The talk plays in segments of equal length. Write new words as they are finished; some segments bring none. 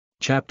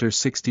Chapter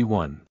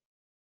 61.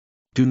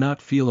 Do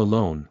not feel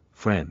alone,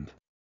 friend.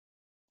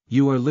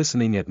 You are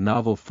listening at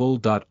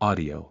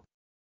novelfull.audio.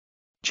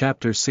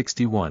 Chapter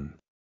 61.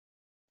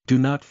 Do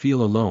not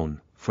feel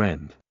alone,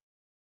 friend.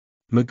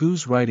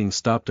 Magoo's writing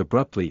stopped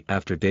abruptly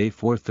after day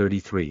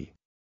 433.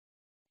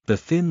 The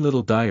thin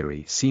little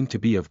diary seemed to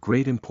be of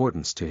great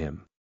importance to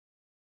him.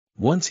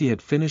 Once he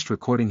had finished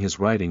recording his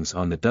writings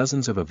on the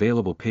dozens of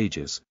available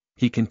pages,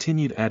 he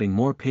continued adding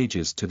more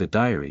pages to the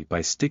diary by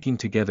sticking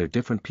together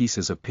different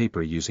pieces of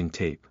paper using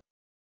tape.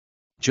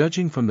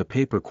 Judging from the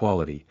paper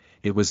quality,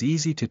 it was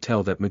easy to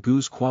tell that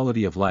Magoo's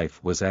quality of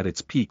life was at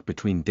its peak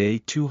between day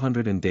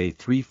 200 and day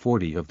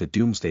 340 of the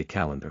Doomsday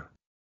Calendar.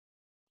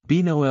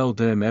 Noel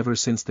Dem ever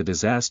since the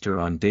disaster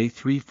on day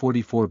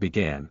 344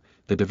 began,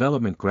 the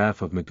development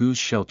graph of Magoo's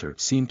shelter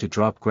seemed to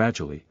drop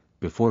gradually,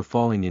 before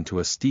falling into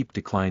a steep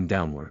decline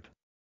downward.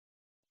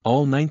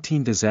 All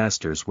 19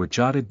 disasters were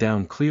jotted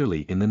down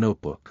clearly in the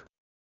notebook.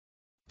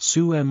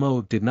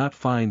 Sumo did not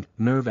find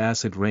nerve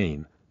acid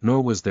rain, nor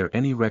was there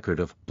any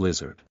record of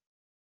blizzard.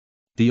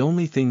 The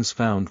only things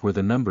found were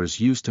the numbers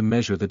used to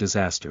measure the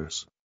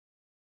disasters.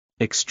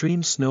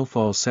 Extreme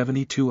snowfall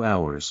 72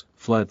 hours,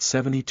 flood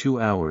 72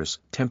 hours,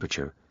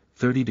 temperature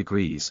 30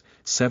 degrees,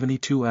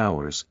 72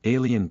 hours,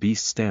 alien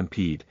beast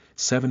stampede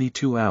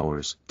 72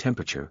 hours,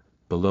 temperature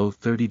below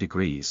 30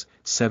 degrees,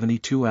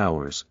 72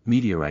 hours,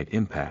 meteorite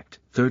impact,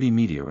 30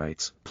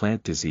 meteorites,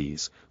 plant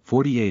disease,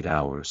 48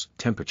 hours,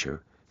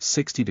 temperature,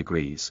 60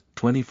 degrees,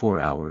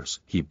 24 hours.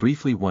 He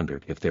briefly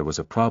wondered if there was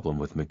a problem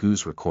with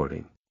Magoo's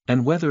recording,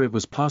 and whether it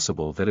was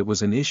possible that it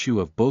was an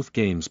issue of both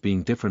games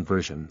being different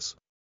versions.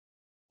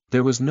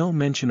 There was no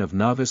mention of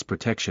novice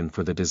protection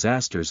for the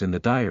disasters in the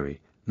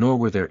diary, nor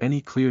were there any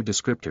clear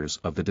descriptors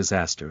of the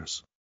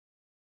disasters.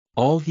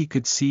 All he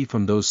could see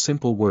from those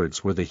simple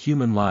words were the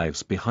human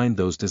lives behind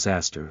those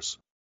disasters.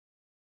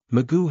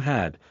 Magoo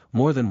had,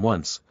 more than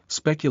once,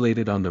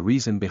 speculated on the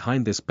reason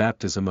behind this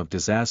baptism of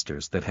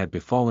disasters that had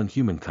befallen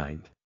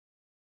humankind.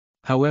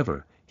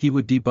 However, he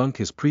would debunk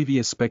his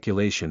previous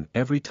speculation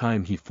every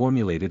time he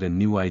formulated a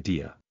new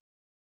idea.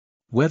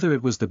 Whether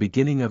it was the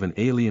beginning of an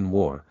alien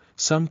war,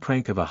 some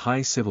prank of a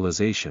high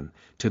civilization,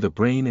 to the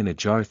brain in a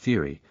jar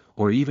theory,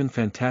 or even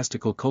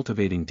fantastical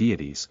cultivating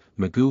deities,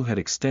 Magoo had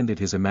extended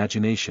his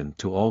imagination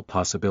to all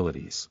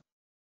possibilities.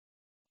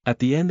 At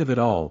the end of it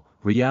all,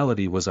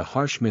 reality was a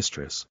harsh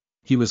mistress.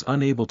 He was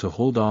unable to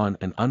hold on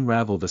and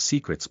unravel the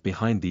secrets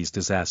behind these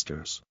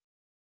disasters.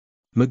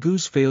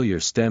 Magoo's failure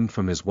stemmed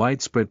from his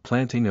widespread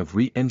planting of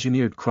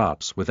re-engineered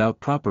crops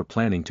without proper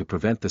planning to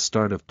prevent the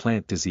start of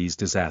plant disease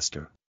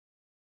disaster.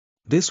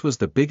 This was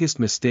the biggest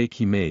mistake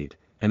he made,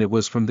 and it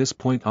was from this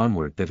point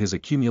onward that his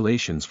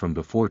accumulations from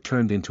before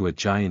turned into a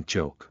giant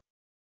joke.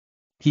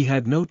 He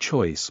had no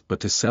choice but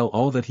to sell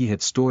all that he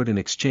had stored in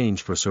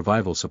exchange for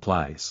survival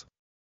supplies.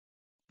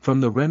 From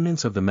the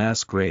remnants of the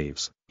mass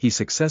graves, he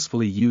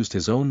successfully used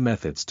his own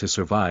methods to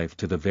survive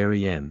to the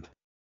very end.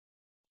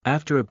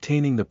 After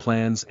obtaining the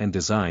plans and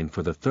design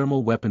for the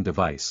thermal weapon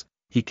device,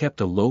 he kept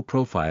a low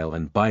profile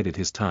and bided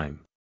his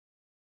time.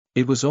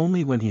 It was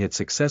only when he had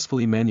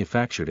successfully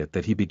manufactured it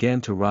that he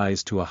began to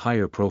rise to a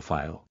higher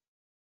profile.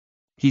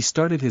 He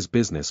started his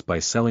business by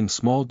selling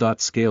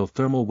small-scale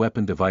thermal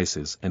weapon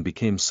devices and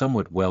became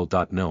somewhat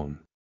well-known.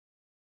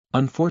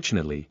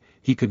 Unfortunately,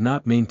 he could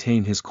not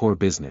maintain his core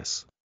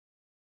business.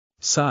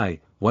 Sigh,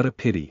 what a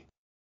pity.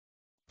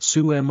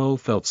 Sumo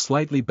felt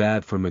slightly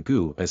bad for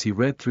Magoo as he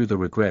read through the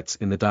regrets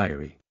in the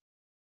diary.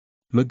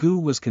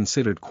 Magoo was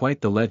considered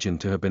quite the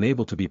legend to have been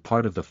able to be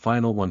part of the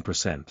final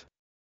 1%.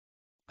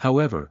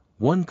 However,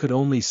 one could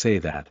only say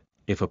that,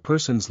 if a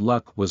person's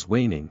luck was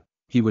waning,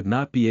 he would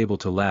not be able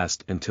to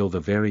last until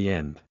the very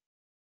end.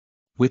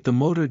 With the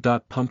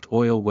motor-pumped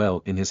oil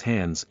well in his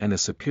hands and a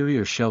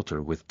superior shelter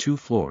with 2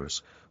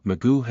 floors,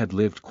 Magoo had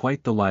lived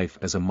quite the life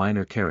as a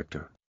minor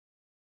character.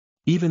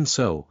 Even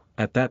so,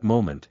 at that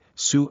moment,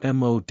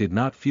 Sumo did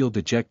not feel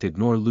dejected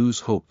nor lose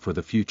hope for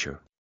the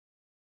future.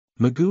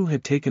 Magoo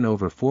had taken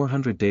over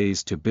 400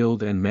 days to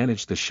build and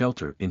manage the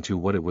shelter into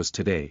what it was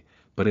today,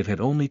 but it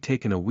had only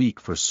taken a week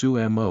for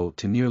Sumo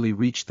to nearly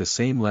reach the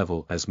same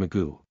level as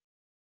Magoo.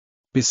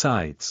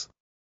 Besides,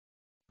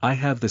 I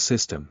have the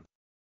system.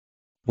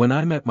 When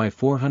I'm at my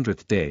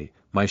 400th day,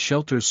 my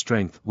shelter's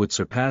strength would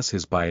surpass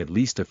his by at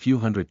least a few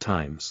hundred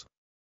times.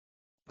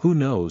 Who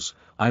knows,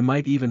 I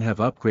might even have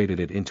upgraded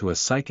it into a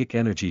psychic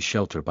energy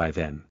shelter by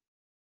then.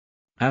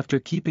 After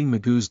keeping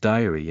Magoo's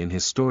diary in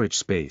his storage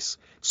space,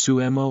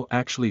 Sumo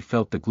actually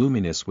felt the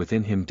gloominess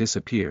within him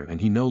disappear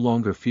and he no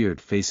longer feared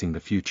facing the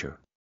future.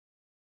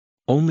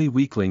 Only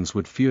weaklings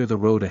would fear the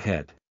road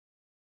ahead.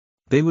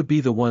 They would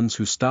be the ones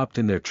who stopped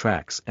in their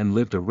tracks and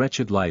lived a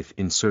wretched life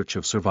in search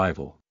of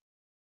survival.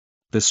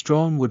 The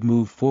strong would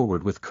move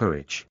forward with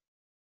courage.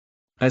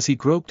 As he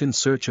groped in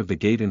search of the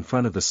gate in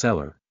front of the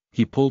cellar,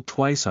 he pulled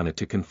twice on it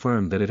to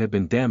confirm that it had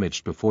been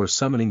damaged before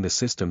summoning the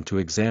system to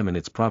examine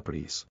its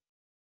properties.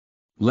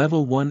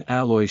 Level 1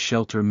 alloy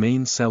shelter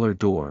main cellar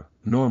door,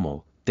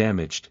 normal,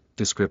 damaged,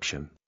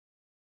 description.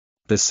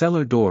 The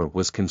cellar door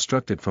was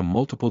constructed from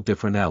multiple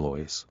different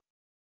alloys.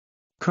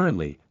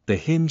 Currently, the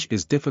hinge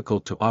is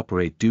difficult to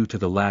operate due to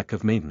the lack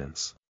of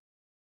maintenance.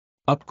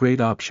 Upgrade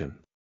option.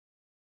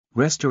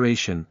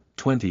 Restoration,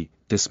 20,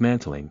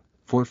 dismantling,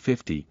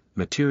 450,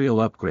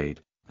 material upgrade,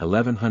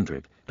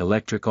 1100,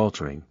 electric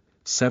altering,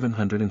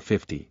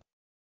 750.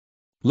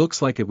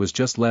 Looks like it was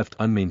just left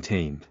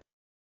unmaintained.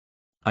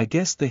 I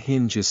guess the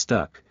hinge is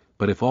stuck,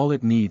 but if all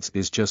it needs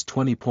is just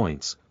 20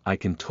 points, I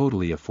can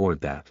totally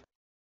afford that.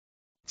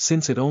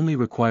 Since it only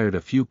required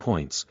a few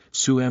points,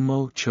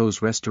 Suemo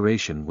chose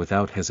restoration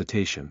without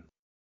hesitation.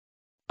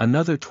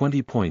 Another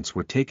 20 points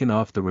were taken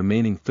off the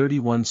remaining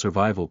 31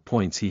 survival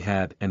points he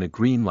had and a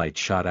green light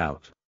shot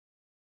out.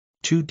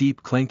 2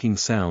 deep clanking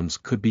sounds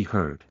could be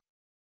heard.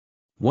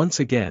 Once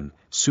again,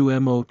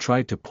 Suemo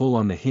tried to pull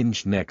on the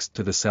hinge next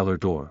to the cellar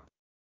door.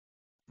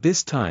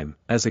 This time,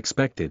 as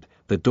expected,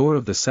 the door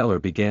of the cellar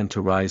began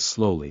to rise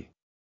slowly.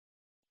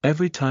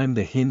 Every time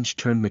the hinge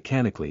turned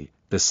mechanically,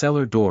 the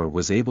cellar door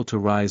was able to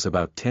rise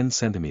about 10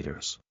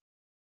 centimeters.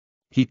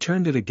 He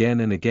turned it again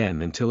and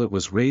again until it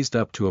was raised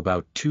up to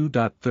about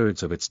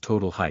 2/3 of its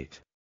total height.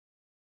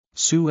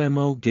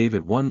 Suemo gave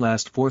it one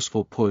last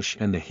forceful push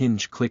and the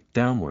hinge clicked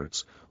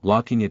downwards,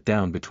 locking it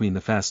down between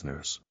the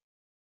fasteners.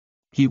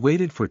 He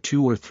waited for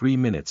 2 or 3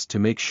 minutes to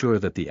make sure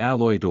that the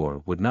alloy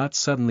door would not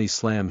suddenly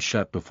slam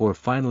shut before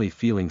finally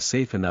feeling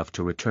safe enough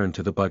to return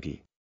to the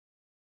buggy.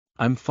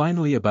 I'm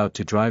finally about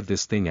to drive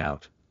this thing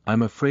out.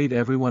 I'm afraid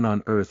everyone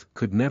on Earth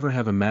could never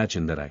have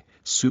imagined that I,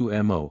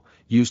 Suemo,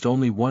 used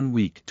only 1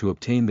 week to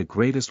obtain the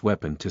greatest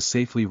weapon to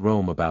safely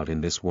roam about in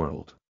this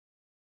world.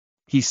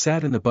 He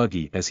sat in the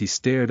buggy as he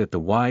stared at the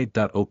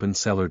wide-open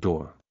cellar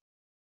door.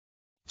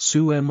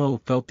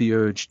 Suemo felt the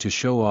urge to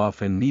show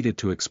off and needed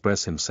to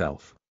express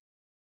himself.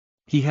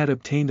 He had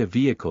obtained a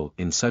vehicle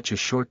in such a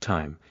short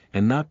time,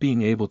 and not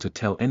being able to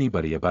tell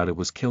anybody about it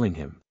was killing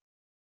him.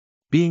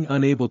 Being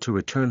unable to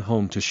return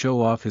home to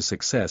show off his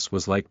success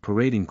was like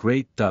parading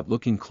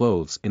great-looking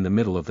clothes in the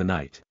middle of the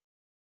night.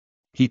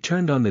 He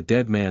turned on the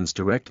dead man's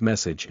direct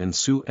message and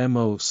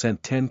Suemo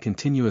sent 10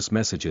 continuous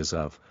messages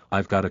of,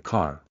 "I've got a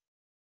car."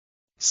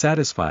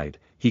 Satisfied,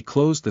 he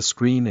closed the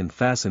screen and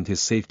fastened his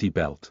safety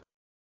belt.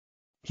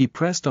 He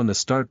pressed on the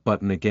start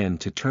button again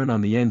to turn on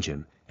the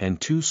engine,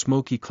 and 2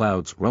 smoky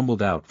clouds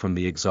rumbled out from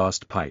the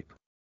exhaust pipe.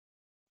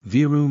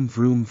 Vroom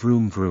vroom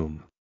vroom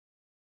vroom.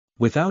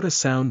 Without a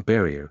sound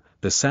barrier,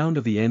 the sound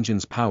of the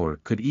engine's power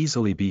could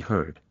easily be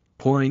heard,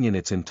 pouring in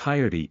its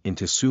entirety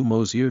into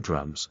Sumo's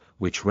eardrums,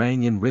 which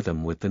rang in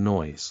rhythm with the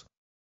noise.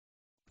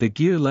 The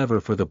gear lever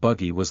for the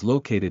buggy was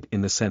located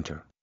in the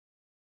center.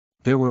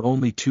 There were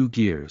only 2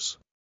 gears.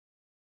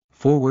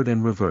 Forward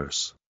and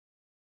reverse.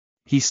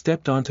 He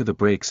stepped onto the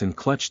brakes and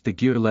clutched the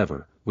gear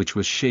lever, which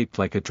was shaped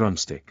like a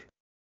drumstick.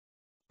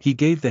 He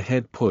gave the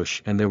head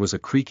push and there was a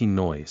creaking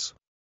noise.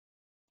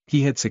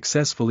 He had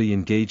successfully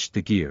engaged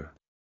the gear.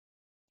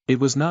 It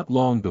was not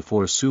long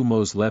before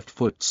Sumo's left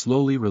foot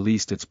slowly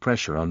released its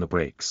pressure on the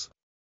brakes.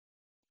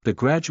 The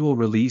gradual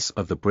release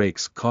of the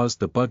brakes caused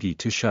the buggy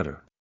to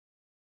shudder.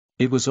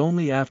 It was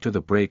only after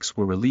the brakes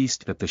were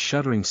released that the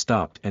shuddering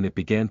stopped and it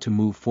began to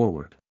move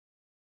forward.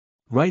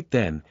 Right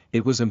then,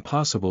 it was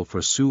impossible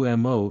for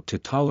Suemo to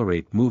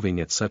tolerate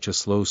moving at such a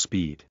slow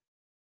speed.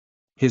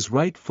 His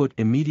right foot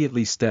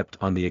immediately stepped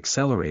on the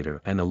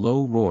accelerator and a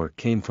low roar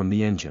came from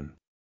the engine.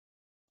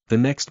 The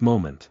next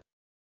moment,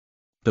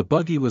 the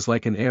buggy was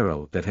like an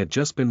arrow that had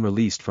just been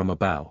released from a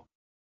bow.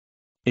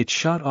 It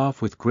shot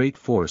off with great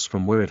force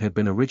from where it had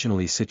been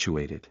originally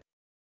situated.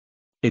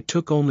 It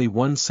took only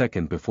 1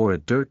 second before a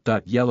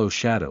dirt-yellow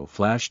shadow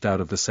flashed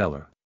out of the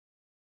cellar.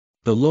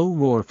 The low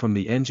roar from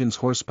the engine's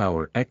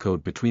horsepower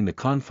echoed between the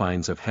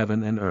confines of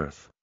heaven and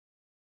earth.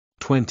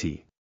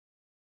 20.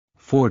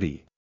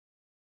 40.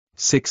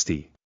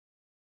 60.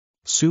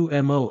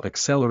 Suemo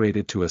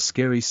accelerated to a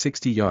scary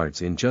 60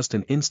 yards in just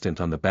an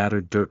instant on the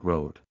battered dirt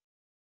road.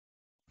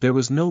 There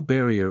was no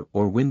barrier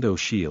or window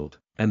shield,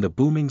 and the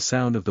booming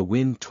sound of the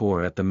wind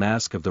tore at the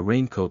mask of the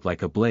raincoat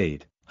like a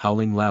blade,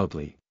 howling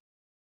loudly.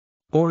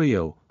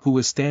 Oreo, who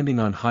was standing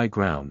on high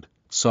ground,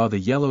 saw the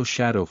yellow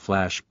shadow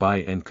flash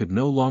by and could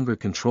no longer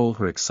control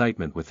her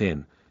excitement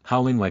within,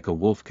 howling like a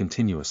wolf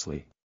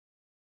continuously.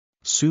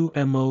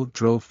 Suemo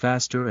drove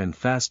faster and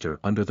faster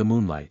under the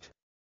moonlight.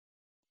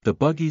 The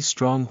buggy's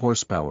strong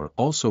horsepower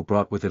also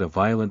brought with it a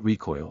violent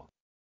recoil.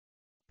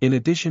 In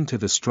addition to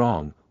the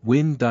strong,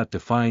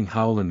 wind-defying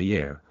howl in the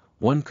air,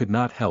 one could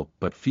not help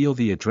but feel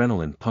the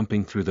adrenaline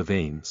pumping through the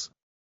veins.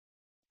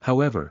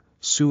 However,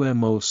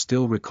 Suemo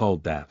still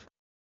recalled that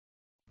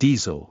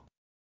diesel.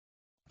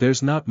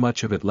 There's not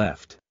much of it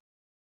left.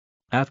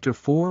 After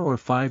 4 or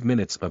 5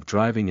 minutes of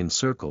driving in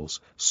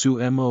circles,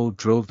 Suemo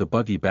drove the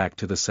buggy back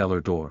to the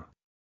cellar door.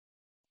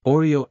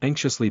 Oreo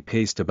anxiously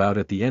paced about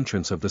at the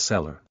entrance of the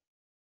cellar.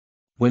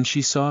 When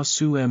she saw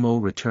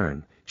Suemo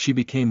return, she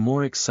became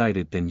more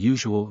excited than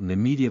usual and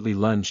immediately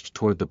lunged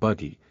toward the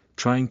buggy,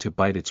 trying to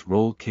bite its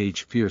roll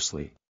cage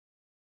fiercely.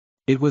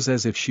 It was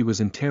as if she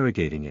was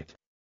interrogating it.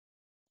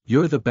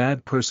 "You're the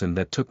bad person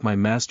that took my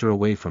master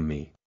away from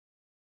me."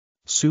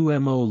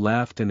 Suemo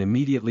laughed and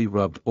immediately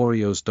rubbed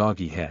Oreo's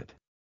doggy head.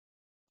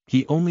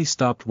 He only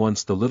stopped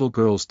once the little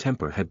girl's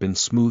temper had been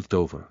smoothed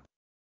over.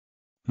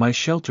 My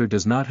shelter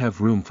does not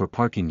have room for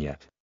parking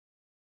yet.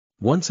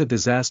 Once a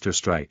disaster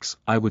strikes,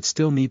 I would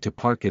still need to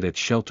park it at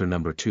shelter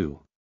number 2.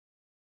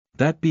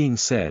 That being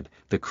said,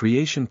 the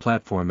creation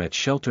platform at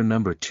shelter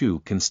number 2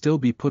 can still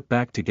be put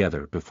back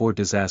together before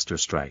disaster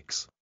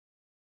strikes.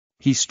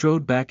 He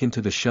strode back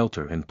into the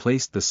shelter and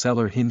placed the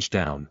cellar hinge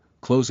down,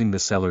 closing the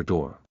cellar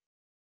door.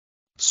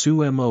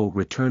 Sumo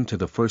returned to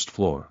the first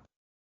floor.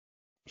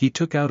 He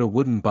took out a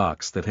wooden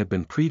box that had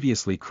been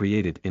previously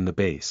created in the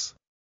base.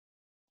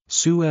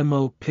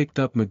 Sumo picked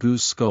up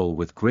Magoo's skull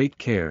with great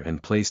care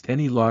and placed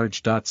any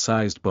large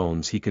dot-sized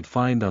bones he could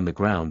find on the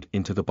ground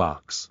into the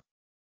box.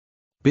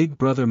 Big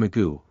Brother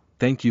Magoo,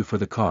 thank you for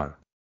the car.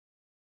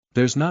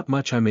 There's not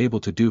much I'm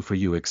able to do for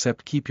you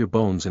except keep your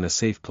bones in a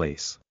safe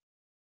place.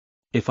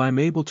 If I'm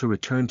able to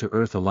return to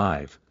Earth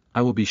alive,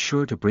 I will be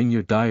sure to bring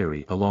your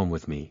diary along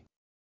with me.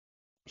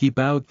 He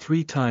bowed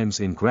 3 times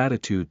in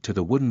gratitude to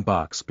the wooden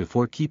box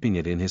before keeping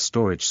it in his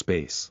storage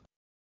space.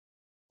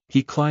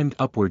 He climbed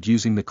upward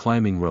using the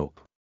climbing rope.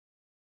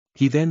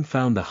 He then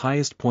found the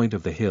highest point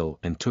of the hill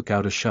and took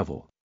out a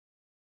shovel.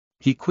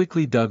 He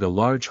quickly dug a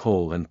large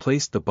hole and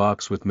placed the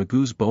box with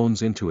Magoo's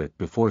bones into it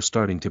before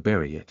starting to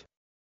bury it.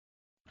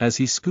 As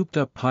he scooped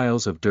up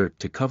piles of dirt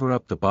to cover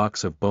up the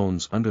box of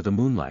bones under the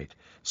moonlight,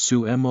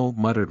 Sumo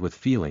muttered with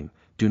feeling,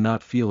 "Do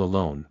not feel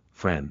alone,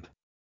 friend.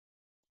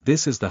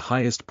 This is the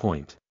highest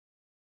point.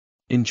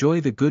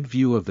 Enjoy the good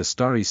view of the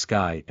starry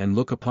sky and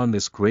look upon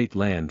this great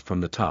land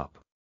from the top.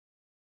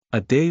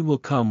 A day will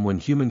come when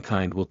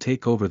humankind will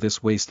take over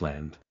this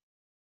wasteland.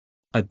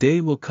 A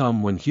day will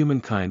come when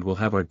humankind will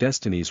have our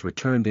destinies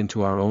returned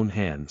into our own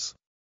hands."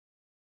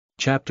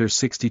 Chapter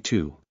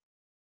 62.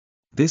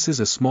 This is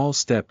a small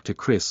step to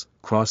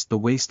cross the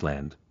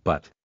wasteland,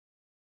 but...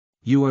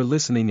 You are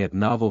listening at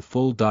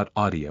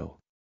novelfull.audio.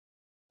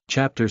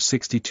 Chapter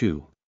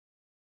 62.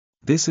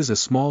 This is a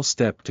small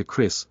step to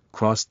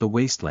cross the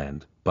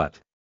wasteland, but...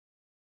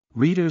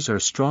 Readers are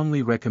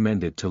strongly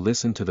recommended to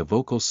listen to the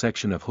vocal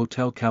section of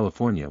Hotel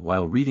California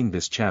while reading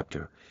this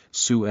chapter.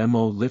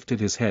 Sumo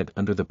lifted his head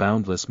under the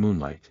boundless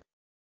moonlight.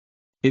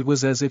 It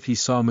was as if he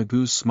saw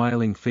Magoo's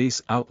smiling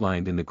face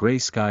outlined in the gray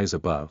skies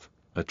above,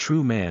 a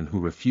true man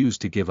who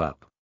refused to give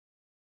up.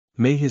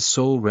 May his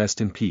soul rest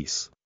in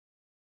peace.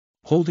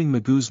 Holding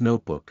Magoo's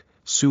notebook,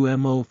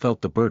 Sumo felt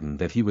the burden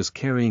that he was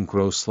carrying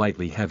grow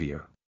slightly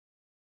heavier.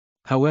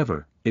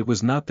 However, it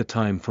was not the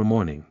time for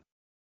mourning.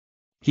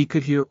 He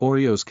could hear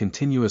Oreo's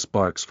continuous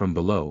barks from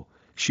below.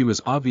 She was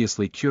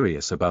obviously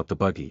curious about the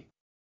buggy.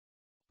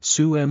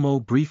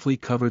 Sumo briefly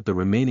covered the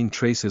remaining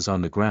traces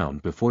on the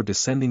ground before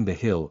descending the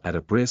hill at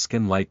a brisk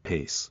and light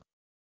pace.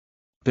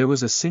 There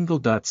was a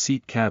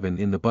single-seat cabin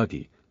in the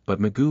buggy, but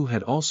Magoo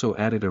had also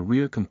added a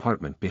rear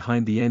compartment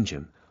behind the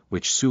engine,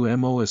 which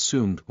Sumo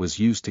assumed was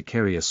used to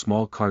carry a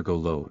small cargo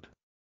load.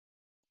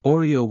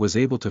 Oreo was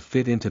able to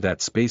fit into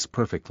that space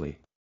perfectly.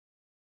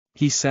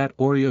 He sat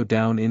Oreo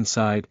down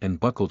inside and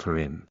buckled her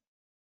in.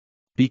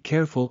 "Be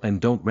careful and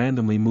don't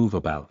randomly move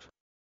about.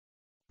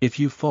 If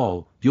you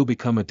fall, you'll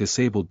become a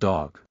disabled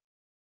dog."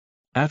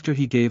 After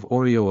he gave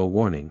Oreo a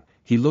warning,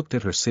 he looked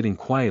at her sitting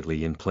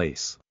quietly in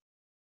place.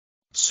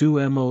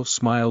 Sumo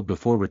smiled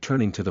before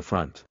returning to the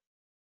front.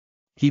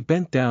 He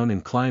bent down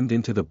and climbed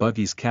into the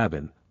buggy's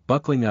cabin,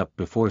 buckling up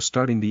before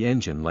starting the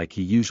engine like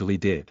he usually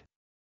did.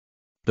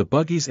 The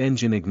buggy's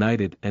engine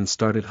ignited and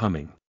started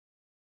humming.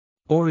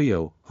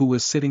 Oreo, who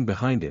was sitting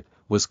behind it,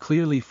 was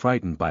clearly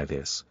frightened by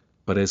this,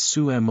 but as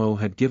Sumo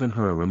had given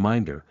her a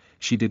reminder,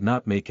 she did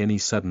not make any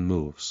sudden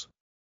moves.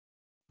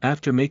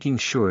 After making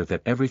sure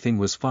that everything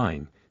was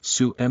fine,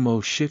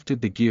 Sumo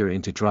shifted the gear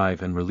into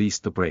drive and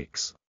released the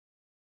brakes.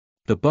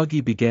 The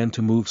buggy began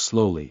to move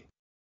slowly.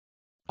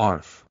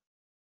 Arf!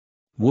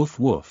 Woof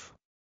woof!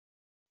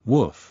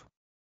 Woof!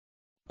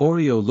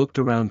 Oreo looked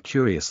around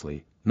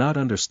curiously, not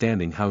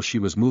understanding how she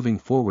was moving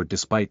forward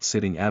despite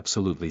sitting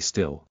absolutely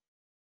still.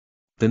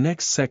 The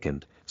next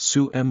second,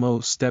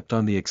 Sumo stepped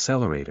on the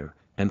accelerator,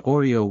 and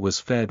Oreo was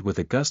fed with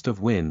a gust of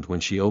wind when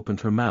she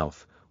opened her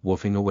mouth,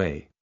 woofing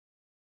away.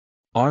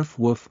 Arf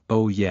woof,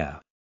 oh yeah!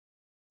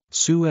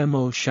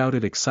 Sumo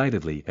shouted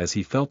excitedly as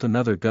he felt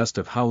another gust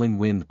of howling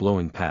wind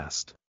blowing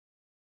past.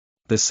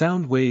 The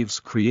sound waves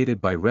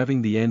created by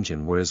revving the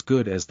engine were as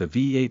good as the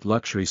V8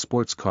 luxury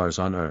sports cars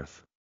on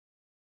Earth.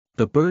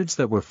 The birds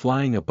that were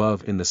flying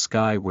above in the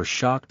sky were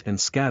shocked and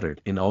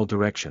scattered in all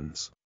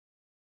directions.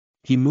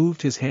 He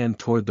moved his hand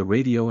toward the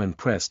radio and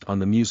pressed on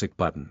the music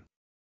button.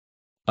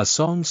 A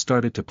song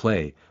started to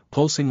play,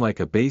 pulsing like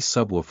a bass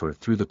subwoofer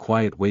through the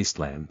quiet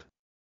wasteland.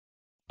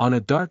 On a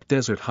dark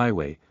desert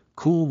highway,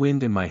 cool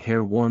wind in my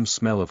hair, warm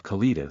smell of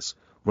colitas,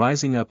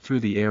 rising up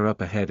through the air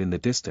up ahead in the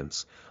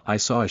distance, I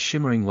saw a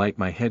shimmering light.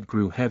 My head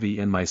grew heavy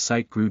and my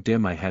sight grew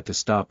dim. I had to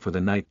stop for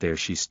the night. There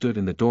she stood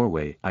in the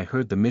doorway. I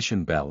heard the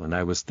mission bell and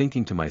I was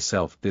thinking to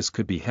myself, this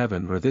could be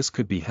heaven or this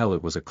could be hell.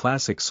 It was a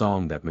classic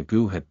song that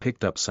Magoo had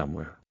picked up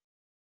somewhere.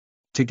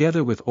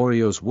 Together with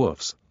Oreo's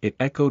woofs, it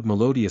echoed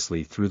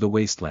melodiously through the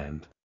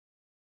wasteland.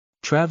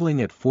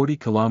 Traveling at 40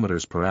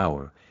 kilometers per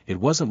hour, it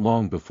wasn't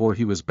long before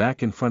he was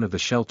back in front of the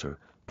shelter,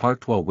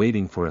 parked while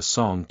waiting for a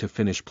song to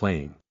finish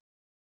playing.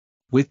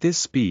 With this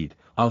speed,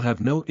 I'll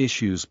have no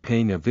issues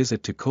paying a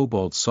visit to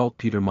Kobold's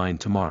saltpeter mine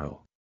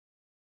tomorrow.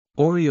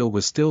 Oreo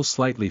was still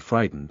slightly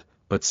frightened,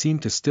 but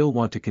seemed to still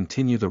want to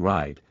continue the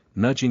ride,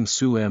 nudging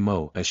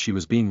Sumo as she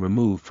was being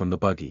removed from the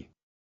buggy.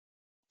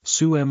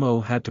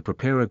 Sumo had to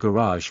prepare a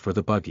garage for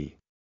the buggy.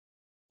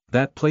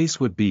 That place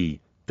would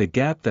be the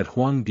gap that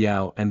Huang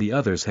Biao and the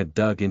others had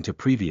dug into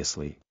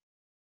previously.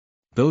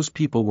 Those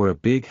people were a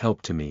big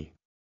help to me.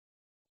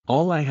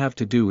 All I have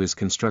to do is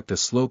construct a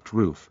sloped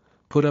roof,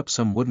 put up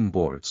some wooden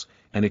boards,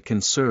 and it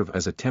can serve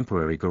as a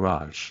temporary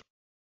garage.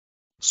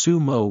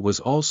 Sumo was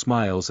all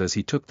smiles as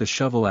he took the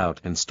shovel out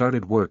and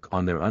started work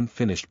on their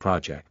unfinished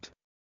project.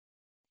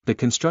 The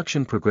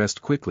construction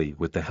progressed quickly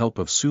with the help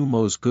of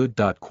Sumo's good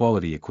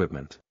quality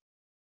equipment.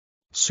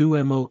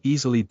 Sumo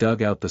easily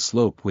dug out the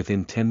slope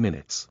within 10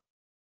 minutes.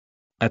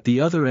 At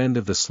the other end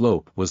of the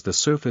slope was the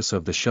surface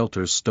of the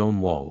shelter's stone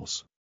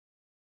walls.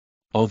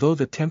 Although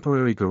the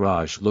temporary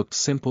garage looked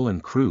simple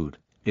and crude,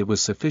 it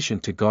was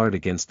sufficient to guard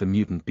against the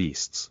mutant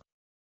beasts.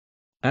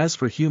 As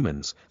for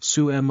humans,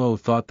 Sumo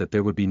thought that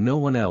there would be no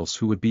one else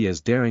who would be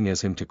as daring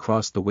as him to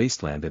cross the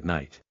wasteland at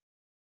night.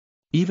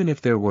 Even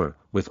if there were,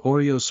 with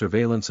Oreo's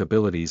surveillance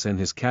abilities and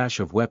his cache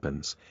of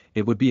weapons,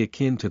 it would be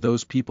akin to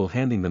those people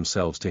handing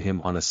themselves to him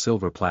on a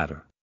silver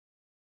platter.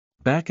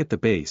 Back at the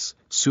base,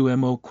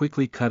 Sumo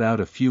quickly cut out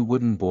a few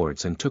wooden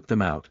boards and took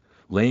them out,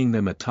 laying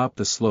them atop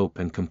the slope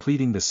and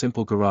completing the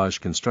simple garage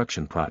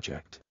construction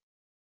project.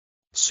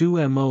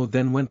 Sumo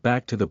then went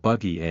back to the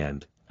buggy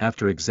and,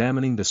 after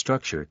examining the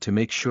structure to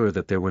make sure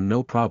that there were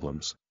no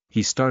problems,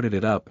 he started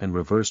it up and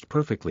reversed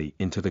perfectly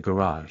into the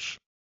garage.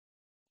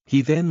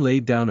 He then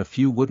laid down a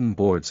few wooden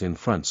boards in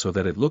front so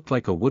that it looked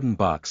like a wooden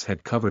box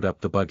had covered up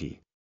the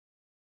buggy.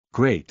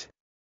 Great!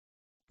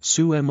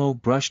 Sumo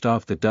brushed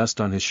off the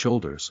dust on his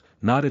shoulders,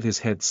 nodded his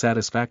head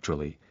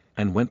satisfactorily,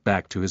 and went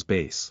back to his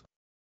base.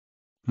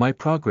 My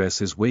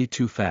progress is way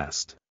too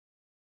fast.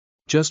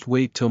 Just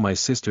wait till my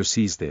sister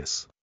sees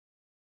this.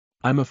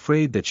 I'm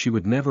afraid that she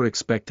would never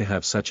expect to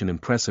have such an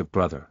impressive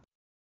brother.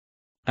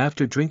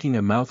 After drinking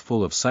a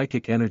mouthful of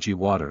psychic energy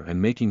water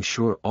and making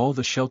sure all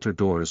the shelter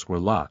doors were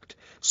locked,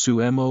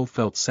 Sumo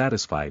felt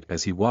satisfied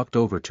as he walked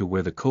over to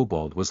where the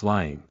kobold was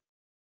lying.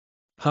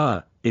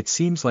 It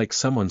seems like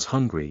someone's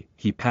hungry,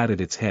 he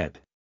patted its head.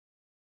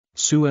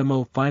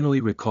 Sumo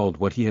finally recalled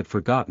what he had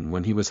forgotten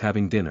when he was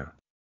having dinner.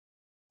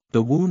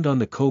 The wound on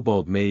the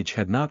kobold mage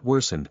had not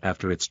worsened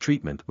after its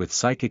treatment with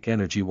psychic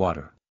energy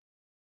water.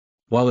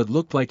 While it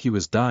looked like he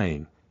was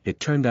dying, it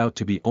turned out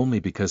to be only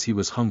because he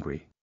was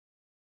hungry.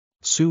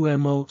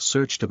 Sumo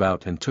searched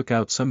about and took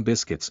out some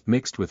biscuits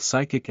mixed with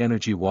psychic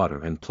energy water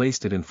and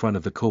placed it in front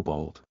of the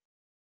kobold.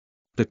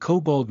 The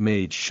kobold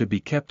mage should be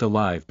kept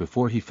alive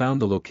before he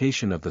found the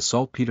location of the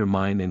saltpeter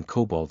mine in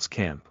kobold's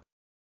camp.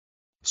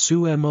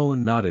 Sumo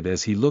nodded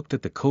as he looked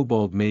at the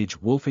kobold mage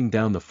wolfing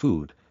down the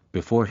food,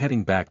 before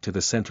heading back to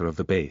the center of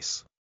the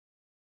base.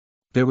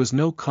 There was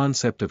no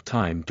concept of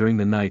time during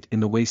the night in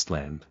the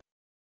wasteland.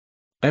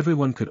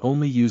 Everyone could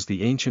only use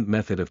the ancient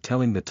method of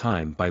telling the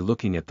time by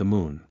looking at the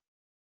moon.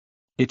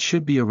 It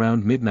should be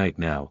around midnight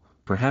now,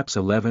 perhaps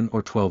 11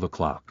 or 12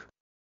 o'clock.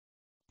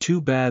 Too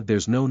bad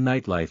there's no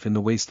nightlife in the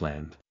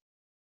wasteland.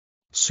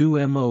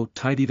 Sumo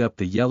tidied up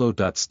the yellow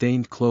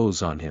stained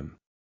clothes on him.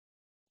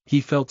 He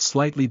felt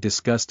slightly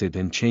disgusted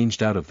and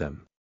changed out of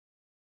them.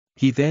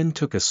 He then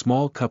took a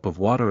small cup of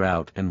water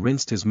out and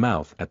rinsed his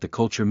mouth at the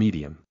culture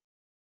medium.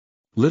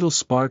 Little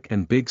Spark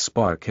and Big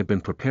Spark had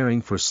been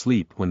preparing for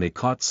sleep when they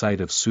caught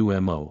sight of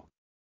Sumo.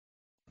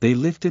 They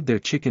lifted their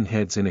chicken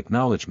heads in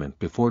acknowledgement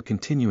before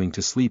continuing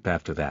to sleep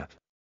after that.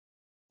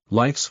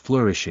 Life's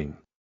flourishing.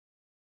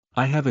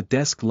 I have a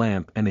desk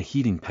lamp and a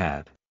heating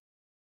pad.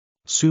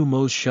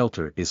 Sumo's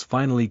shelter is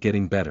finally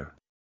getting better.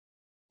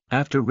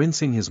 After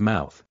rinsing his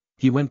mouth,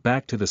 he went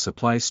back to the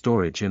supply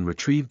storage and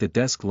retrieved the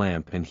desk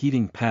lamp and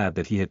heating pad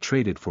that he had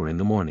traded for in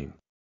the morning.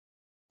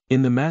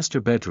 In the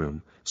master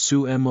bedroom,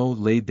 Sumo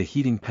laid the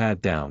heating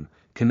pad down,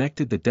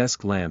 connected the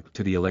desk lamp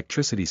to the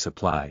electricity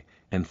supply,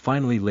 and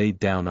finally laid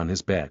down on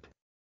his bed.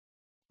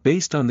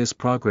 Based on this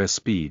progress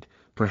speed,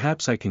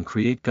 perhaps I can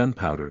create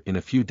gunpowder in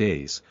a few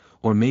days,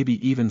 or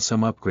maybe even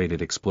some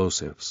upgraded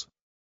explosives.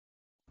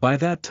 By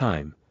that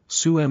time,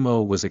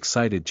 Sumo was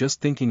excited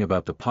just thinking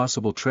about the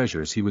possible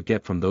treasures he would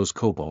get from those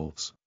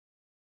kobolds.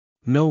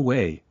 No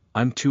way,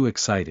 I'm too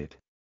excited.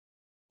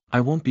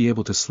 I won't be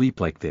able to sleep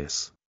like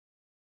this.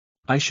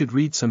 I should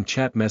read some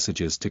chat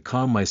messages to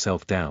calm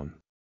myself down.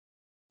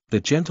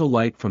 The gentle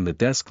light from the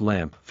desk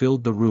lamp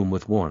filled the room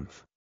with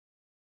warmth.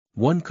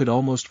 One could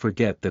almost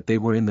forget that they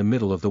were in the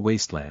middle of the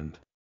wasteland.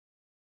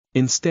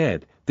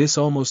 Instead, this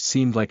almost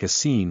seemed like a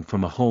scene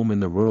from a home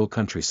in the rural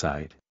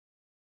countryside.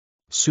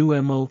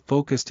 Sumo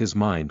focused his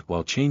mind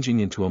while changing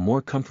into a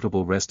more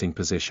comfortable resting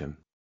position.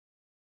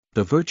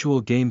 The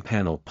virtual game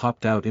panel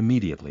popped out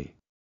immediately.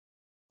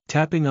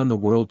 Tapping on the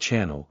world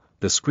channel,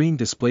 the screen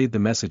displayed the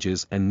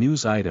messages and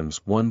news items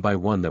one by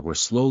one that were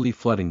slowly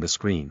flooding the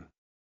screen.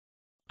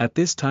 At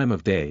this time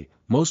of day,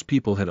 most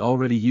people had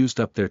already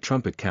used up their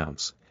trumpet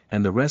counts,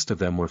 and the rest of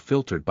them were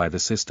filtered by the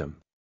system.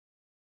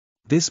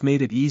 This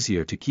made it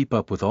easier to keep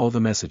up with all the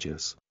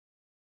messages.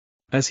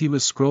 As he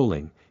was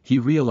scrolling, he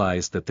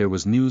realized that there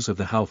was news of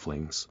the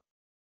halflings.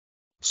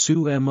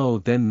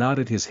 Sumo then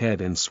nodded his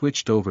head and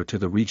switched over to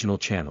the regional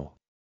channel.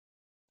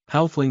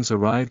 Halflings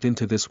arrived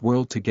into this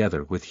world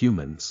together with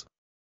humans.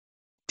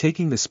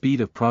 Taking the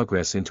speed of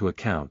progress into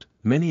account,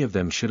 many of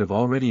them should have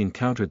already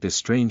encountered this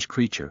strange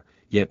creature,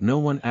 yet no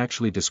one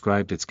actually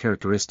described its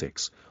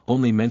characteristics,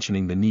 only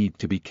mentioning the need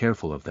to be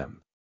careful of them.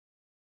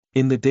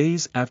 In the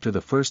days after the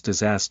first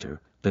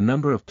disaster, the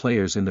number of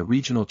players in the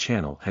regional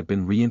channel had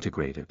been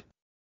reintegrated.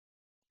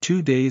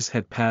 2 days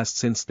had passed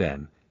since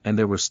then, and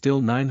there were still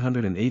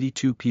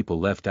 982 people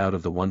left out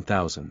of the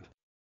 1,000.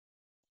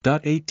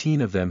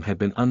 18 of them had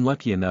been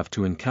unlucky enough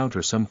to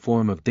encounter some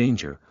form of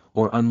danger,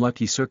 or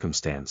unlucky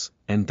circumstance,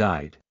 and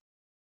died.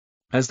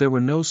 As there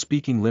were no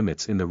speaking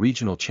limits in the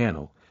regional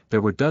channel, there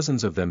were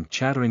dozens of them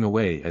chattering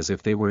away as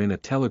if they were in a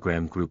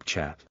Telegram group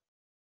chat.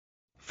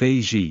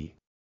 Fei Ji.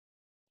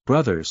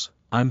 Brothers,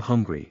 I'm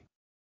hungry.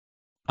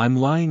 I'm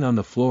lying on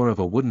the floor of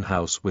a wooden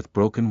house with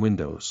broken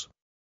windows.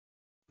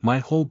 My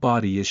whole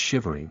body is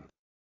shivering.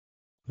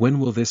 When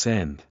will this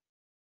end?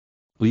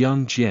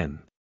 Liang Jian.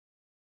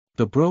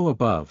 The bro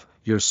above,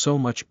 you're so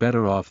much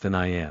better off than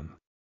I am.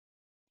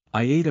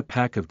 I ate a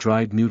pack of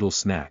dried noodle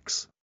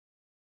snacks.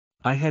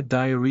 I had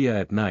diarrhea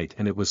at night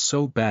and it was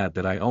so bad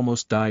that I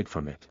almost died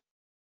from it.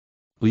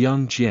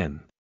 Liang Jian.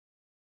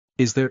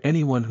 Is there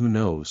anyone who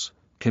knows,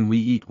 can we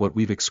eat what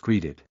we've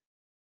excreted?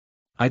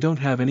 I don't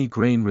have any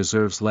grain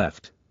reserves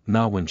left,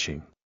 Na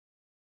Wenqing.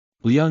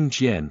 Liang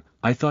Jian,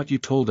 I thought you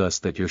told us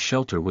that your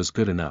shelter was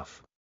good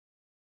enough.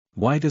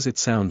 Why does it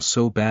sound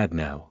so bad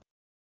now?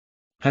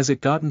 Has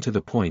it gotten to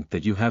the point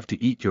that you have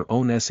to eat your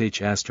own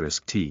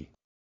sh*t?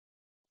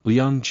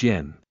 Liang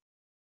Jian.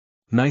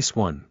 Nice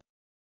one.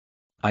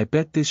 I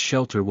bet this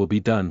shelter will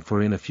be done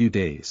for in a few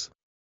days.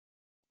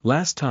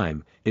 Last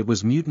time, it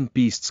was mutant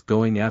beasts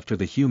going after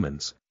the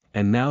humans,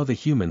 and now the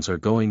humans are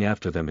going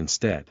after them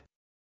instead.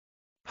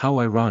 How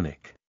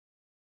ironic.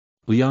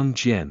 Liang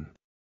Jian.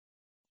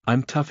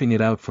 I'm toughing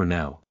it out for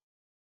now.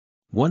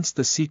 Once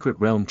the secret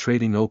realm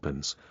trading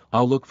opens,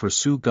 I'll look for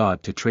Su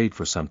God to trade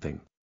for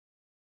something.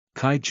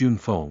 Kai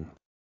Junfeng.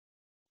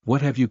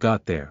 What have you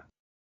got there?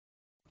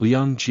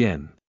 Liang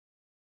Jian.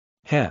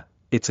 Heh,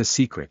 it's a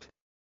secret.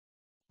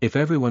 If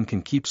everyone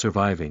can keep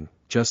surviving,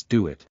 just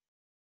do it.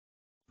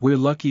 We're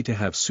lucky to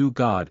have Su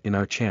God in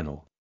our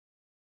channel.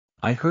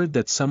 I heard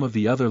that some of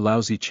the other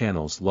lousy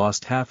channels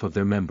lost half of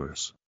their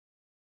members.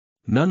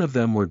 None of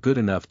them were good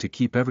enough to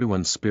keep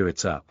everyone's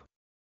spirits up.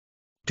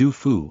 Du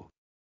Fu.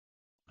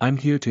 I'm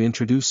here to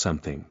introduce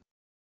something.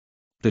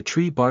 The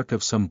tree bark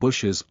of some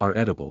bushes are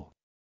edible.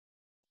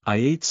 I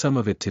ate some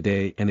of it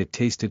today and it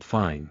tasted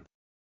fine.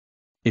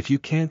 If you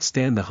can't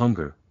stand the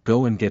hunger,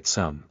 go and get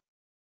some.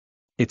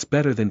 It's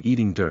better than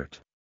eating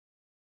dirt.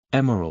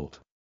 Emerald.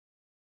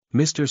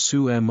 Mr.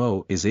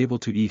 Sumo is able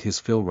to eat his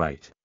fill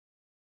right.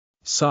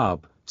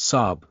 Sob,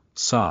 sob,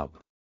 sob.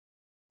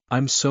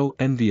 I'm so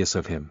envious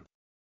of him.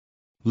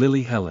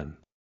 Lily Helen.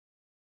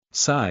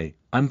 Sigh,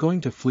 I'm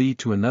going to flee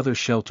to another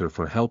shelter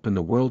for help in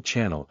the World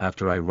Channel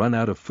after I run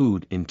out of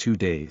food in 2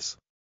 days.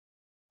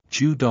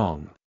 Ju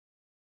Dong.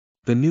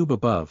 The noob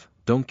above,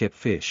 don't get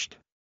fished.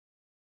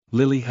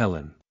 Lily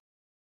Helen.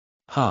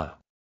 Ha.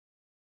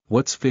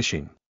 What's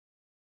fishing?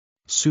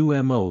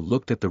 Sumo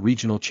looked at the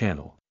regional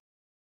channel.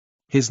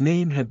 His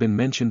name had been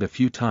mentioned a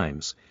few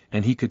times,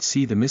 and he could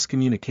see the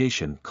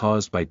miscommunication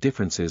caused by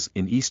differences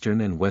in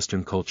Eastern and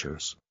Western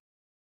cultures.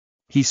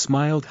 He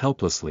smiled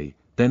helplessly,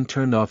 then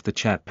turned off the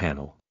chat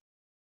panel.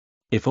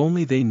 If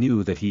only they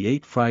knew that he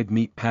ate fried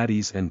meat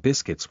patties and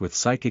biscuits with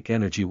psychic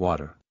energy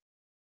water.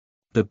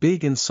 The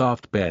big and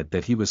soft bed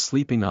that he was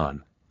sleeping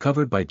on,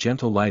 covered by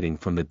gentle lighting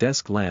from the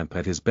desk lamp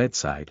at his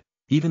bedside,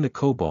 even the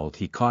kobold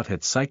he caught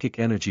had psychic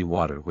energy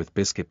water with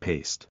biscuit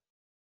paste.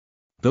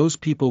 Those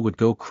people would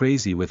go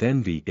crazy with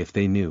envy if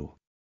they knew.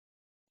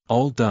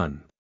 All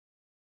done.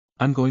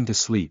 I'm going to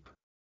sleep.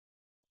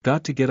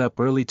 Got to get up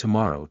early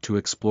tomorrow to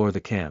explore the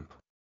camp.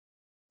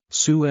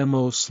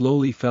 Sumo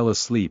slowly fell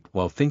asleep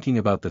while thinking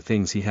about the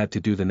things he had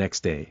to do the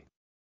next day.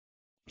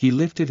 He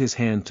lifted his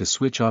hand to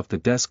switch off the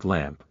desk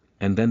lamp,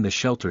 and then the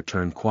shelter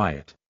turned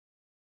quiet.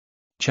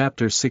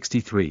 Chapter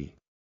 63.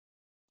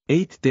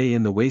 8th Day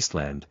in the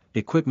Wasteland,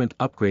 Equipment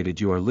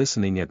Upgraded. You are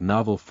listening at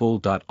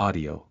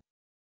novelfull.audio.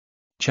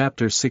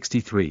 Chapter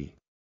 63.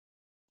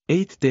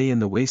 8th Day in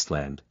the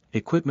Wasteland,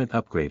 Equipment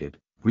Upgraded.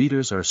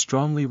 Readers are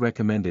strongly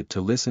recommended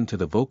to listen to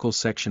the vocal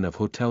section of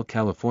Hotel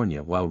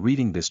California while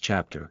reading this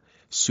chapter.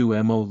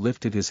 Sumo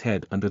lifted his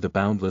head under the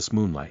boundless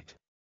moonlight.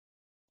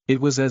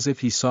 It was as if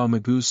he saw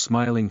Magoo's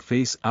smiling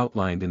face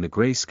outlined in the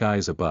gray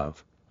skies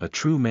above, a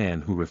true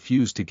man who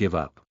refused to give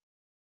up.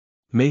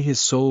 May his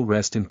soul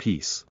rest in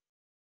peace.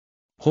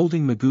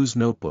 Holding Magoo's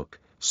notebook,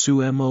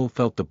 Sumo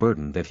felt the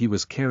burden that he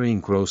was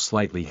carrying grow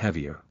slightly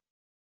heavier.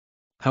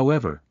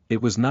 However,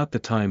 it was not the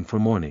time for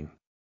mourning.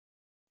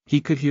 He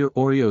could hear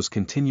Oreo's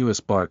continuous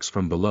barks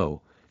from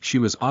below, she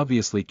was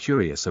obviously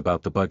curious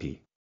about the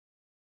buggy.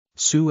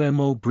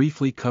 Suemo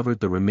briefly covered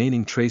the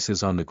remaining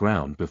traces on the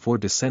ground before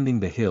descending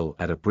the hill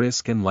at a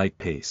brisk and light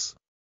pace.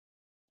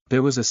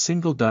 There was a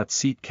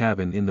single-seat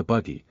cabin in the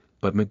buggy,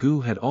 but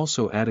Magoo had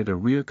also added a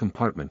rear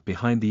compartment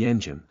behind the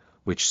engine,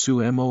 which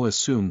Suemo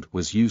assumed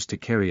was used to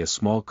carry a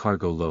small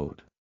cargo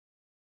load.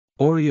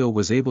 Oreo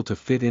was able to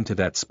fit into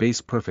that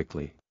space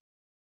perfectly.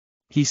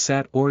 He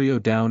sat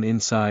Oreo down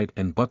inside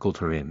and buckled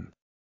her in.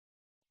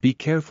 Be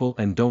careful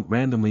and don't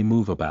randomly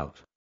move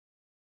about.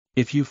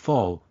 If you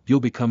fall,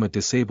 you'll become a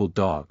disabled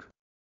dog.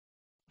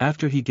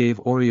 After he gave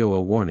Oreo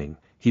a warning,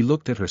 he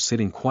looked at her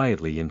sitting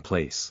quietly in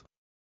place.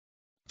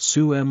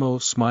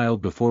 Suemo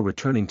smiled before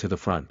returning to the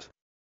front.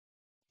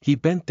 He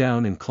bent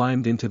down and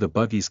climbed into the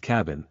buggy's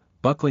cabin,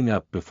 buckling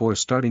up before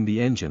starting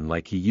the engine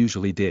like he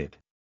usually did.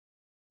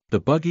 The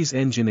buggy's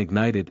engine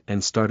ignited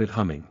and started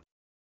humming.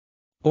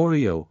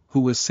 Oreo,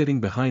 who was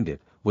sitting behind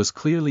it, was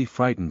clearly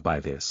frightened by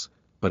this,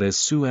 but as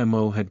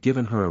Suemo had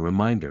given her a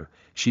reminder,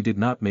 she did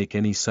not make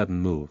any sudden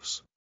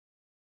moves.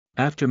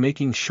 After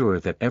making sure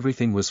that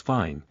everything was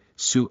fine,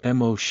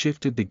 Suemo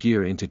shifted the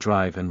gear into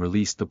drive and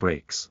released the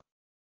brakes.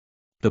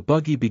 The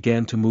buggy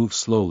began to move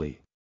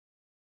slowly.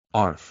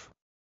 Arf!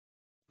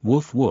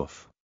 Woof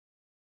woof!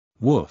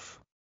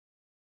 Woof!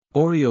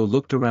 Oreo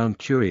looked around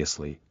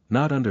curiously,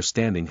 not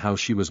understanding how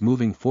she was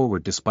moving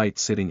forward despite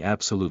sitting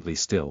absolutely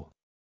still.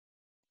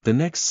 The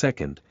next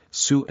second,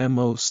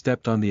 Suemo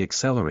stepped on the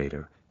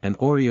accelerator, and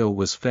Oreo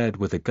was fed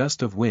with a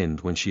gust of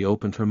wind when she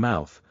opened her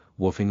mouth,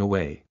 woofing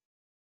away.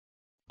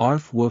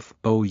 Arf woof,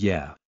 oh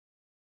yeah!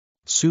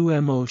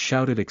 Suemo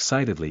shouted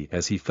excitedly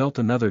as he felt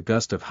another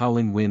gust of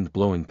howling wind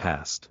blowing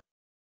past.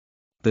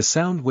 The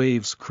sound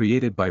waves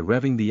created by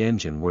revving the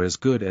engine were as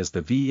good as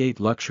the V8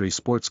 luxury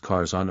sports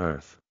cars on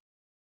Earth.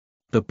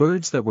 The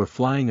birds that were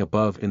flying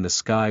above in the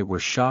sky were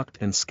shocked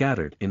and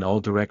scattered in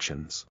all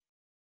directions.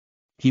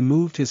 He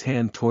moved his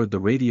hand toward the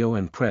radio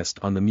and pressed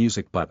on the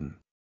music button.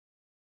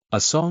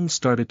 A song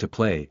started to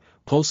play,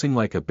 pulsing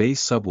like a bass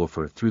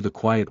subwoofer through the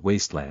quiet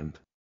wasteland.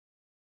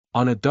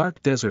 On a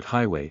dark desert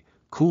highway,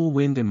 cool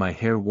wind in my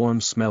hair,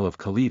 warm smell of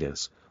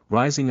colitas,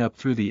 rising up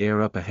through the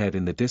air up ahead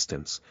in the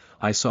distance,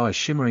 I saw a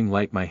shimmering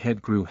light. My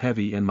head grew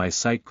heavy and my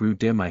sight grew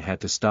dim. I had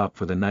to stop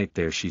for the night.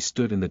 There she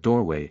stood in the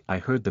doorway. I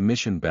heard the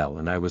mission bell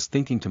and I was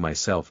thinking to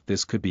myself,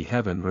 this could be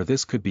heaven or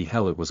this could be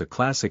hell. It was a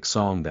classic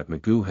song that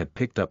Magoo had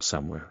picked up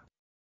somewhere.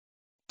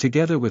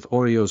 Together with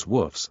Oreo's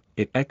woofs,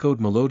 it echoed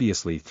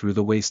melodiously through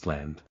the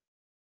wasteland.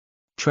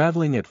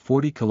 Traveling at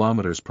 40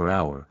 kilometers per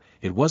hour,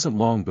 it wasn't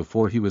long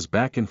before he was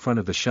back in front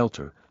of the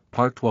shelter,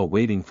 parked while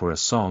waiting for a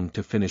song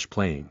to finish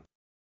playing.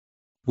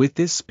 With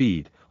this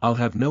speed, I'll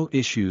have no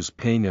issues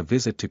paying a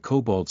visit to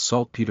Kobold's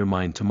saltpeter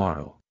mine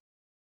tomorrow.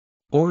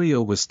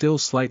 Oreo was still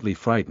slightly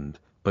frightened,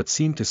 but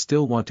seemed to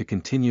still want to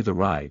continue the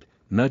ride,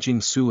 nudging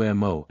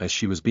Suemo as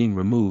she was being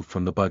removed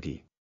from the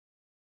buggy.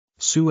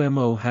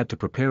 Suemo had to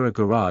prepare a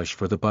garage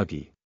for the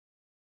buggy.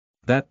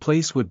 That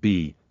place would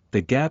be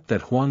the gap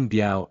that Huang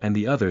Biao and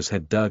the others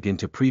had dug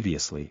into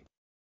previously.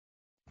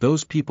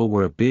 Those people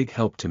were a big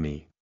help to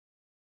me.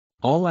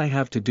 All I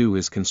have to do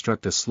is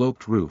construct a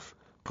sloped roof,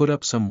 put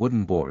up some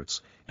wooden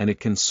boards, and it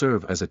can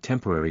serve as a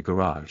temporary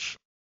garage.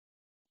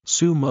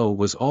 Sumo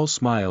was all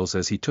smiles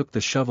as he took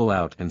the shovel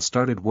out and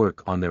started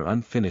work on their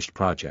unfinished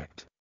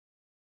project.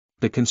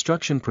 The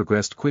construction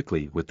progressed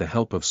quickly with the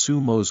help of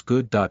Sumo's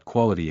good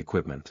quality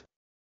equipment.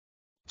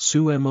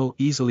 Suemo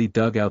easily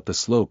dug out the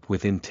slope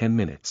within 10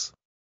 minutes.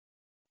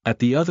 At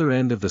the other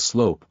end of the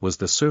slope was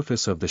the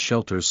surface of the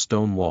shelter's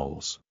stone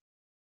walls.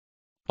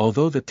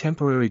 Although the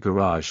temporary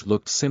garage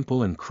looked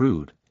simple and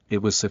crude,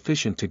 it was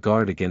sufficient to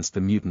guard against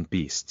the mutant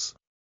beasts.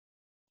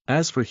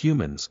 As for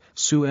humans,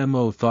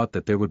 Suemo thought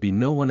that there would be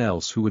no one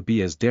else who would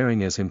be as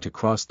daring as him to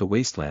cross the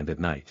wasteland at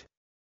night.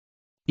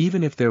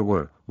 Even if there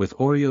were, with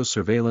Oreo's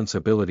surveillance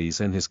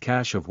abilities and his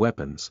cache of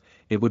weapons,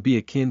 it would be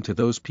akin to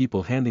those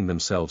people handing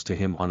themselves to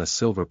him on a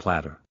silver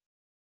platter.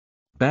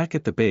 Back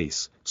at the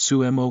base,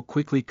 Suemo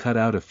quickly cut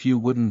out a few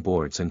wooden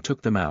boards and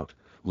took them out,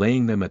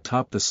 laying them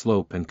atop the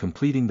slope and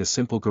completing the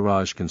simple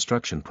garage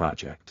construction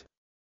project.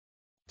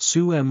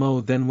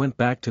 Suemo then went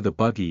back to the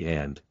buggy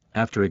and,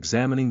 after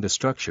examining the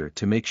structure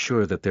to make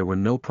sure that there were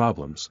no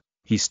problems,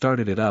 he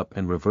started it up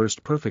and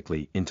reversed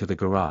perfectly into the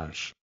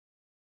garage.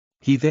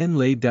 He then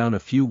laid down a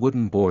few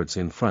wooden boards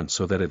in front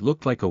so that it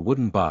looked like a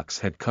wooden box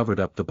had covered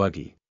up the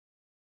buggy.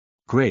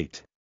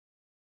 Great!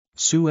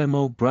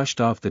 Suemo brushed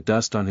off the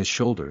dust on his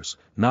shoulders,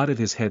 nodded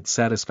his head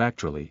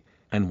satisfactorily,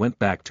 and went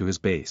back to his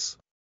base.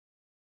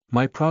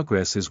 My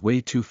progress is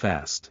way too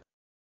fast.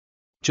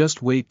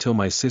 Just wait till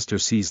my sister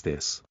sees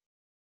this.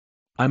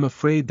 I'm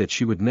afraid that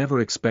she would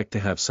never expect to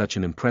have such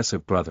an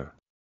impressive brother.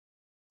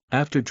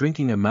 After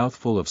drinking a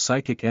mouthful of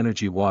psychic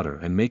energy water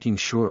and making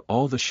sure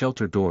all the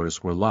shelter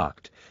doors were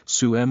locked,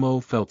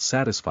 Suemo felt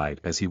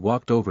satisfied as he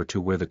walked over to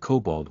where the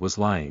kobold was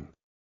lying.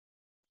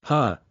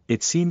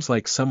 It seems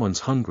like someone's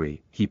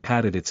hungry, he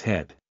patted its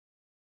head.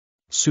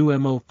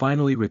 Suemo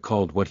finally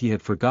recalled what he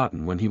had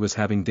forgotten when he was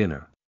having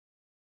dinner.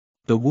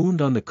 The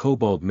wound on the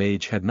kobold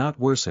mage had not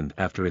worsened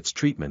after its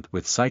treatment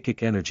with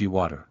psychic energy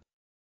water.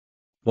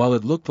 While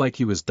it looked like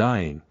he was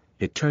dying,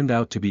 it turned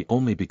out to be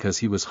only because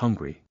he was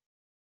hungry.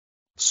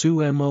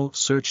 Suemo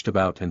searched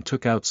about and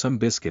took out some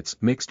biscuits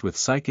mixed with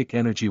psychic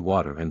energy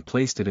water and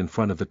placed it in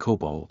front of the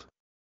kobold.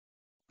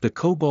 The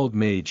kobold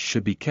mage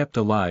should be kept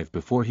alive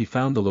before he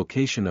found the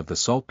location of the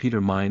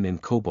saltpeter mine in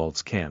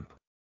kobold's camp.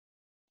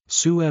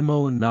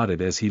 Suemo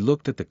nodded as he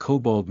looked at the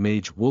kobold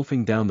mage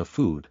wolfing down the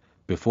food,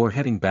 before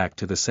heading back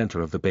to the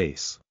center of the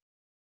base.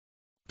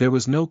 There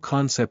was no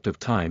concept of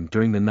time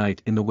during the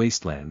night in the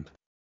wasteland.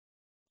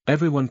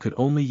 Everyone could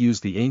only use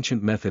the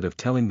ancient method of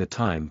telling the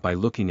time by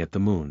looking at the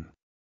moon.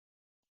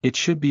 It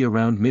should be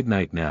around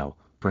midnight now,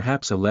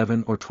 perhaps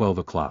 11 or 12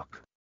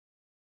 o'clock.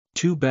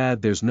 Too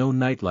bad there's no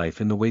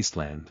nightlife in the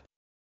wasteland.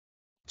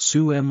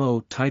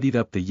 Suemo tidied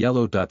up the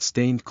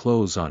yellow-stained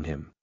clothes on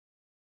him.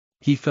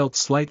 He felt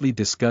slightly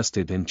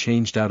disgusted and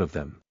changed out of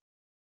them.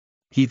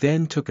 He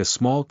then took a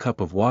small cup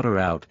of water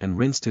out and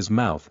rinsed his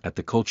mouth at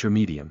the culture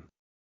medium.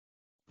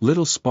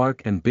 Little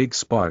Spark and Big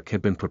Spark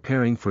had been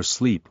preparing for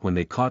sleep when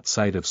they caught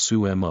sight of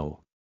Suemo.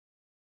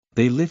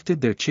 They lifted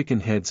their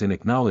chicken heads in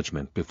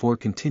acknowledgement before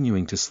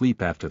continuing to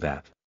sleep after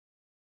that.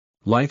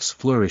 Life's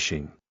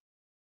flourishing.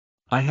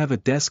 I have a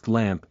desk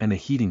lamp and a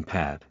heating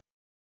pad.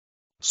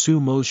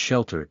 Sumo's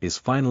shelter is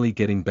finally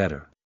getting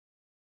better.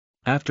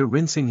 After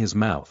rinsing his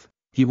mouth,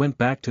 he went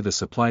back to the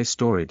supply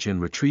storage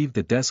and retrieved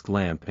the desk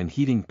lamp and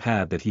heating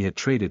pad that he had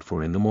traded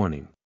for in the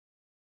morning.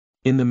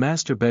 In the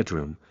master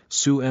bedroom,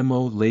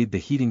 Suemo laid the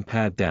heating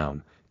pad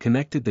down,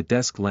 connected the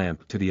desk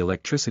lamp to the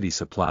electricity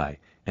supply,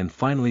 and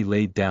finally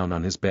laid down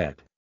on his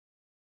bed.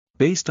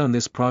 Based on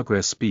this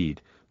progress speed,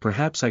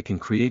 perhaps I can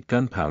create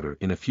gunpowder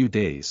in a few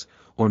days,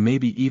 or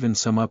maybe even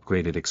some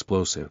upgraded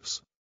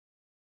explosives.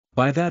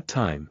 By that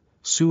time,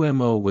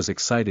 Suemo was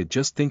excited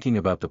just thinking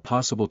about the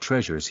possible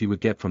treasures he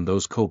would get from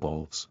those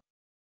kobolds.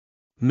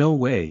 No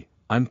way,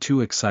 I'm too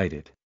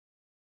excited.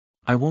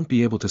 I won't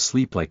be able to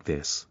sleep like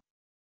this.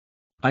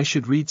 I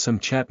should read some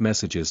chat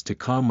messages to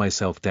calm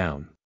myself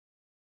down.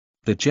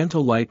 The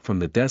gentle light from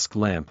the desk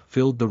lamp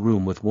filled the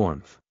room with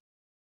warmth.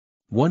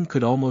 One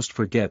could almost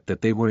forget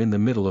that they were in the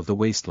middle of the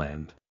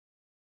wasteland.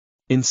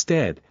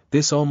 Instead,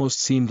 this almost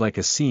seemed like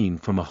a scene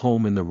from a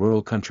home in the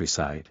rural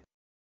countryside.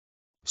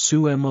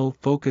 Suemo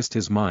focused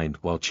his mind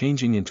while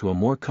changing into a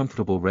more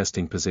comfortable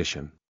resting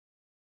position.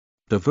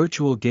 The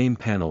virtual game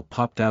panel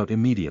popped out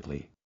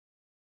immediately.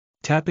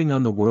 Tapping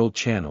on the world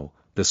channel,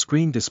 the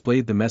screen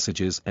displayed the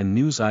messages and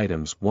news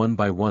items one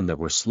by one that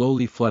were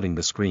slowly flooding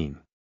the screen.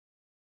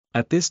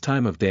 At this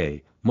time of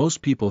day,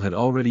 most people had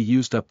already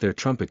used up their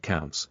trumpet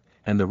counts,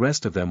 and the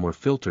rest of them were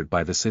filtered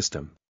by the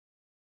system.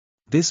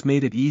 This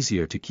made it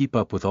easier to keep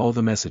up with all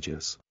the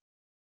messages.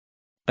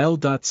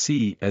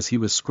 As he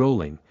was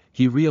scrolling,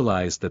 he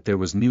realized that there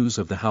was news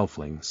of the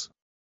halflings.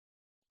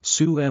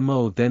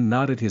 Suemo then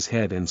nodded his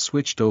head and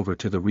switched over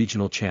to the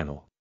regional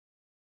channel.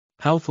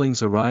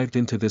 Halflings arrived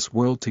into this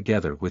world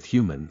together with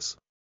humans.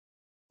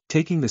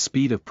 Taking the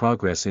speed of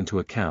progress into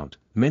account,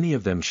 many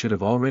of them should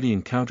have already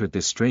encountered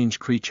this strange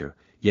creature,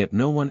 yet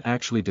no one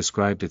actually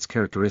described its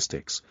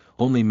characteristics,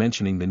 only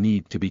mentioning the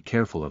need to be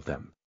careful of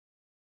them.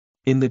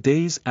 In the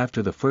days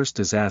after the first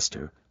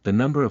disaster, the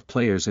number of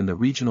players in the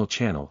regional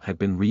channel had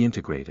been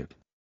reintegrated.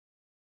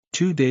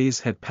 2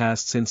 days had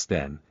passed since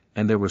then,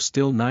 and there were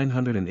still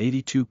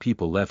 982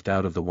 people left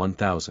out of the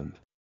 1,000.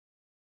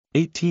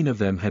 18 of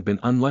them had been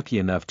unlucky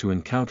enough to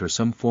encounter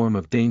some form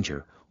of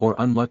danger, or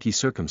unlucky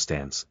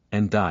circumstance,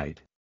 and died.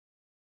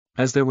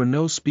 As there were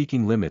no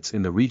speaking limits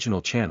in the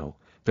regional channel,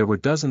 there were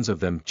dozens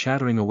of them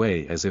chattering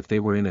away as if they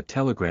were in a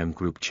Telegram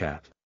group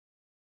chat.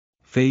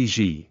 Fei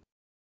Ji.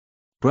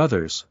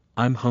 Brothers,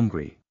 I'm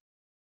hungry.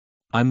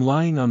 I'm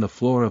lying on the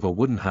floor of a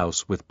wooden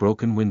house with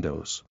broken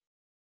windows.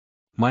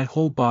 My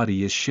whole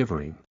body is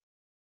shivering.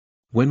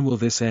 When will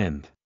this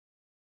end?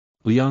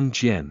 Liang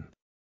Jian.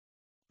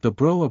 The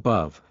bro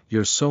above,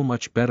 you're so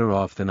much better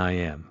off than I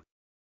am.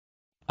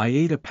 I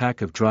ate a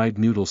pack of dried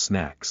noodle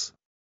snacks.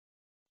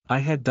 I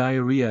had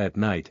diarrhea at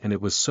night and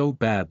it was so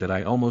bad that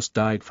I almost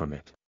died from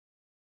it.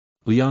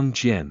 Liang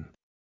Jian.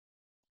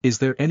 Is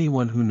there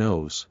anyone who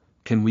knows,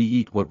 can we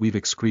eat what we've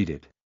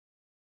excreted?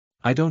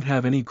 I don't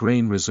have any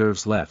grain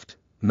reserves left,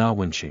 Na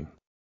Wenqing.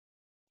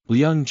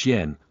 Liang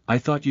Jian, I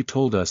thought you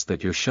told us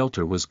that your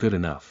shelter was good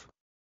enough.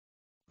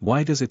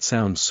 Why does it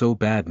sound so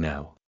bad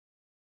now?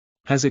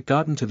 Has it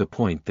gotten to the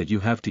point that you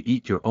have to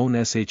eat your own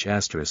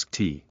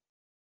sh*t?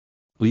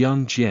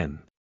 Liang Jian.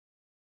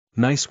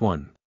 Nice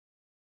one.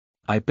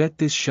 I bet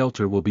this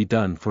shelter will be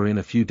done for in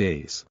a few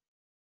days.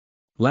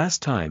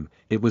 Last time,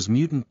 it was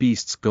mutant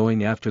beasts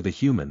going after the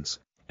humans,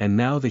 and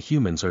now the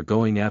humans are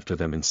going after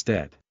them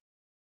instead.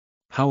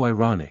 How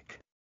ironic.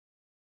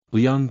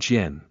 Liang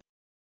Jian.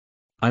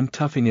 I'm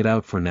toughing it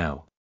out for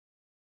now.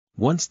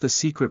 Once the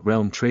secret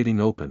realm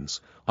trading opens,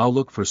 I'll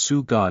look for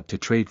Su God to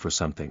trade for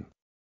something.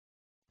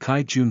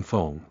 Kai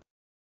Junfeng.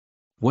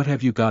 What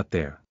have you got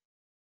there?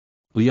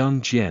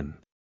 Liang Jian.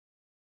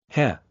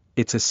 Heh,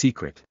 it's a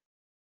secret.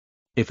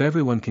 If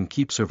everyone can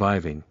keep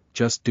surviving,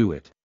 just do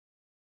it.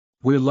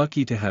 We're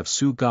lucky to have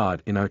Sue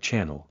God in our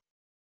channel.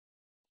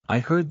 I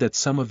heard that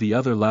some of the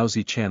other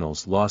lousy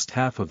channels lost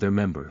half of their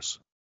members.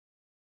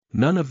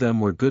 None of them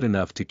were good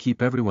enough to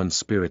keep everyone's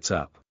spirits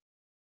up.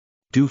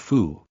 Du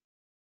fu.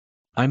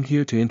 I'm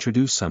here to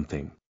introduce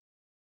something.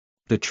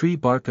 The tree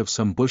bark of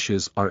some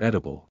bushes are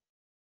edible.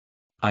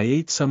 I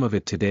ate some of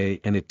it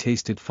today and it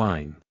tasted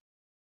fine.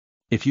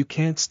 If you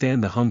can't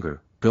stand the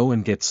hunger, go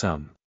and get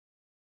some.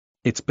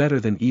 It's better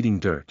than eating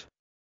dirt.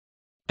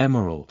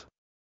 Emerald.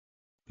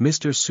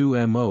 Mr. Su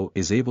Mo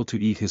is able to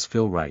eat his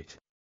fill right.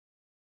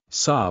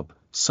 Sob,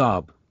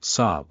 sob,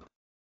 sob.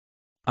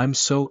 I'm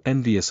so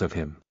envious of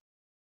him.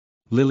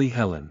 Lily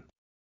Helen.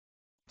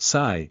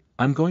 Sigh,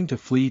 I'm going to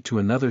flee to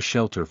another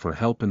shelter for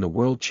help in the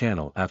World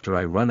Channel after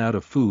I run out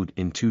of food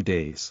in 2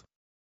 days.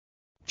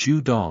 Ju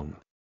Dong.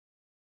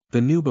 The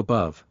noob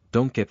above,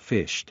 don't get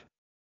fished.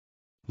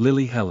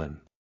 Lily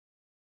Helen.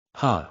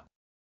 Ha.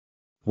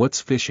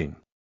 What's fishing?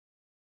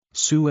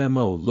 Su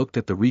Mo looked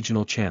at the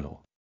regional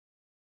channel.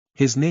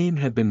 His name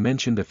had been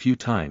mentioned a few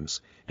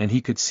times, and he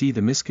could see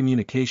the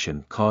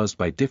miscommunication caused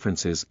by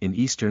differences in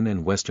Eastern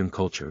and Western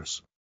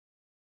cultures.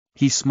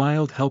 He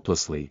smiled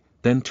helplessly,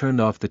 then turned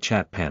off the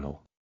chat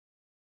panel.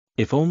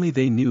 If only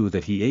they knew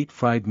that he ate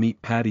fried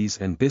meat patties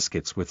and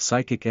biscuits with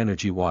psychic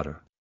energy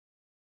water.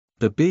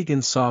 The big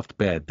and soft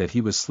bed that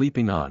he was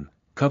sleeping on,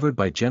 covered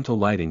by gentle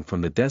lighting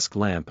from the desk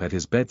lamp at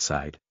his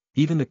bedside,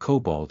 even the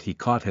kobold he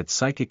caught had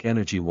psychic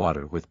energy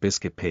water with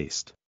biscuit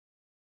paste.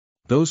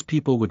 Those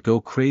people would go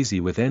crazy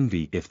with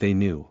envy if they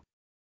knew.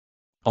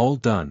 All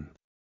done.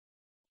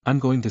 I'm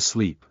going to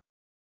sleep.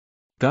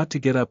 Got to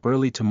get up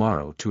early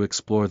tomorrow to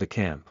explore the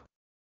camp.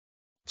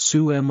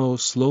 Su Mo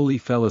slowly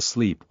fell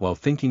asleep while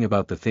thinking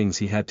about the things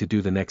he had to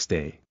do the next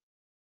day.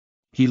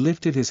 He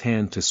lifted his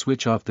hand to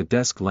switch off the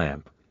desk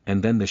lamp,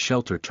 and then the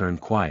shelter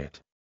turned quiet.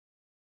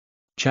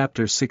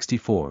 Chapter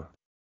 64.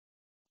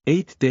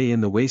 8th Day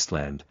in the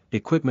Wasteland,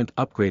 Equipment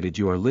Upgraded.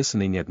 You are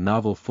listening at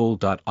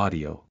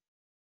novelfull.audio.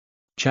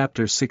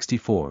 Chapter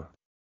 64.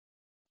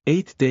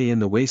 8th Day in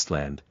the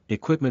Wasteland,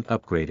 Equipment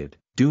Upgraded,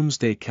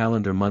 Doomsday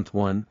Calendar Month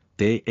 1,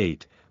 Day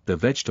 8, The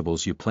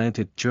vegetables you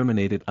planted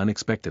germinated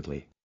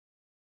unexpectedly.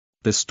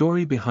 The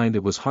story behind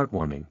it was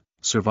heartwarming.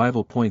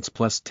 Survival points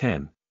plus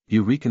 10,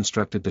 you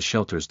reconstructed the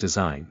shelter's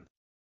design.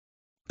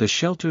 The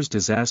shelter's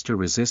disaster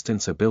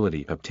resistance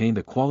ability obtained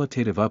a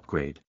qualitative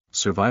upgrade,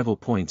 survival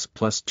points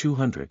plus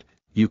 200,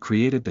 you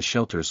created the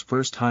shelter's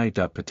first high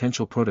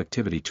potential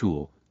productivity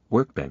tool,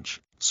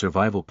 workbench,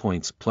 survival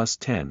points plus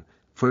 10,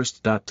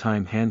 first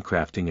time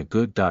handcrafting a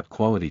good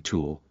quality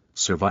tool,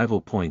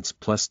 survival points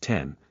plus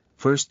 10,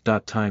 first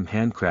time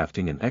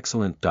handcrafting an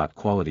excellent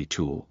quality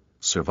tool,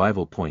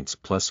 survival points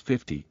plus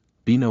 50,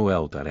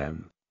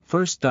 BNOL.M,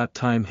 first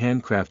time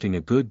handcrafting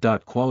a good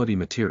quality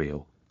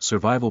material,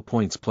 survival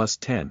points plus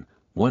 10,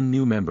 one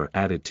new member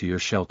added to your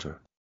shelter.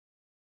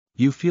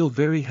 You feel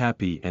very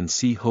happy and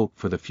see hope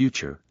for the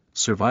future,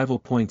 survival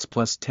points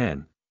plus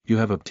 10, you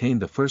have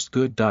obtained the first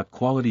good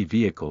quality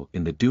vehicle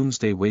in the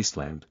Doomsday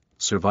Wasteland,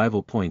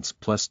 survival points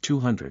plus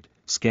 200,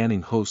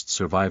 scanning host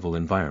survival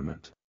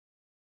environment.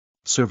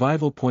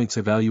 Survival points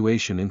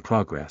evaluation in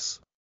progress.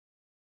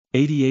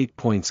 88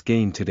 points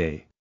gained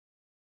today.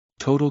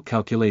 Total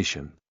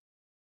calculation.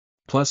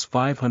 Plus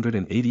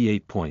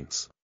 588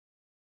 points.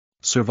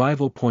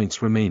 Survival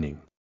points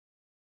remaining.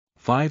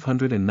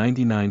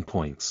 599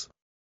 points.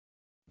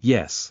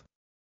 Yes.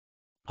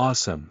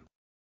 Awesome.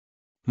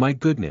 My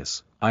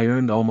goodness, I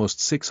earned almost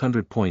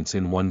 600 points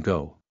in one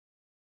go.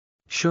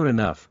 Sure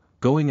enough,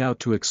 going out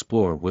to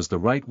explore was the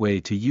right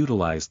way to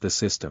utilize the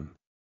system.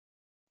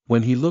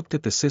 When he looked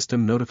at the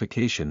system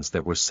notifications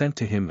that were sent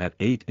to him at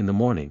 8 in the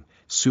morning,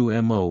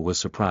 Su Mo was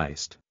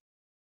surprised.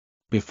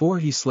 Before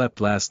he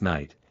slept last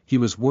night, he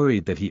was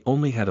worried that he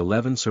only had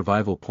 11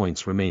 survival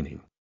points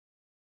remaining.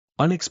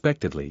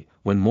 Unexpectedly,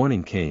 when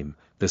morning came,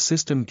 the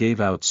system gave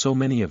out so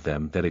many of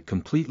them that it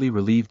completely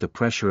relieved the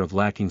pressure of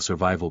lacking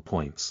survival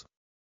points.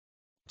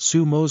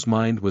 Su Mo's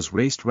mind was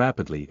raced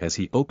rapidly as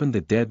he opened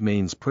the Dead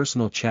Main's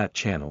personal chat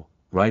channel,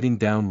 writing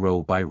down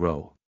row by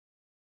row.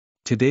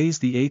 Today's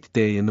the 8th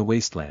day in the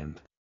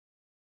wasteland.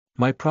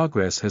 My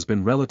progress has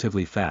been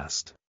relatively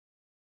fast.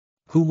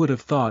 Who would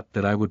have thought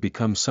that I would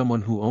become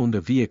someone who owned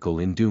a vehicle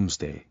in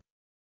Doomsday?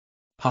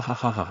 Ha ha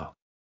ha ha ha.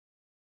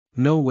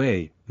 No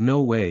way,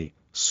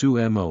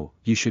 Su Mo,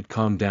 you should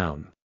calm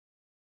down.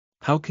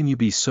 How can you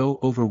be so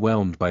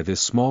overwhelmed by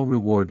this small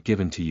reward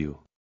given to you?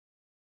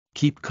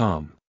 Keep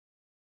calm.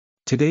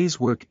 Today's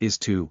work is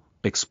to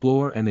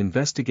explore and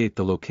investigate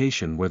the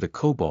location where the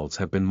kobolds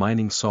have been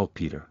mining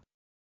saltpeter.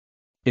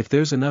 If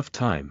there's enough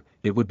time,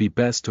 it would be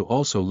best to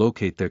also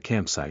locate their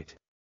campsite.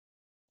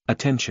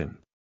 Attention!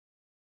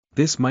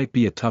 This might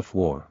be a tough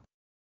war.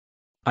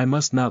 I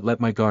must not let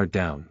my guard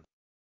down.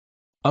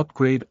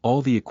 Upgrade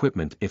all the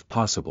equipment if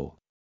possible.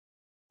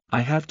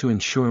 I have to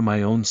ensure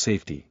my own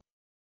safety.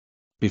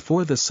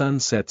 Before the sun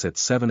sets at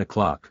 7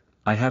 o'clock,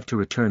 I have to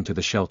return to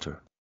the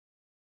shelter.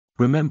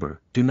 Remember,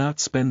 do not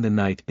spend the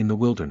night in the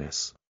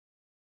wilderness.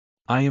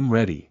 I am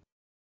ready.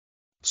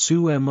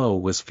 Su Mo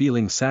was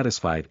feeling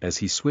satisfied as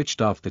he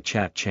switched off the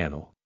chat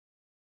channel.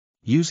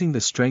 Using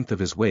the strength of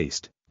his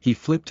waist, he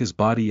flipped his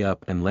body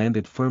up and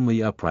landed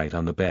firmly upright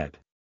on the bed.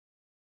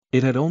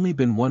 It had only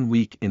been 1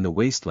 week in the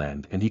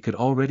wasteland and he could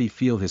already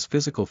feel his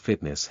physical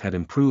fitness had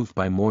improved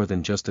by more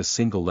than just a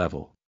single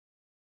level.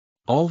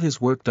 All his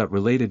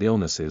work-related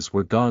illnesses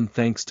were gone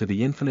thanks to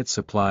the infinite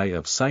supply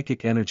of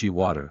psychic energy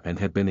water and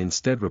had been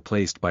instead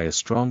replaced by a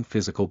strong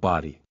physical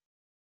body.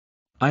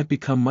 I've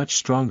become much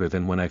stronger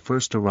than when I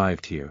first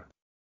arrived here.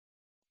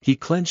 He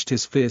clenched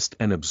his fist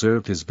and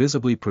observed his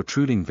visibly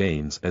protruding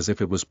veins as if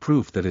it was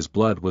proof that his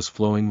blood was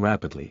flowing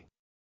rapidly.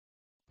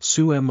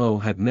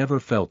 Sumo had never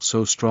felt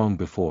so strong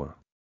before.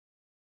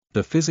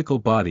 The physical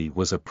body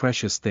was a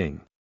precious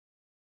thing.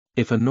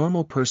 If a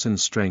normal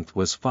person's strength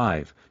was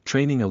 5,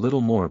 training a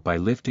little more by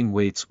lifting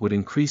weights would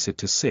increase it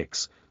to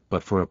 6,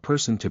 but for a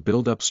person to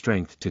build up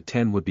strength to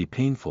 10 would be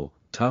painful,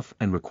 tough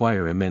and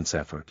require immense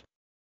effort.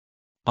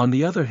 On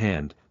the other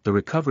hand, the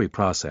recovery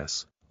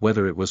process,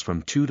 whether it was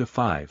from 2 to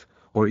 5,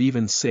 or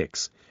even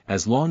 6,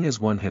 as long as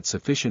one had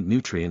sufficient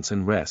nutrients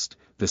and rest,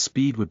 the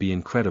speed would be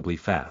incredibly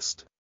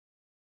fast.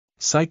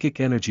 Psychic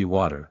energy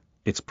water,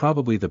 it's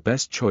probably the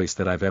best choice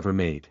that I've ever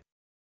made.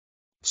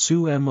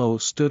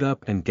 Sumo stood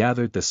up and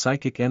gathered the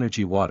psychic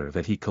energy water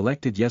that he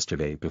collected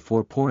yesterday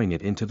before pouring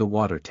it into the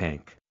water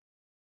tank.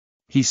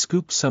 He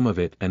scooped some of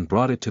it and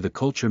brought it to the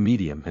culture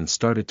medium and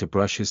started to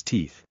brush his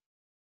teeth.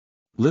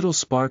 Little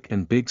Spark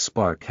and Big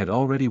Spark had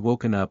already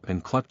woken up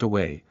and clucked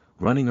away,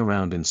 running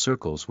around in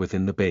circles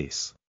within the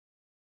base.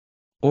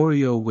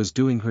 Oreo was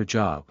doing her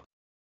job.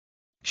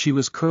 She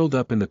was curled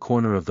up in the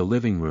corner of the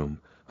living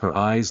room, her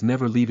eyes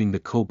never leaving the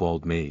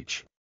kobold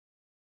mage.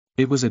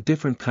 It was a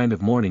different kind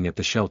of morning at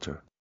the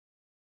shelter.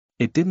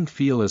 It didn't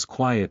feel as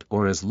quiet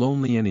or as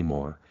lonely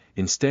anymore,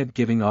 instead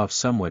giving off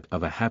somewhat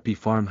of a happy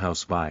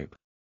farmhouse vibe.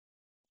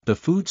 The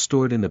food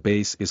stored in the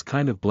base is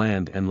kind of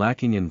bland and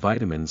lacking in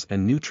vitamins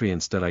and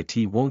nutrients that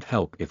it won't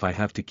help if I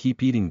have to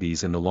keep eating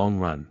these in the long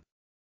run.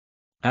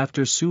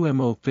 After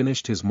Sumo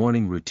finished his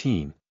morning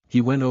routine,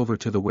 he went over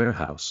to the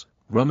warehouse,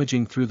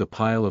 rummaging through the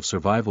pile of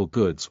survival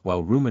goods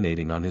while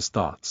ruminating on his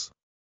thoughts.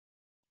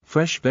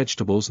 Fresh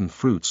vegetables and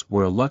fruits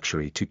were a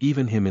luxury to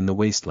even him in the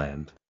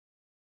wasteland.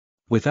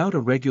 Without a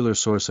regular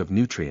source of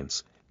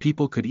nutrients,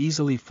 people could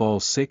easily fall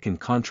sick and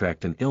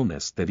contract an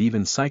illness that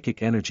even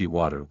psychic energy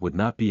water would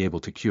not be able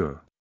to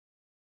cure.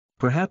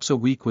 Perhaps a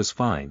week was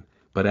fine,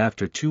 but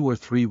after 2 or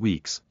 3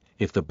 weeks,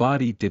 if the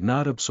body did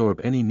not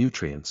absorb any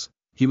nutrients,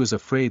 he was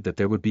afraid that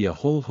there would be a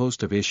whole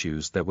host of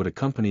issues that would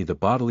accompany the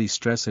bodily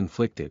stress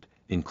inflicted,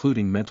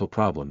 including mental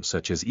problems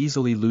such as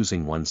easily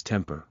losing one's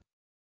temper.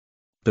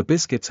 The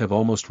biscuits have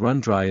almost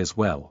run dry as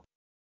well.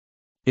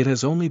 It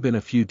has only been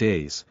a few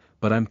days,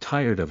 but I'm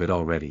tired of it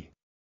already.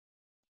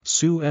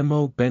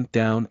 Sumo bent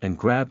down and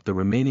grabbed the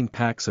remaining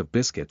packs of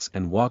biscuits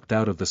and walked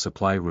out of the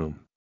supply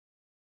room.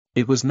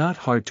 It was not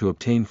hard to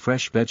obtain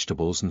fresh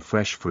vegetables and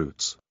fresh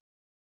fruits.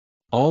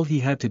 All he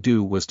had to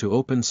do was to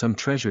open some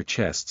treasure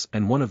chests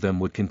and one of them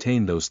would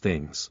contain those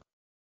things.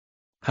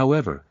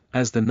 However,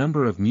 as the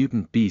number of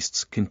mutant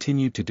beasts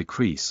continued to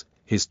decrease,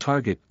 his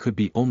target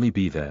could only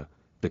be the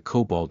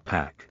kobold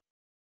pack.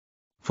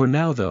 For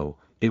now though,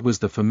 it was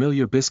the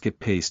familiar biscuit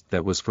paste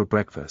that was for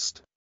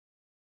breakfast.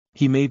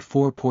 He made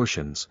 4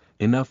 portions,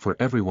 enough for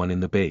everyone in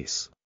the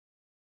base.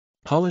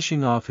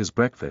 Polishing off his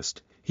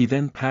breakfast, he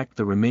then packed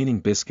the remaining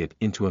biscuit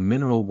into a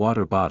mineral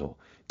water bottle,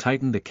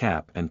 tightened the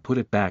cap and put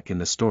it back in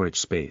the storage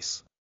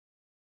space.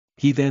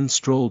 He then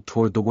strolled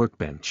toward the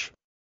workbench.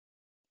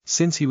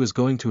 Since he was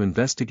going to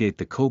investigate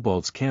the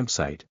kobold's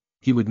campsite,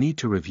 he would need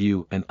to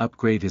review and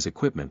upgrade his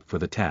equipment for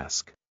the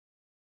task.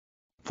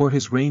 For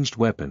his ranged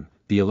weapon,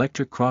 the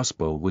electric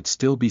crossbow would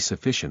still be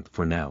sufficient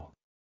for now.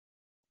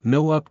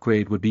 No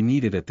upgrade would be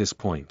needed at this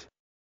point.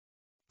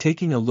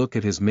 Taking a look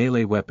at his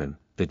melee weapon,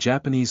 the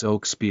Japanese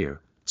oak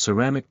spear,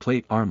 ceramic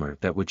plate armor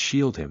that would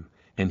shield him,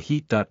 and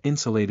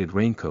heat-insulated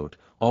raincoat,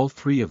 all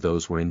 3 of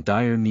those were in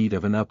dire need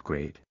of an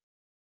upgrade.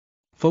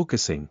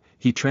 Focusing,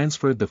 he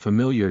transferred the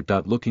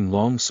familiar-looking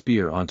long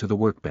spear onto the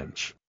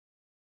workbench.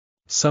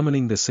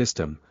 Summoning the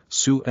system,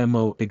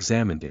 Sumo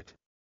examined it.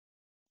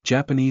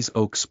 Japanese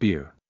oak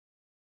spear.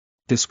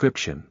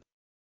 Description: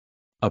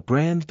 a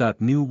brand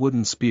new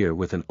wooden spear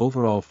with an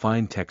overall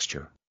fine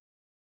texture.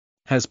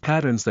 Has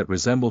patterns that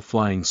resemble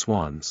flying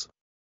swans.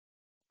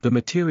 The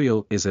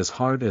material is as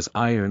hard as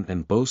iron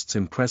and boasts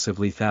impressive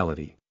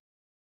lethality.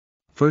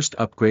 First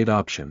upgrade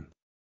option.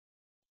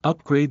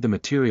 Upgrade the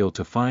material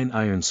to fine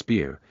iron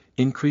spear,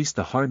 increase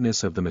the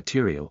hardness of the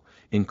material,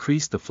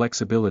 increase the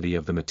flexibility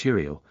of the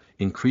material,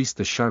 increase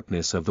the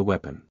sharpness of the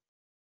weapon.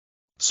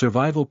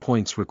 Survival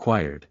points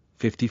required,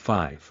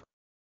 55.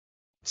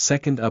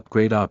 Second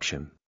upgrade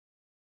option.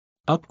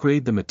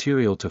 Upgrade the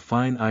material to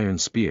fine iron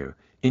spear,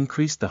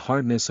 increase the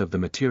hardness of the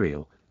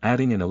material,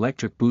 adding an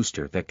electric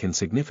booster that can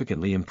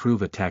significantly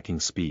improve attacking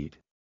speed.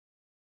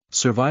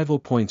 Survival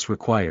points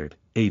required,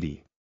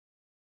 80.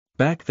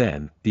 Back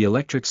then, the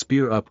electric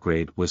spear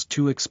upgrade was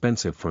too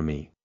expensive for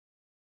me.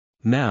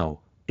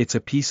 Now, it's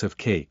a piece of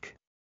cake.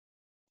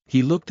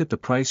 He looked at the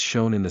price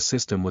shown in the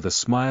system with a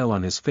smile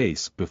on his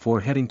face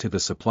before heading to the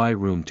supply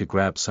room to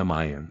grab some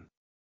iron.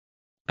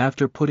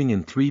 After putting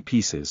in 3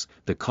 pieces,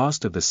 the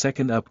cost of the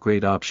second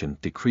upgrade option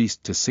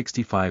decreased to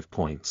 65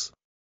 points.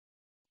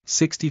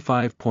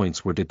 65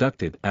 points were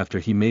deducted after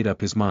he made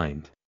up his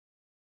mind.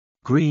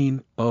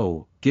 Green,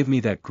 oh, give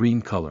me that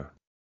green color.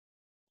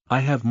 I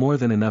have more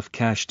than enough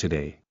cash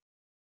today.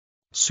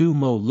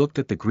 Sumo looked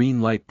at the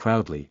green light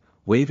proudly,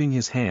 waving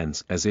his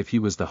hands as if he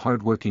was the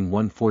hard-working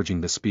one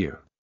forging the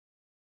spear.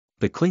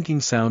 The clinking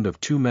sound of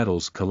 2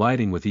 metals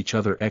colliding with each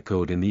other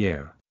echoed in the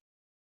air.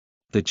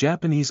 The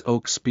Japanese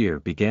oak spear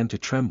began to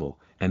tremble,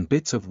 and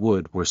bits of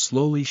wood were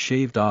slowly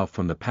shaved off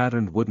from the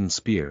patterned wooden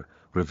spear,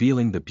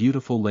 revealing the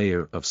beautiful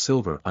layer of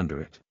silver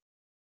under it.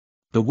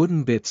 The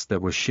wooden bits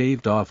that were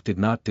shaved off did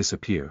not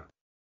disappear.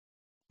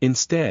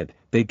 Instead,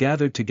 they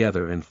gathered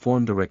together and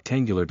formed a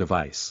rectangular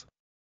device.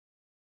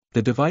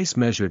 The device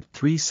measured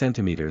 3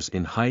 centimeters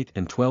in height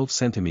and 12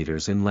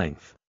 centimeters in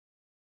length.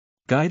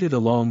 Guided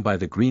along by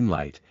the green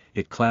light,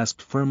 it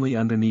clasped firmly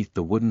underneath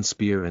the wooden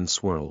spear and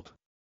swirled.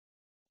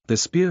 The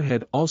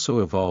spearhead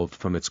also evolved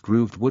from its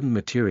grooved wooden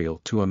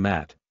material to a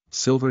matte,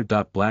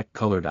 silver-black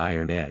colored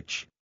iron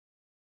edge.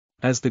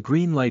 As the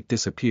green light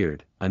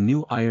disappeared, a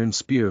new iron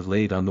spear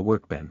laid on the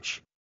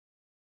workbench.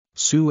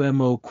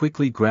 Sumo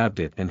quickly grabbed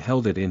it and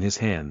held it in his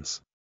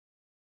hands.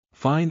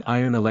 Fine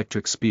iron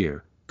electric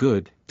spear,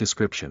 good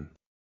description.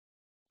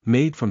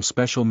 Made from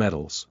special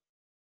metals.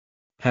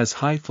 Has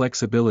high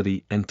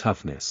flexibility and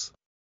toughness.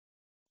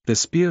 The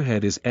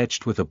spearhead is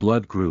etched with a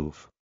blood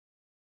groove.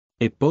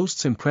 It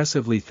boasts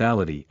impressive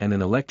lethality, and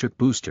an electric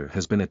booster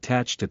has been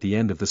attached at the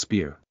end of the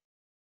spear.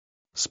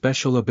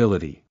 Special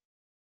ability.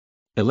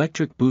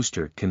 Electric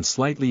booster can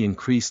slightly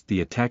increase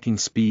the attacking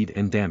speed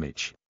and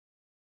damage.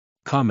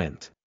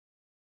 Comment.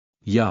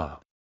 Yeah.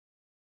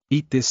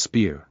 Eat this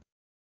spear.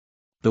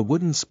 The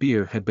wooden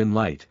spear had been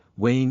light,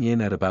 weighing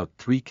in at about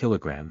 3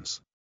 kilograms.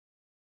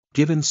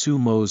 Given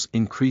Sumo's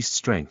increased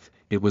strength,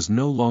 it was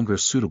no longer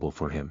suitable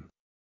for him.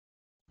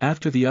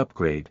 After the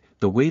upgrade,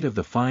 the weight of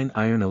the fine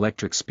iron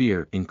electric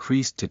spear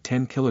increased to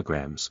 10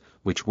 kilograms,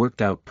 which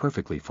worked out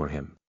perfectly for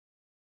him.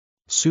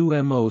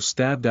 Sumo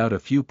stabbed out a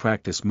few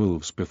practice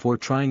moves before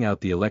trying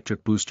out the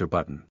electric booster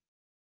button.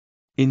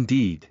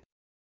 Indeed.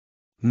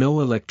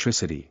 No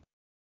electricity.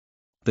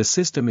 The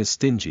system is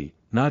stingy,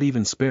 not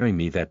even sparing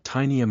me that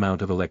tiny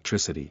amount of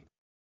electricity.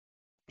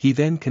 He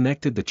then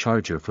connected the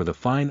charger for the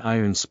fine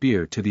iron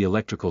spear to the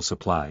electrical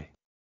supply.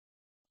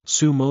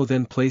 Sumo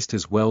then placed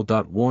his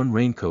well-worn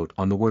raincoat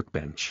on the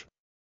workbench.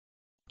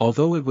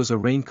 Although it was a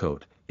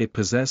raincoat, it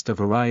possessed a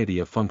variety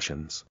of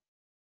functions.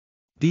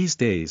 These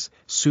days,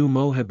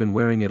 Sumo had been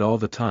wearing it all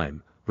the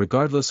time,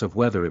 regardless of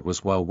whether it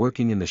was while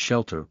working in the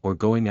shelter or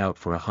going out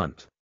for a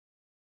hunt.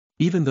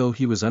 Even though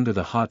he was under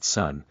the hot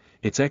sun,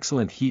 its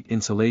excellent heat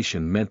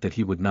insulation meant that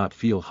he would not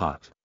feel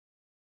hot.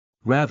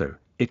 Rather,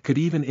 it could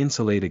even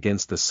insulate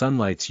against the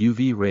sunlight's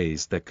UV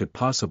rays that could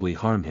possibly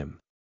harm him.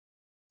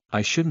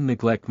 I shouldn't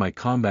neglect my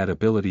combat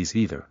abilities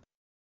either.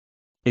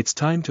 It's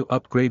time to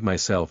upgrade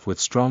myself with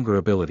stronger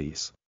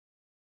abilities.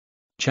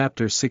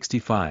 Chapter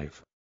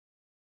 65.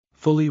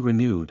 Fully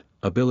renewed,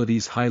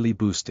 abilities highly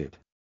boosted.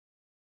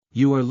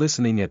 You are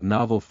listening at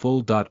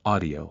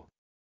novelfull.audio.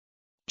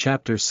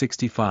 Chapter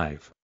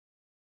 65.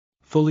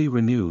 Fully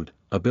renewed,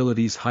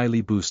 abilities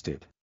highly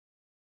boosted.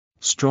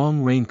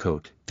 Strong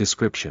raincoat,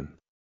 description.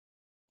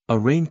 A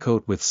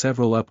raincoat with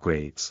several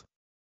upgrades.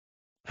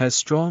 Has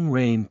strong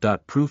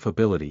rain-proof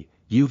ability,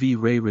 UV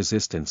ray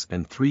resistance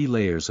and 3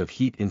 layers of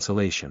heat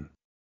insulation.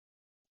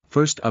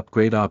 First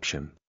upgrade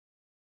option.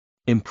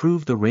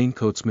 Improve the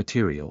raincoat's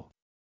material.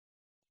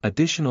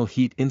 Additional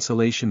heat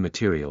insulation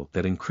material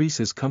that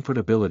increases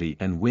comfortability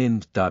and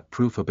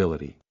wind-proof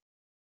ability.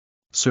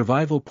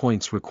 Survival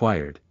points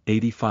required,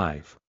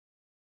 85.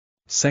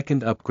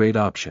 Second upgrade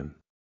option.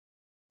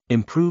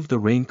 Improve the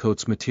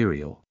raincoat's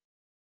material.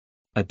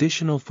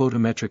 Additional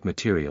photometric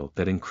material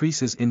that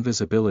increases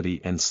invisibility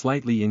and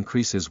slightly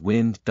increases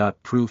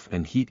wind-proof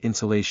and heat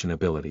insulation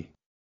ability.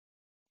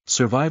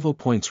 Survival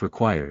points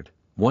required,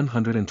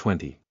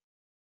 120.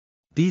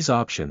 These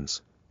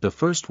options, the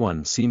first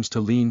one seems to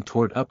lean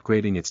toward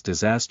upgrading its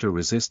disaster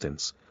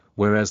resistance,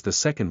 whereas the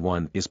second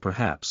one is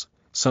perhaps,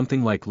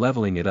 something like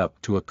leveling it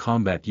up to a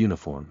combat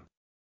uniform.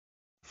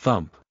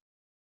 Thump.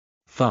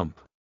 Thump.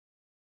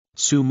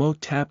 Sumo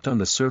tapped on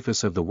the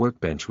surface of the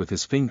workbench with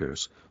his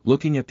fingers,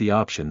 looking at the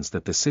options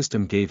that the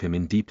system gave him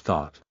in deep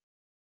thought.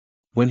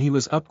 When he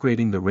was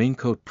upgrading the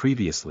raincoat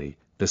previously,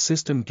 the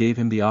system gave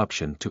him the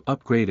option to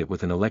upgrade it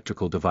with an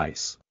electrical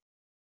device.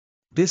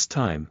 This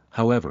time,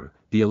 however,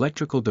 the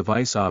electrical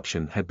device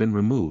option had been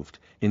removed,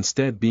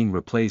 instead being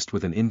replaced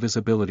with an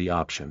invisibility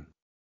option.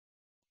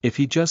 If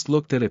he just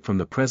looked at it from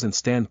the present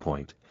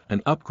standpoint,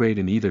 an upgrade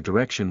in either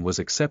direction was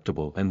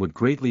acceptable and would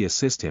greatly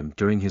assist him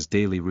during his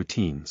daily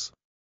routines.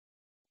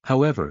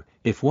 However,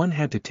 if one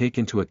had to take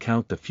into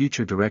account the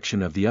future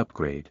direction of the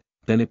upgrade,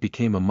 then it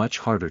became a much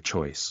harder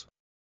choice.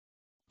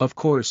 Of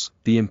course,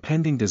 the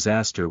impending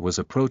disaster was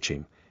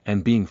approaching,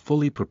 and being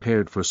fully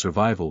prepared for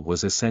survival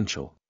was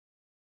essential.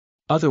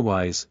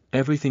 Otherwise,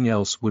 everything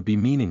else would be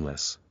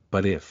meaningless,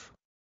 but if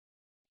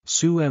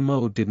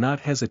Sumo did not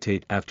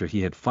hesitate after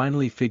he had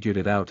finally figured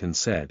it out and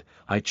said,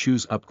 I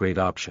choose upgrade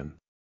option.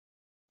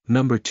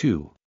 Number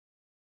 2.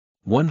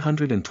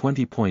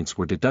 120 points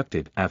were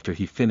deducted after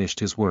he finished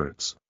his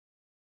words.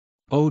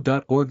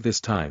 O.org.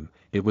 This time,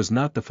 it was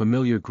not the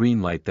familiar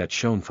green light that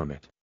shone from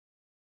it.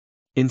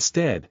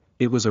 Instead,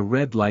 it was a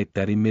red light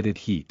that emitted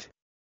heat.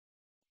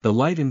 The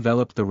light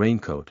enveloped the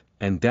raincoat,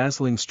 and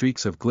dazzling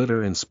streaks of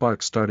glitter and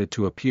sparks started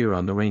to appear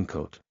on the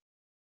raincoat.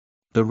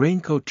 The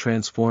raincoat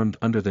transformed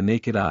under the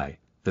naked eye,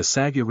 the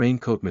saggy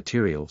raincoat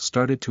material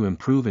started to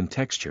improve in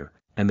texture,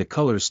 and the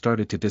colors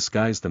started to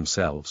disguise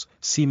themselves,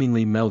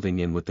 seemingly melding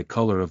in with the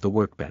color of the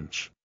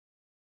workbench.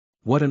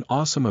 What an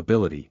awesome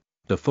ability!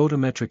 The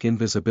photometric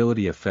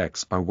invisibility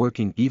effects are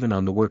working even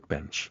on the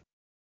workbench.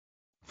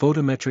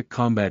 Photometric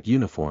combat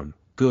uniform,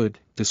 good.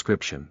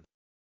 Description: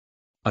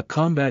 a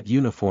combat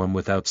uniform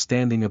with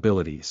outstanding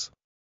abilities.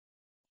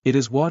 It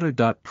is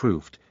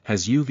water-proofed,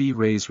 has UV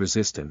rays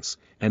resistance,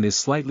 and is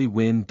slightly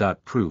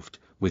wind-proofed,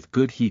 with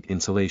good heat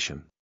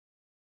insulation.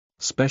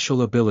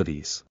 Special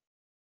abilities: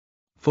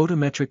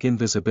 photometric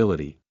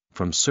invisibility.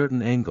 From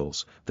certain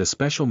angles, the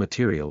special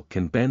material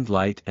can bend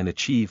light and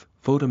achieve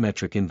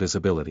photometric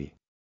invisibility.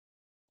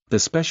 The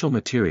special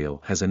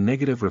material has a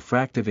negative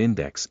refractive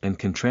index and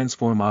can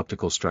transform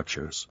optical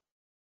structures.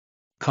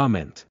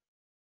 Comment: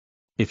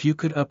 if you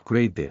could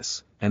upgrade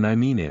this, and I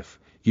mean if,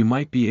 you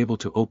might be able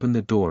to open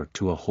the door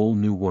to a whole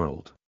new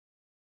world.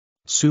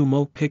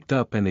 Sumo picked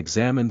up and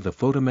examined the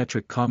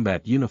photometric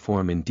combat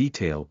uniform in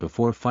detail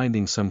before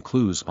finding some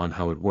clues on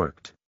how it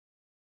worked.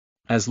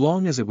 As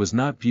long as it was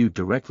not viewed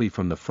directly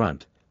from the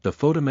front, the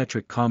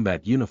photometric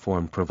combat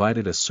uniform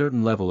provided a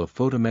certain level of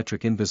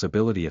photometric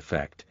invisibility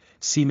effect,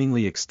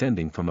 seemingly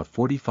extending from a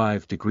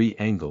 45-degree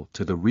angle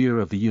to the rear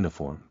of the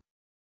uniform.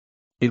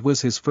 It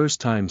was his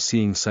first time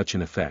seeing such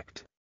an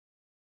effect.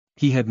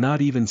 He had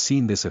not even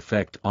seen this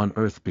effect on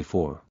Earth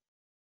before.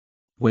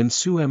 When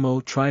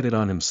Sumo tried it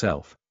on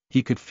himself,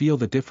 he could feel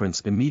the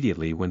difference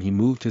immediately when he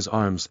moved his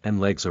arms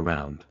and legs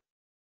around.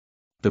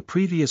 The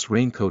previous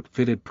raincoat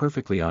fitted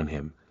perfectly on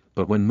him,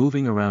 but when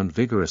moving around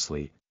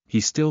vigorously,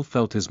 he still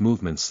felt his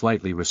movements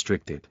slightly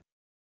restricted.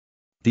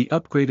 The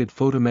upgraded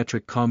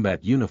photometric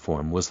combat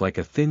uniform was like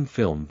a thin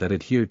film that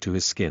adhered to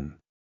his skin.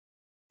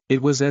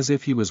 It was as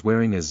if he was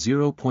wearing a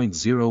 0.01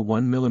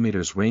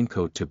 mm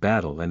raincoat to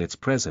battle, and its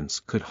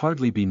presence could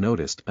hardly be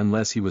noticed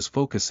unless he was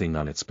focusing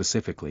on it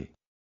specifically.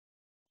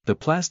 The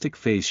plastic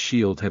face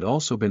shield had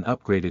also been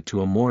upgraded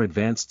to a more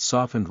advanced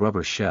softened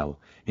rubber shell,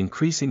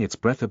 increasing its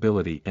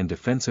breathability and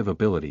defensive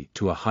ability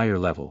to a higher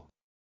level.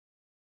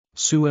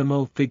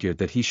 Sumo figured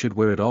that he should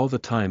wear it all the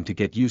time to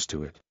get used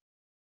to it.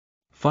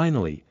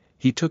 Finally,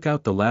 he took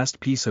out the last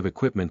piece of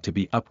equipment to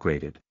be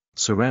upgraded,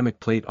 ceramic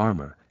plate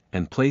armor,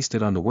 and placed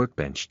it on the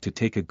workbench to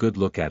take a good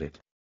look at it.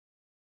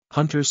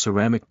 Hunter's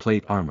ceramic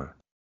plate armor.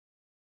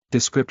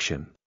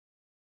 Description: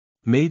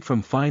 made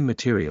from fine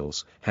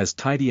materials, has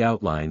tidy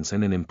outlines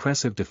and an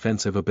impressive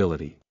defensive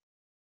ability.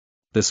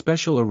 The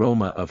special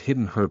aroma of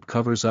hidden herb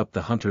covers up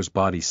the hunter's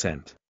body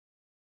scent.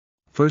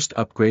 First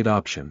upgrade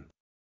option: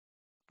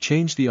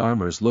 change the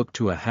armor's look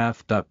to a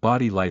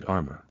half-body light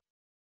armor.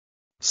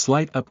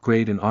 Slight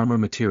upgrade in armor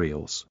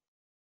materials.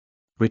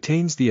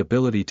 Retains the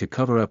ability to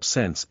cover up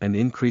scents and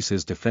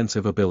increases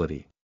defensive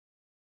ability.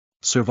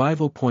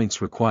 Survival points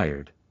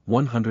required,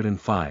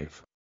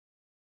 105.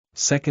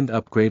 Second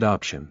upgrade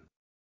option: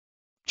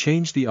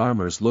 change the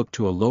armor's look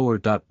to a lower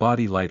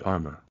body light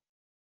armor.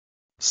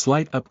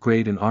 Slight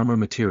upgrade in armor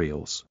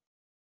materials.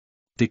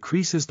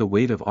 Decreases the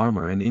weight of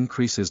armor and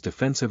increases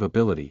defensive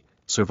ability,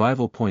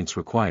 survival points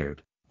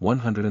required,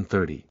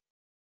 130.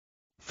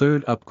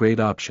 Third upgrade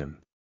option: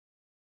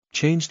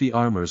 change the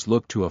armor's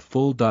look to a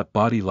full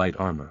body light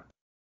armor.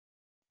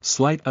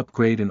 Slight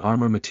upgrade in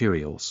armor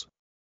materials.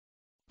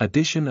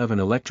 Addition of an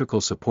electrical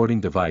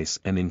supporting device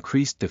and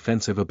increased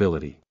defensive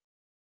ability.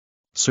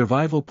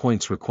 Survival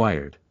points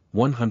required,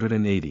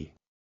 180.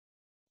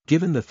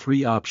 Given the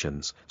three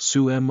options,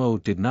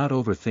 Sumo did not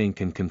overthink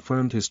and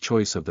confirmed his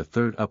choice of the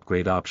third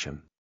upgrade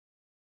option.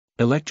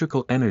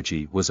 Electrical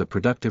energy was a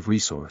productive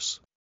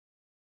resource.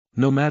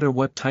 No matter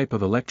what type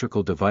of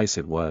electrical device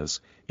it was,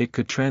 it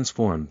could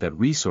transform that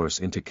resource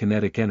into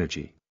kinetic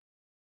energy.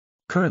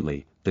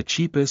 Currently, the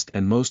cheapest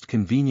and most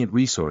convenient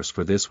resource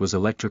for this was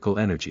electrical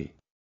energy.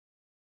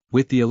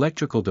 With the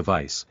electrical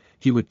device,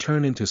 he would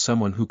turn into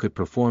someone who could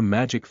perform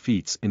magic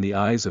feats in the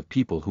eyes of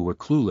people who were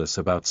clueless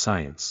about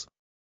science.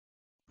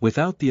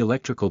 Without the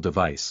electrical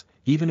device,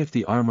 even if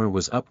the armor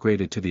was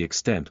upgraded to the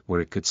extent where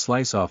it could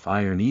slice off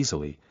iron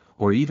easily,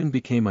 or even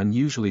became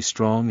unusually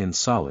strong and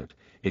solid,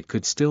 it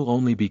could still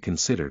only be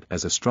considered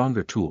as a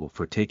stronger tool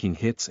for taking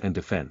hits and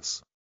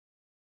defense.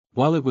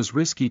 While it was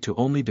risky to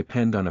only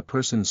depend on a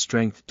person's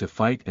strength to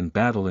fight and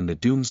battle in the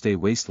doomsday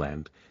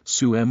wasteland,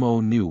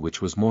 Sumo knew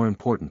which was more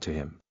important to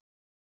him.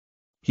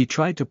 He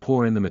tried to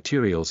pour in the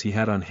materials he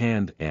had on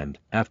hand and,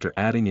 after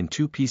adding in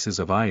 2 pieces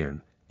of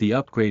iron, the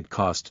upgrade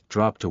cost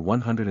dropped to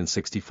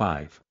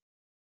 165.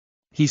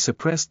 He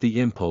suppressed the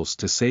impulse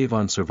to save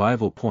on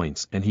survival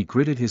points and he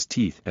gritted his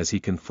teeth as he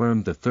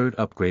confirmed the third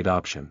upgrade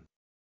option.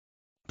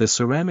 The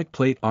ceramic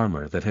plate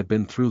armor that had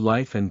been through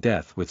life and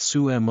death with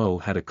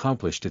Sumo had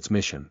accomplished its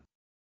mission.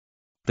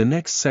 The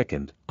next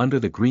second, under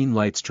the green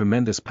light's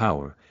tremendous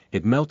power,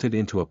 it melted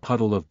into a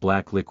puddle of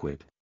black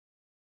liquid.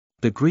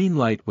 The green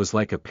light was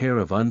like a pair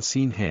of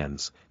unseen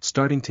hands,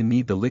 starting to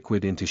knead the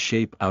liquid into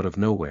shape out of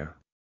nowhere.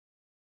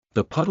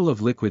 The puddle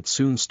of liquid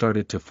soon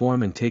started to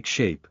form and take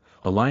shape,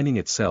 aligning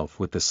itself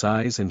with the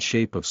size and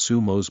shape of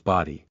Sumo's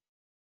body.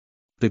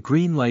 The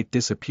green light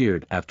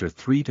disappeared after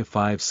 3 to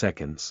 5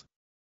 seconds.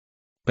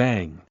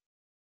 Bang!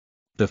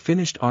 The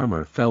finished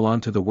armor fell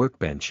onto the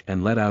workbench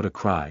and let out a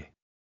cry.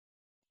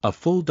 A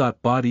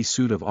full-body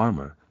suit of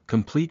armor,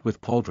 complete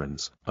with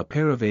pauldrons, a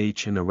pair of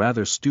H and a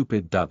rather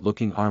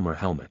stupid-looking armor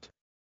helmet.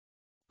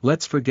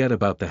 Let's forget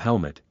about the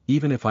helmet,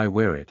 even if I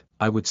wear it,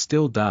 I would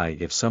still die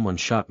if someone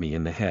shot me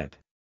in the head.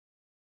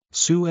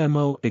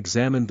 Sumo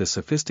examined the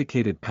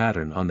sophisticated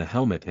pattern on the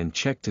helmet and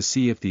checked to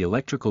see if the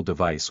electrical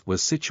device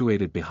was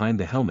situated behind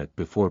the helmet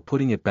before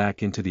putting it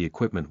back into the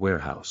equipment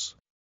warehouse.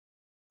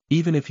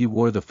 Even if he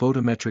wore the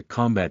photometric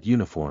combat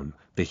uniform,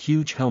 the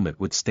huge helmet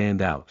would stand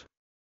out.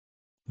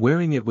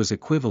 Wearing it was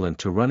equivalent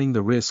to running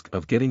the risk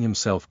of getting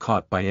himself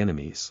caught by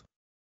enemies.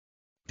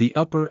 The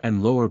upper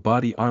and lower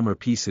body armor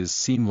pieces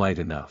seem light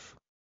enough.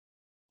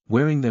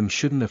 Wearing them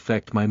shouldn't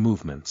affect my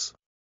movements.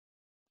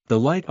 The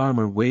light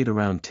armor weighed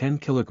around 10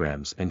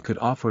 kilograms and could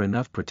offer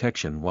enough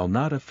protection while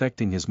not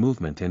affecting his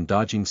movement and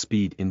dodging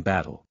speed in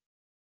battle.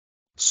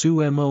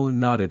 Sumo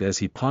nodded as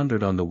he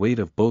pondered on the weight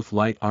of both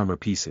light armor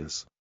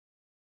pieces.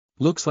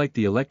 Looks like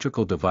the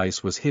electrical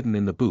device was hidden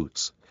in the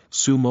boots.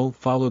 Sumo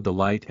followed the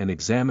light and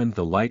examined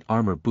the light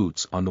armor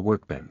boots on the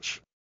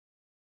workbench.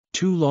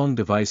 2 long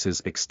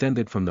devices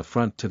extended from the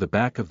front to the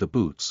back of the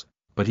boots,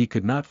 but he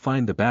could not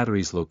find the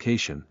battery's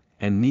location,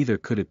 and neither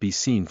could it be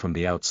seen from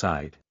the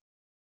outside.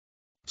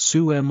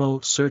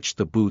 Sumo searched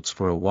the boots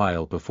for a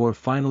while before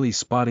finally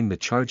spotting the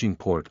charging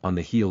port on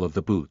the heel of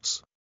the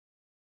boots.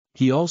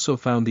 He also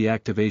found the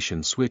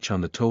activation switch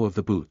on the toe of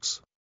the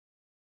boots.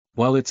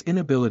 While its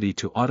inability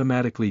to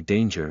automatically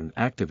danger and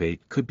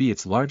activate could be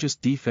its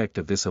largest defect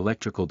of this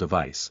electrical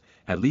device,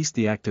 at least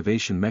the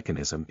activation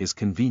mechanism is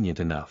convenient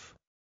enough.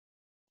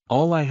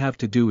 All I have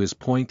to do is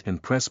point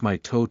and press my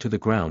toe to the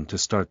ground to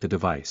start the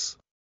device.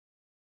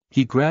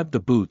 He grabbed the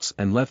boots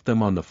and left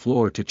them on the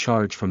floor to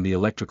charge from the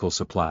electrical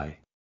supply.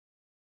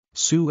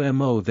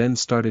 Sumo then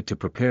started to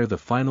prepare the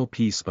final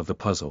piece of the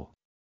puzzle.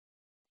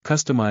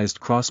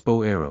 Customized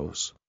crossbow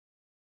arrows.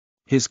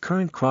 His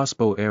current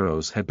crossbow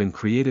arrows had been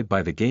created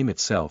by the game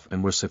itself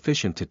and were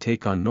sufficient to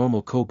take on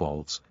normal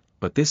kobolds,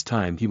 but this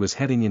time he was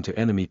heading into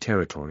enemy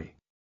territory.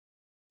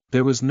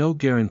 There was no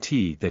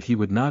guarantee that he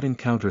would not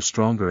encounter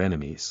stronger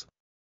enemies.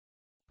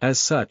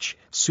 As such,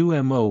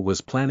 Sumo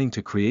was planning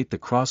to create the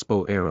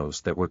crossbow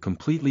arrows that were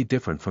completely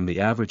different from the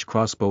average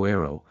crossbow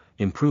arrow,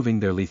 improving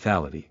their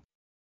lethality.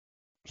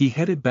 He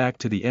headed back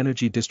to the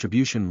energy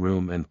distribution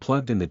room and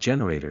plugged in the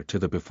generator to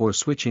the before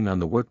switching on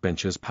the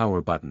workbench's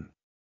power button.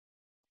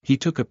 He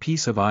took a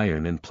piece of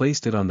iron and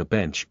placed it on the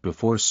bench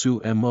before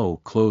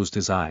Sumo closed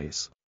his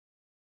eyes.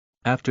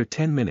 After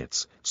 10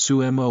 minutes,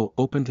 Sumo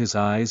opened his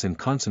eyes and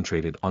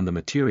concentrated on the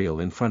material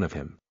in front of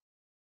him.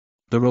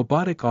 The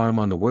robotic arm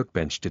on the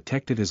workbench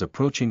detected his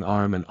approaching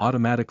arm and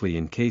automatically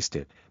encased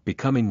it,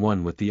 becoming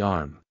one with the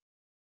arm.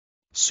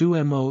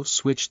 Sumo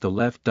switched the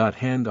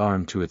left-hand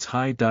arm to its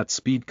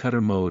high-speed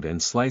cutter mode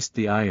and sliced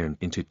the iron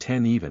into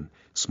 10 even,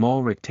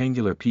 small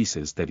rectangular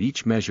pieces that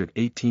each measured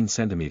 18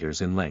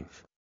 centimeters in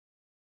length.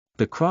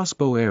 The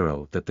crossbow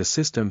arrow that the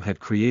system had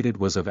created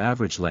was of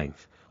average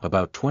length,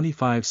 about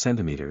 25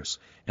 centimeters,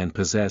 and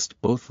possessed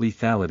both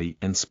lethality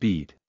and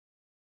speed.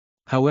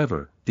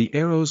 However, the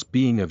arrows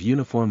being of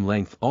uniform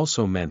length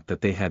also meant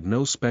that they had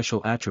no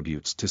special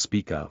attributes to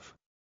speak of.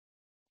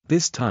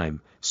 This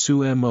time,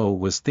 Sumo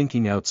was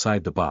thinking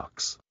outside the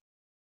box.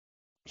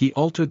 He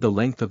altered the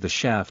length of the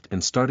shaft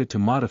and started to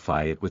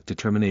modify it with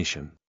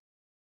determination.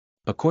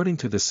 According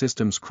to the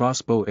system's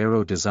crossbow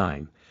arrow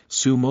design,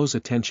 Sumo's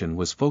attention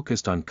was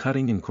focused on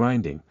cutting and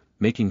grinding,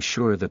 making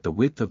sure that the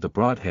width of the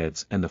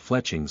broadheads and the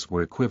fletchings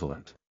were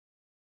equivalent.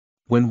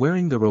 When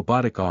wearing the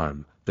robotic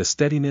arm, the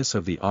steadiness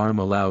of the arm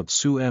allowed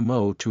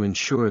Sumo to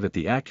ensure that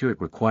the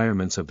accurate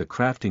requirements of the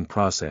crafting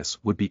process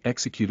would be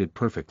executed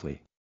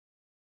perfectly.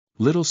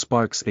 Little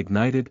sparks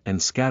ignited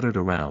and scattered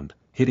around,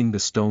 hitting the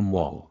stone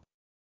wall.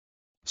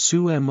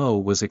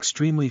 Sumo was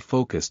extremely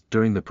focused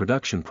during the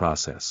production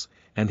process,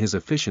 and his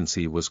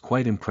efficiency was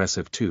quite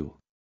impressive too.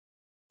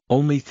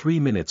 Only 3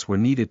 minutes were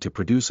needed to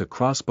produce a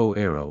crossbow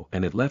arrow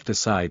and it left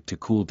aside to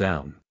cool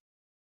down.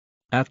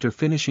 After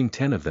finishing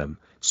 10 of them,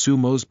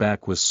 Sumo's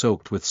back was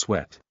soaked with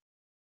sweat.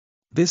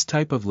 This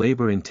type of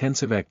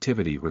labor-intensive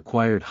activity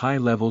required high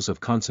levels of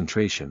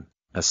concentration.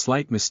 A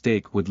slight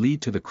mistake would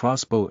lead to the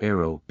crossbow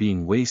arrow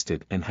being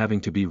wasted and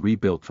having to be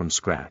rebuilt from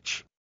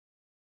scratch.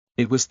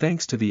 It was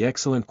thanks to the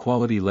excellent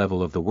quality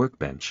level of the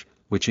workbench,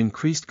 which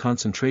increased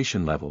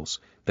concentration levels,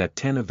 that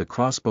 10 of the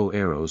crossbow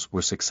arrows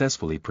were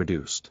successfully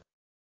produced.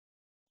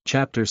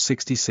 Chapter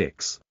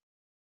 66.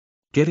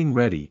 Getting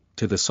ready.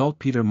 To the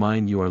saltpeter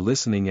mine. You are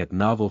listening at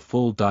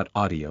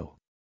novelfull.audio.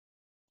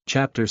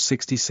 Chapter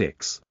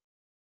 66.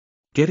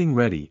 Getting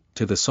ready.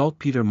 To the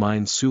saltpeter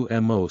mine.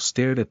 Su-mo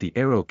stared at the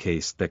arrow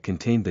case that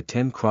contained the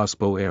 10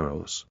 crossbow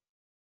arrows.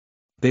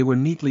 They were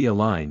neatly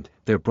aligned,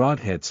 their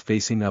broadheads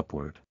facing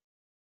upward.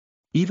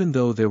 Even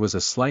though there was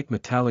a slight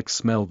metallic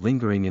smell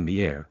lingering in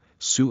the air,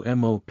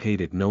 Su-mo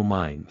paid it no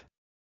mind.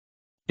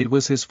 It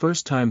was his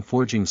first time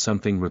forging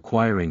something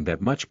requiring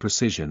that much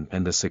precision,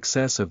 and the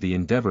success of the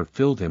endeavor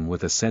filled him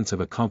with a sense of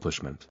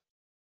accomplishment.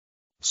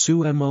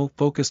 Su-mo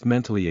focused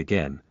mentally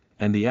again,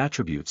 and the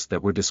attributes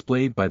that were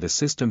displayed by the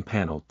system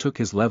panel took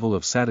his level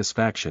of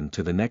satisfaction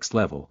to the next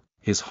level,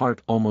 his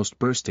heart almost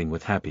bursting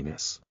with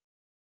happiness.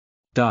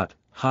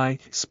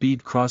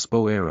 High-speed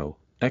crossbow arrow,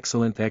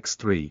 excellent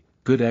X3,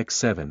 good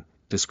X7,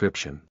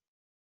 description.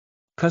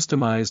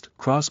 Customized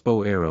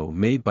crossbow arrow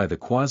made by the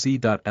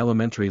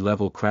quasi-elementary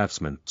level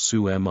craftsman,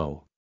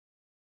 Su-mo.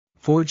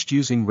 Forged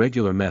using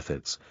regular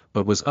methods,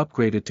 but was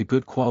upgraded to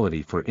good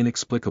quality for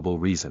inexplicable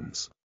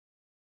reasons.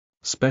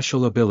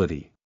 Special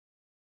ability.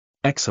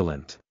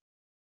 Excellent.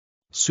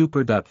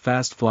 Super.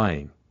 Fast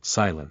flying,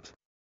 silent.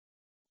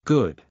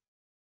 Good.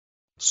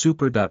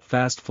 Super.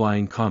 Fast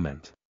flying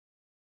comment.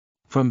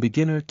 From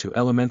beginner to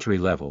elementary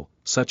level,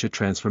 such a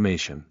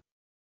transformation.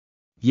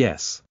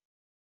 Yes.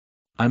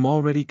 I'm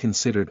already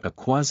considered a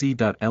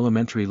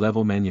quasi-elementary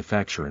level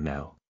manufacturer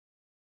now.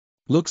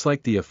 Looks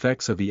like the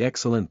effects of the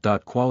excellent.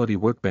 Quality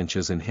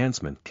workbench's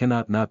enhancement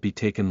cannot not be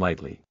taken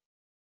lightly.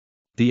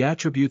 The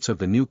attributes of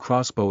the new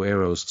crossbow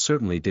arrows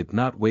certainly did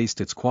not waste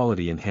its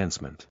quality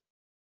enhancement.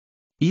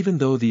 Even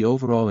though the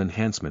overall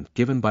enhancement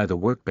given by the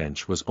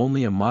workbench was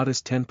only a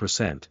modest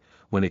 10%,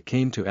 when it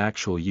came to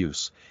actual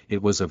use,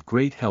 it was of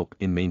great help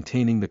in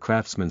maintaining the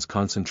craftsman's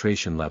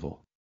concentration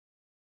level.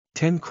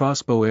 10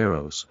 crossbow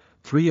arrows,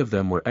 3 of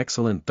them were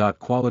excellent.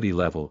 Quality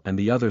level and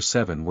the other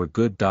 7 were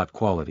good.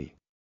 Quality.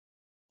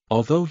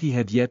 Although he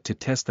had yet to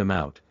test them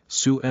out,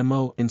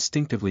 Su-mo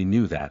instinctively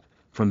knew that,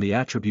 from the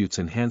attributes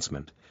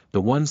enhancement,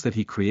 the ones that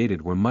he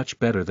created were much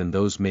better than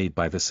those made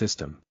by the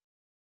system.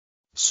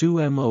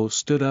 Su-mo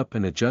stood up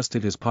and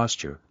adjusted his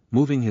posture,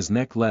 moving his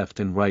neck left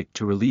and right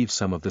to relieve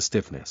some of the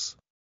stiffness.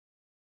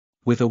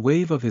 With a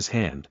wave of his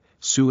hand,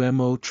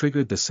 Su-mo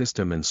triggered the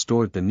system and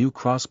stored the new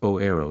crossbow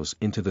arrows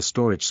into the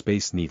storage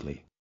space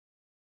neatly.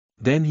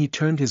 Then he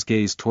turned his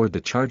gaze toward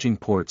the charging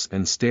ports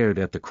and stared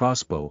at the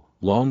crossbow,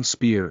 long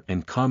spear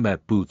and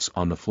combat boots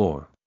on the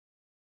floor.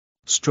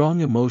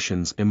 Strong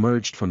emotions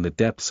emerged from the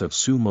depths of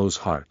Su-mo's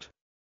heart.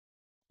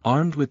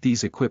 Armed with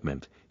these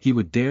equipment, he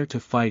would dare to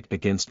fight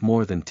against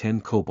more than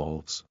 10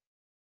 kobolds.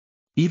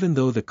 Even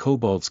though the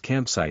kobolds'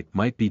 campsite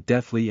might be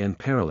deathly and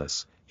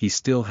perilous, he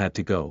still had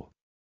to go.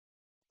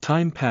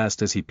 Time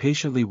passed as he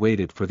patiently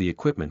waited for the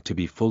equipment to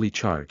be fully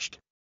charged.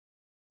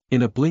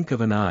 In a blink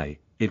of an eye,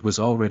 it was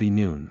already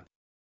noon.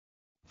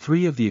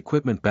 3 of the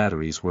equipment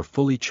batteries were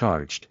fully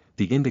charged,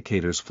 the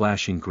indicators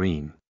flashing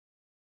green.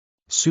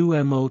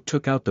 Su-mo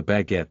took out the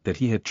baguette that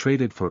he had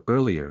traded for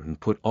earlier and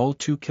put all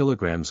 2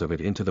 kilograms of it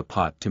into the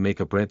pot to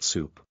make a bread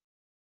soup.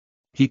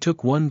 He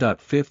took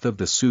 1/5 of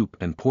the soup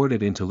and poured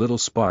it into Little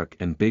Spark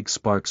and Big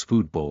Spark's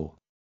food bowl.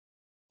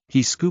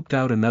 He scooped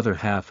out another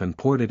half and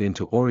poured it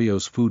into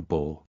Oreo's food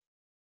bowl.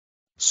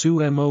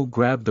 Su-mo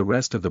grabbed the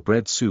rest of the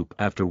bread soup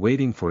after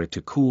waiting for it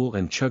to cool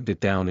and chugged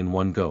it down in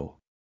one go.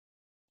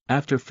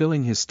 After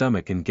filling his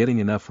stomach and getting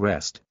enough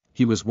rest,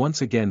 he was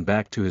once again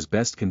back to his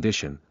best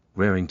condition,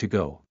 raring to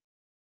go.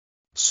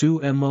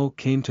 Su-mo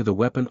came to the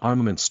weapon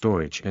armament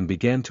storage and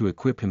began to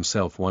equip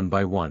himself one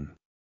by one.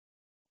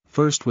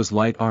 First was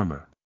light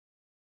armor.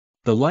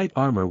 The light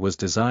armor was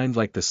designed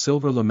like the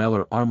silver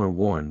lamellar armor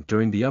worn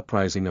during the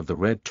uprising of the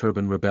Red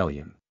Turban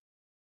Rebellion.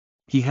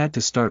 He had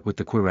to start with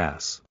the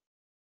cuirass.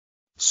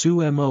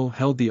 Su-mo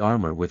held the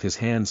armor with his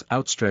hands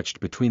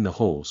outstretched between the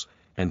holes,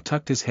 and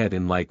tucked his head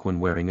in like when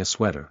wearing a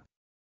sweater.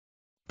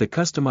 The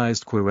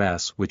customized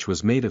cuirass, which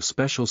was made of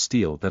special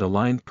steel that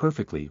aligned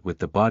perfectly with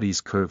the body's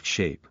curved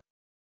shape.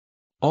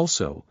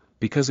 Also,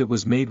 because it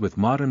was made with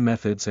modern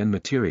methods and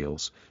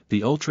materials,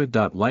 the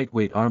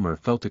ultra-lightweight armor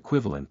felt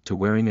equivalent to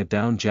wearing a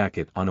down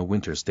jacket on a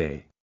winter's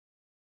day.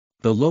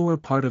 The lower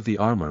part of the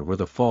armor were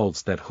the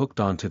folds that hooked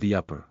onto the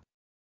upper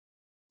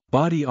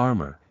body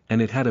armor,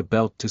 and it had a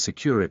belt to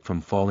secure it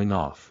from falling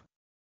off.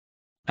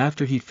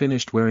 After he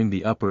finished wearing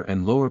the upper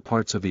and lower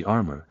parts of the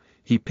armor,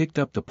 he picked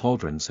up the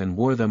pauldrons and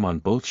wore them on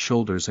both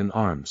shoulders and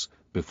arms,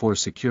 before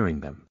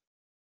securing them.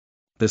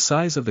 The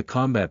size of the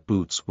combat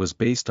boots was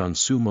based on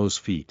Su-mo's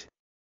feet.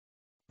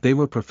 They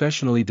were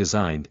professionally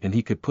designed and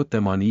he could put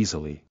them on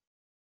easily.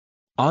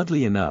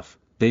 Oddly enough,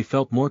 they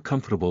felt more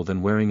comfortable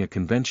than wearing a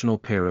conventional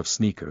pair of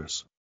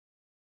sneakers.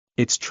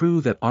 It's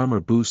true that armor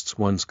boosts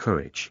one's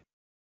courage.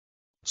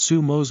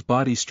 Su-mo's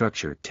body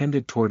structure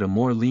tended toward a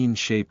more lean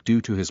shape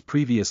due to his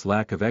previous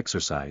lack of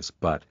exercise,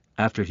 but,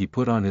 after he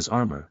put on his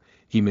armor,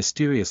 he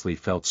mysteriously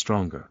felt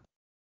stronger.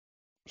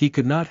 He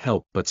could not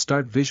help but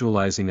start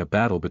visualizing a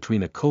battle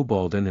between a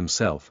kobold and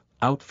himself,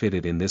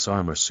 outfitted in this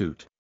armor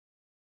suit.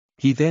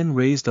 He then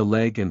raised a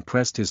leg and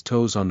pressed his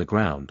toes on the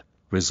ground,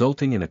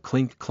 resulting in a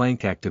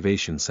clink-clank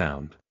activation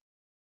sound.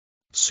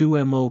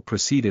 Sumo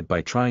proceeded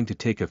by trying to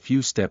take a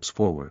few steps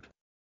forward.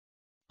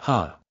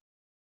 Ha!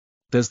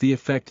 Does the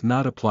effect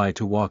not apply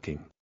to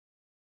walking?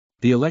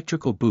 The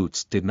electrical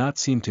boots did not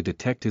seem to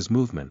detect his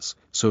movements,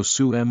 so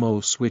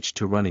Sumo switched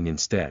to running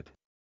instead.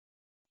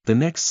 The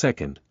next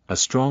second, a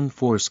strong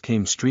force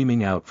came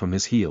streaming out from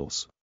his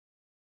heels.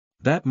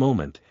 That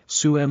moment,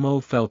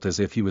 Sumo felt as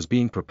if he was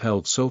being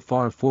propelled so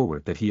far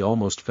forward that he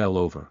almost fell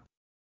over.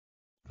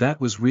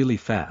 That was really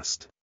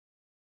fast.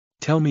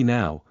 Tell me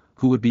now,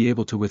 who would be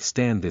able to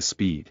withstand this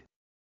speed?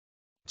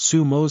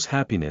 Sumo's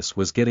happiness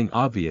was getting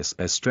obvious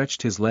as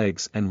stretched his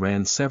legs and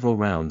ran several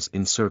rounds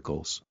in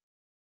circles.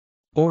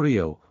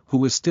 Oreo, who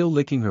was still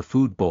licking her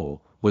food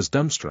bowl, was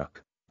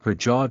dumbstruck, her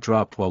jaw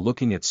dropped while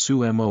looking at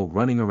Sumo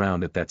running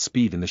around at that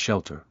speed in the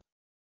shelter.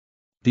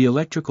 The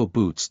electrical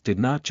boots did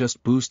not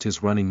just boost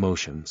his running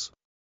motions.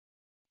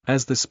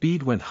 As the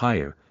speed went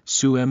higher,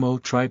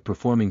 Sumo tried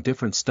performing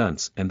different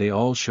stunts and they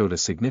all showed a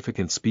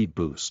significant speed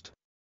boost.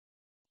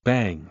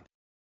 Bang!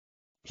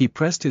 He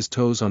pressed his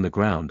toes on the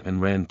ground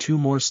and ran 2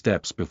 more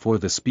steps before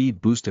the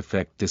speed boost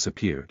effect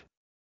disappeared.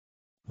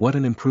 What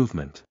an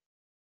improvement!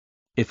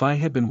 If I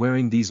had been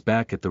wearing these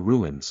back at the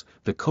ruins,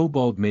 the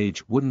kobold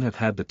mage wouldn't have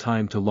had the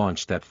time to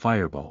launch that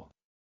fireball.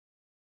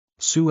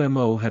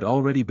 Sumo had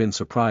already been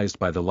surprised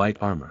by the light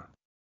armor.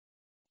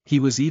 He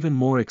was even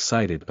more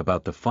excited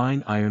about the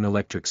fine iron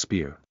electric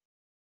spear.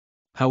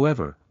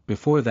 However,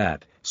 before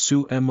that,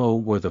 Sumo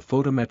wore the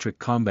photometric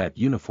combat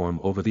uniform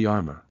over the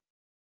armor.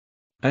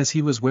 As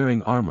he was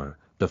wearing armor,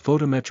 the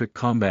photometric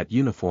combat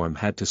uniform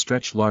had to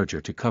stretch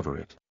larger to cover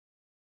it.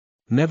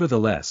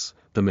 Nevertheless,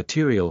 the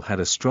material had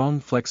a strong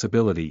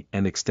flexibility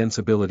and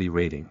extensibility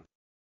rating.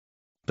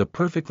 The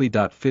perfectly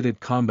fitted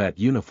combat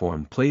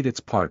uniform played its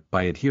part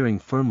by adhering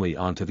firmly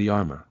onto the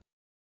armor.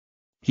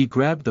 He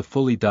grabbed the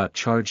fully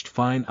charged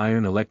fine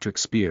iron electric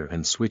spear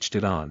and switched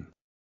it on.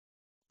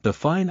 The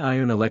fine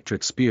iron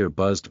electric spear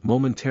buzzed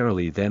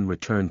momentarily then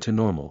returned to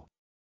normal.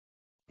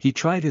 He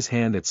tried his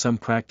hand at some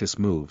practice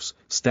moves,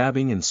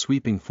 stabbing and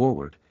sweeping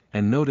forward,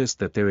 and noticed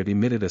that there it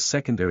emitted a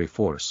secondary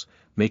force,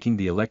 making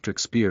the electric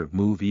spear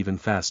move even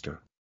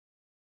faster.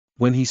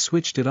 When he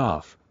switched it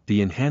off,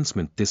 the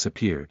enhancement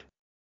disappeared.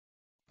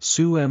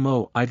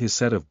 Sumo eyed his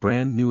set of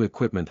brand new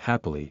equipment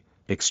happily,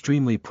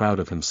 extremely proud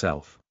of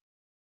himself.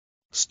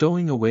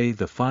 Stowing away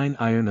the fine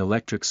iron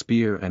electric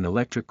spear and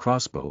electric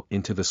crossbow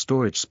into the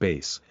storage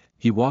space,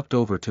 he walked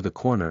over to the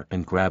corner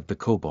and grabbed the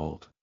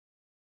kobold.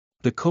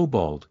 The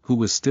kobold, who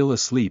was still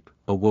asleep,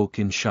 awoke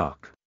in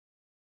shock.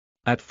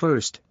 At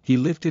first, he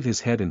lifted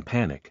his head in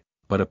panic,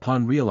 but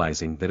upon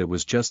realizing that it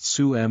was just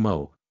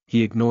Sumo,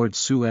 he ignored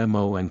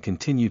Sumo and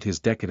continued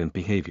his decadent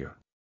behavior.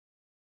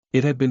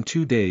 It had been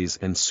 2 days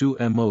and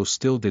Sumo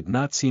still did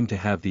not seem to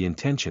have the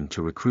intention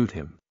to recruit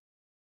him.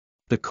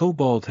 The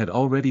kobold had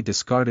already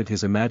discarded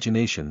his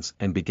imaginations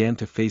and began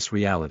to face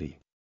reality.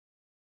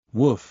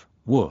 Woof,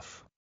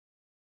 woof.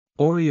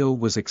 Oreo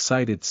was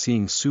excited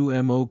seeing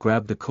Sumo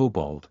grab the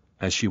kobold,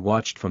 as she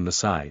watched from the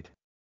side.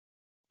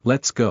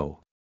 Let's go.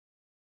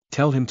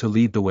 Tell him to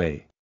lead the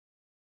way.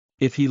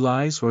 If he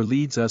lies or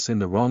leads us in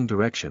the wrong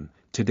direction,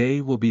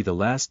 today will be the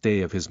last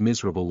day of his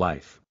miserable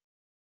life.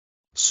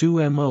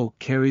 Sumo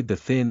carried the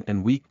thin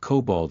and weak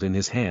kobold in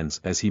his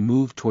hands as he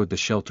moved toward the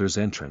shelter's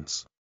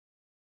entrance.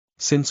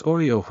 Since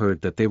Oreo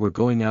heard that they were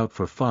going out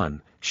for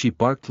fun, she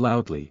barked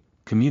loudly,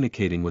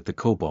 communicating with the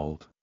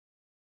kobold.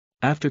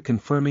 After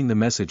confirming the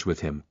message with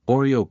him,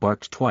 Oreo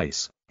barked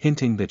twice,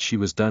 hinting that she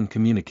was done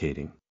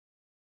communicating.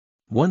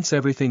 Once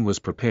everything was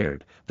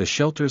prepared, the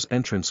shelter's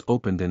entrance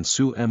opened and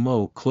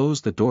Sumo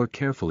closed the door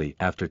carefully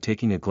after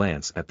taking a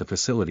glance at the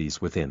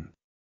facilities within.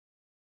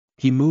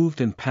 He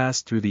moved and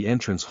passed through the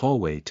entrance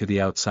hallway to the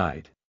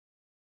outside.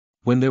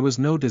 When there was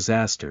no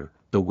disaster,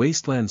 the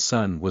wasteland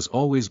sun was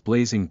always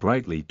blazing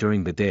brightly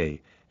during the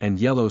day, and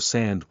yellow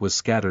sand was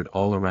scattered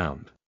all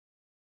around.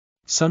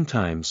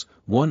 Sometimes,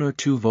 1 or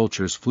 2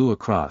 vultures flew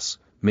across,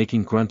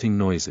 making grunting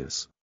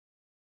noises.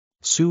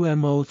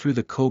 Sumo threw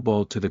the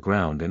kobold to the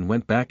ground and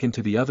went back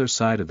into the other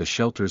side of the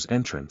shelter's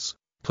entrance,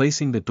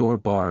 placing the door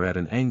bar at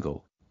an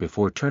angle,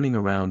 before turning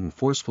around and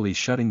forcefully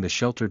shutting the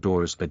shelter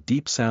doors. A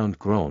deep sound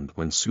groaned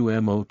when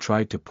Sumo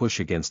tried to push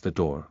against the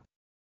door.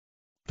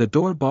 The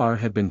door bar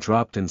had been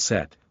dropped and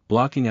set,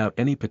 blocking out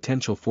any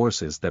potential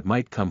forces that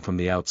might come from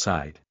the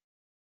outside.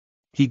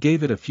 He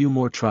gave it a few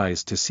more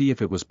tries to see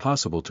if it was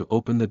possible to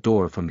open the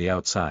door from the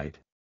outside.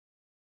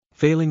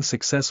 Failing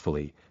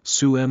successfully,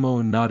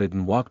 Sumo nodded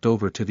and walked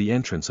over to the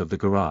entrance of the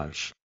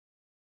garage.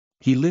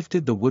 He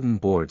lifted the wooden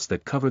boards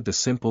that covered the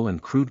simple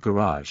and crude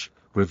garage,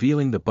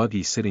 revealing the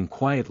buggy sitting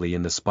quietly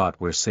in the spot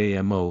where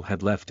Sumo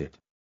had left it.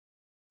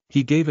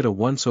 He gave it a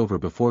once-over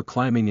before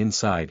climbing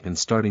inside and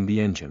starting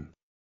the engine.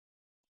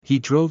 He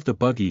drove the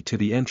buggy to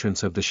the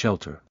entrance of the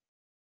shelter.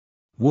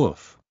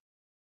 Woof!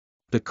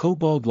 The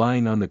kobold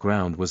lying on the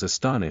ground was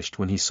astonished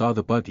when he saw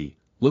the buggy,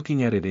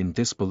 looking at it in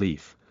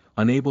disbelief,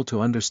 unable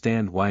to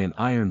understand why an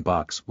iron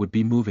box would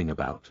be moving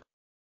about.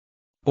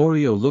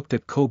 Oreo looked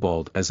at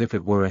Kobold as if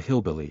it were a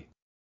hillbilly.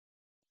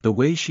 The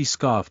way she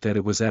scoffed at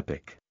it was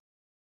epic.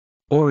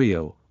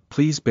 Oreo,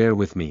 please bear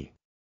with me.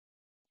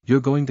 You're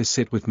going to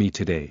sit with me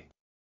today.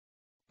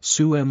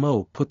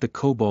 Sumo put the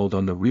kobold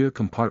on the rear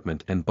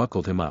compartment and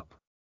buckled him up.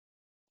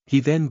 He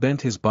then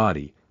bent his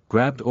body,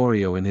 grabbed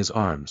Oreo in his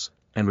arms,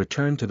 and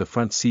returned to the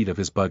front seat of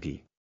his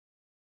buggy.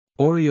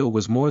 Oreo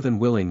was more than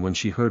willing when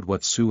she heard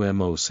what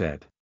Sumo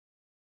said.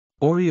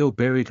 Oreo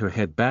buried her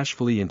head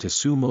bashfully into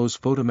Sumo's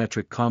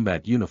photometric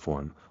combat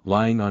uniform,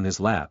 lying on his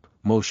lap,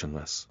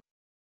 motionless.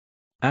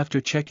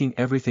 After checking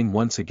everything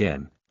once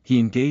again, he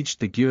engaged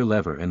the gear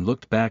lever and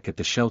looked back at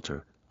the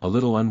shelter, a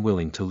little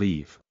unwilling to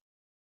leave.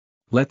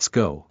 Let's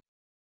go.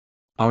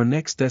 Our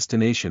next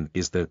destination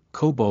is the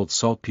Kobold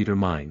Saltpeter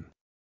Mine.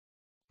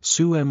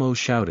 Sumo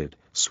shouted,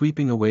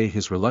 sweeping away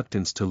his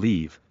reluctance to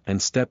leave,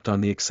 and stepped on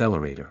the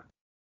accelerator.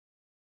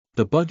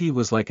 The buggy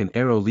was like an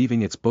arrow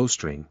leaving its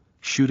bowstring,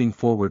 shooting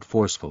forward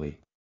forcefully.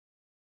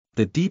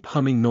 The deep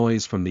humming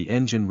noise from the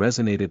engine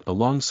resonated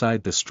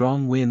alongside the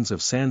strong winds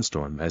of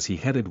sandstorm as he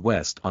headed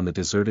west on the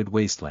deserted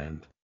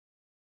wasteland.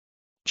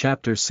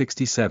 Chapter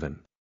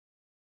 67.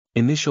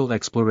 Initial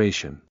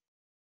Exploration.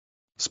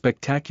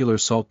 Spectacular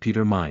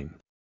Saltpeter Mine.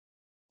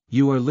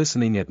 You are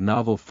listening at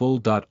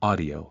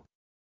novelfull.audio.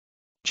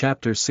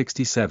 Chapter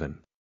 67.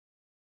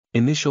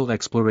 Initial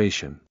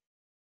Exploration.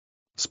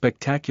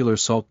 Spectacular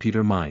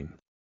Saltpeter Mine.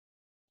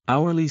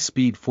 Hourly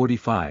speed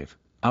 45,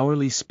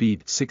 hourly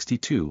speed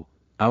 62,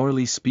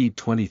 hourly speed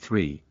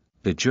 23.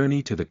 The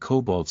journey to the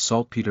Kobold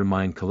Saltpeter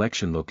Mine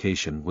collection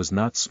location was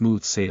not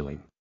smooth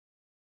sailing.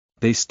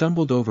 They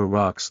stumbled over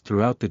rocks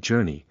throughout the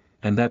journey,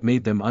 and that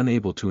made them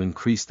unable to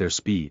increase their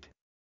speed.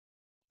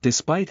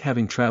 Despite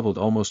having traveled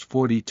almost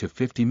 40 to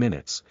 50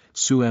 minutes,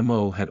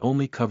 Sumo had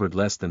only covered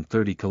less than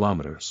 30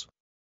 kilometers.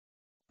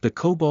 The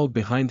kobold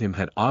behind him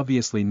had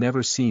obviously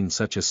never seen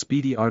such a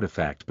speedy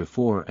artifact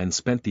before and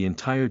spent the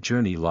entire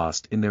journey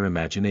lost in their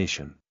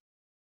imagination.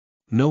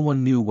 No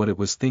one knew what it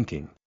was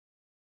thinking.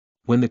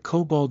 When the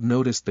kobold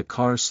noticed the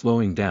car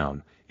slowing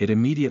down, it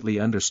immediately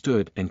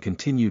understood and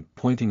continued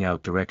pointing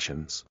out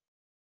directions.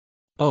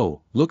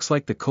 Oh, looks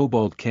like the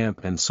kobold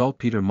camp and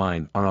saltpeter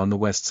mine are on the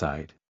west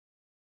side.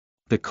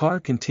 The car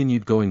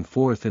continued going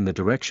forth in the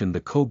direction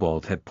the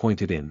kobold had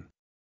pointed in.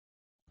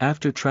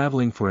 After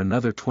traveling for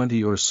another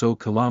 20 or so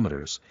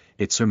kilometers,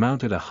 it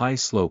surmounted a high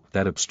slope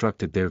that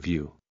obstructed their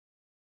view.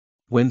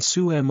 When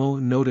Sumo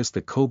noticed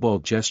the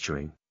kobold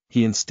gesturing,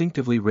 he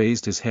instinctively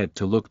raised his head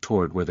to look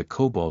toward where the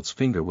kobold's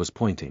finger was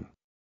pointing.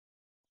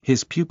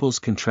 His pupils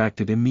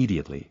contracted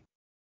immediately.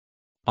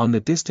 On the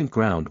distant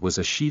ground was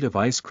a sheet of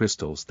ice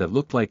crystals that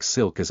looked like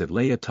silk as it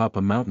lay atop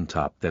a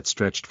mountaintop that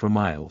stretched for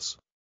miles.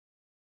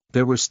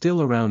 There were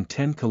still around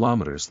 10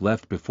 kilometers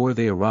left before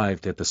they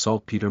arrived at the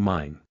saltpeter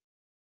mine.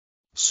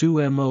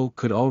 Sumo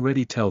could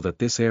already tell that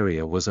this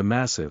area was a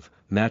massive,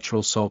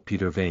 natural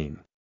saltpeter vein.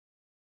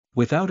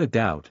 Without a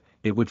doubt,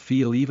 it would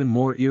feel even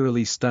more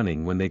eerily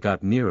stunning when they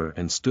got nearer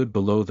and stood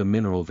below the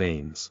mineral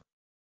veins.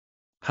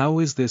 How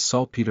is this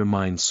saltpeter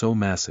mine so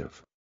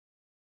massive?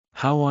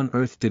 How on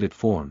earth did it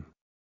form?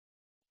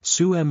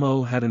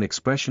 Sumo had an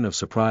expression of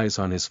surprise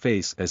on his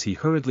face as he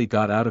hurriedly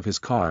got out of his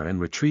car and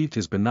retrieved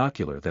his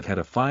binocular that had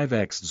a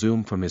 5x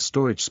zoom from his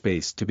storage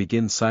space to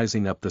begin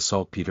sizing up the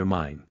saltpeter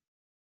mine.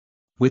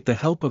 With the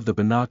help of the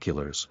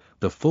binoculars,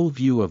 the full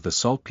view of the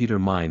saltpeter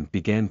mine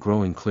began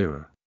growing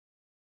clearer.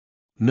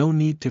 No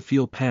need to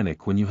feel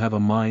panic when you have a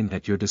mine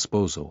at your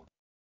disposal.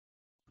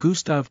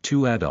 Gustav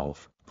II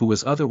Adolf, who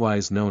was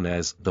otherwise known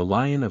as the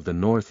Lion of the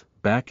North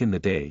back in the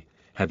day,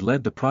 had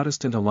led the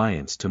Protestant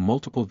alliance to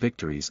multiple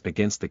victories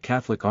against the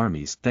Catholic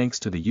armies thanks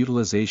to the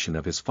utilization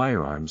of his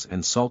firearms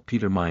and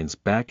saltpeter mines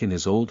back in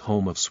his old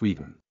home of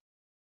Sweden.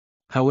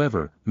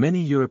 However,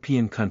 many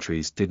European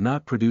countries did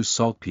not produce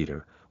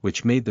saltpeter,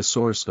 which made the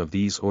source of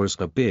these ores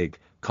a big,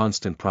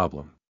 constant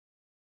problem.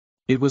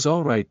 It was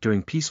alright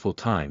during peaceful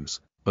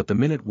times, but the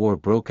minute war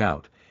broke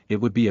out, it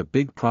would be a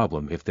big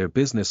problem if their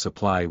business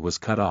supply was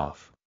cut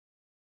off.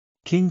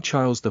 King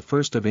Charles I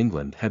of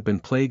England had been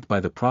plagued by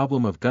the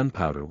problem of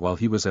gunpowder while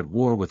he was at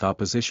war with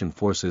opposition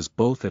forces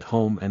both at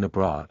home and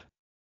abroad.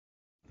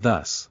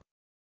 Thus,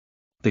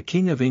 the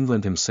King of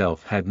England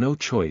himself had no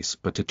choice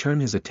but to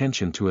turn his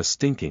attention to a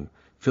stinking,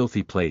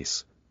 filthy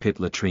place, pit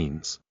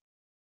latrines.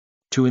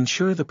 To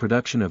ensure the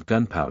production of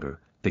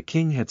gunpowder, the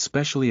king had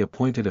specially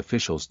appointed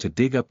officials to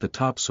dig up the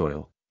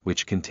topsoil,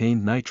 which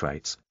contained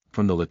nitrites,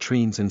 from the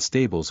latrines and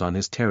stables on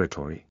his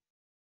territory.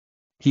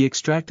 He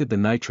extracted the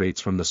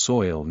nitrates from the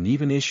soil and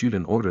even issued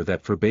an order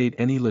that forbade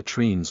any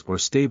latrines or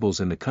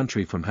stables in the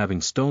country from having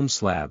stone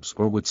slabs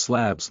or wood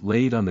slabs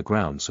laid on the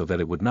ground so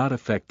that it would not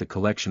affect the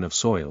collection of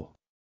soil.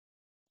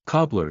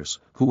 Cobblers,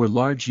 who were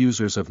large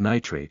users of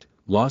nitrate,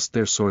 lost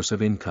their source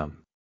of income.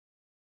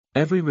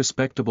 Every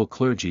respectable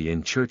clergy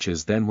in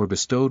churches then were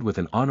bestowed with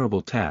an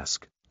honorable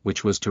task,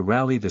 which was to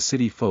rally the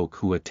city folk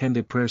who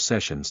attended prayer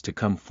sessions to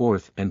come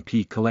forth and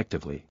pee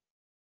collectively.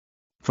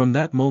 From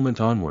that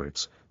moment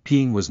onwards,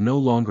 peeing was no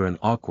longer an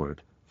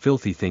awkward,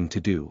 filthy thing to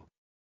do.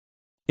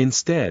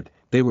 Instead,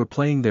 they were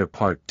playing their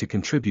part to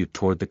contribute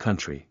toward the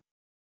country.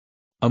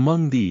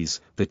 Among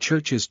these, the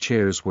church's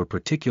chairs were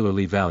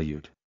particularly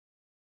valued.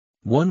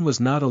 One was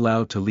not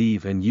allowed to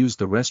leave and use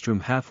the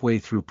restroom halfway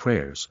through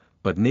prayers,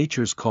 but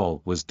nature's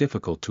call was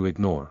difficult to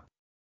ignore.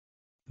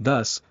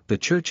 Thus, the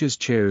church's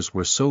chairs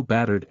were so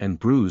battered and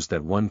bruised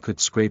that one could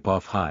scrape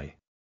off high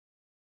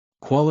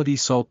quality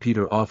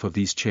saltpeter off of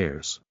these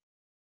chairs.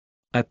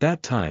 At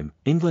that time,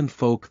 England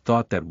folk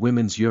thought that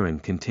women's urine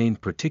contained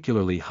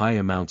particularly high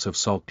amounts of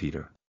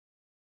saltpeter.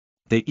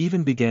 They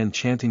even began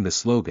chanting the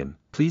slogan,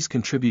 "Please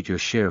contribute your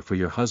share for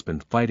your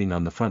husband fighting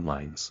on the front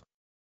lines."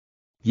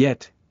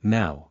 Yet,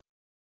 now,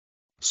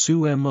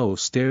 Sumo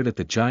stared at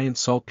the giant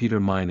saltpeter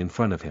mine in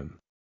front of him.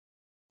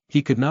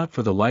 He could not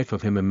for the life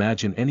of him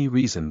imagine any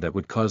reason that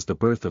would cause the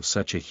birth of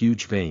such a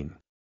huge vein.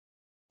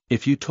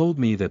 If you told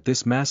me that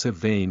this massive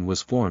vein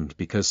was formed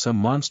because some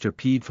monster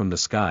peed from the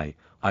sky,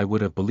 I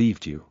would have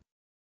believed you.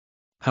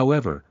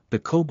 However, the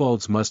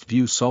kobolds must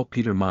view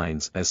saltpeter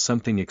mines as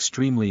something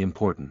extremely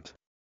important.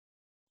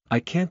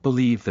 I can't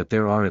believe that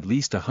there are at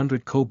least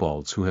 100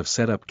 kobolds who have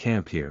set up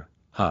camp here,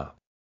 huh?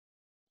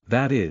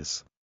 That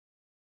is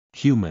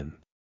human.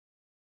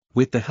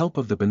 With the help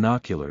of the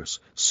binoculars,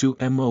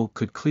 Sumo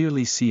could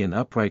clearly see an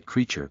upright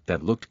creature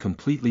that looked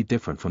completely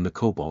different from the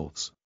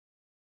kobolds.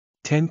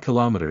 10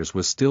 kilometers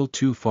was still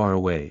too far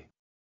away.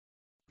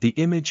 The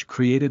image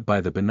created by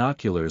the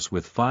binoculars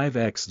with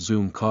 5x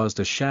zoom caused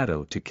a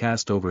shadow to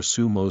cast over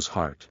Sumo's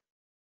heart.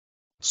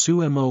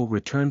 Sumo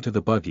returned to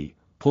the buggy,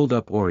 pulled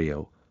up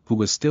Oreo, who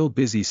was still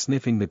busy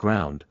sniffing the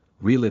ground,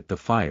 relit the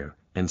fire,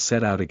 and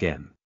set out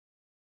again.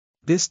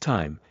 This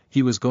time,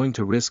 he was going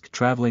to risk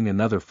traveling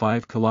another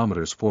 5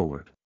 kilometers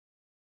forward.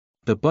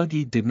 The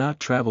buggy did not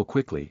travel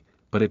quickly,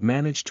 but it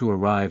managed to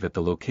arrive at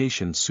the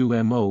location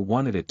Sumo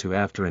wanted it to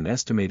after an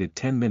estimated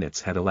 10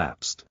 minutes had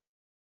elapsed.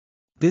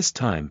 This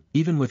time,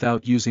 even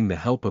without using the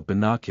help of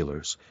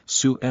binoculars,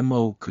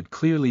 Sumo could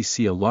clearly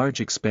see a large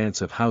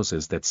expanse of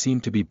houses that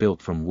seemed to be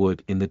built from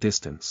wood in the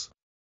distance.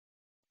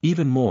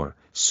 Even more,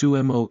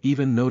 Sumo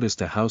even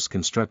noticed a house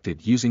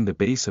constructed using the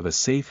base of a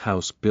safe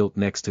house built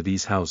next to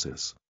these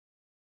houses.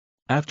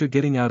 After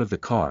getting out of the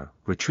car,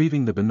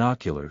 retrieving the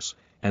binoculars,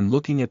 and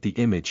looking at the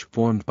image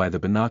formed by the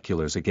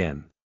binoculars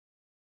again,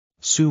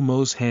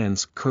 Sumo's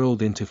hands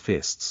curled into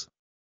fists.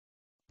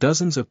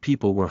 Dozens of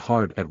people were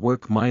hard at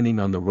work mining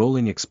on the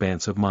rolling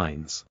expanse of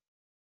mines.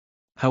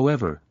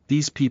 However,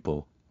 these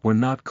people were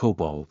not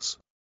kobolds.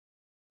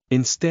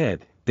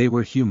 Instead, they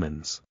were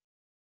humans.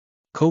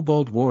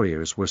 Kobold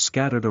warriors were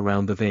scattered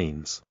around the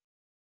veins.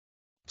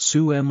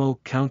 Sumo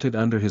counted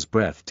under his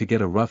breath to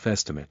get a rough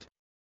estimate.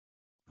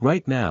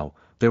 Right now,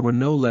 there were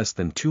no less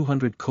than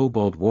 200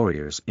 kobold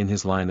warriors in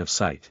his line of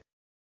sight.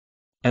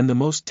 And the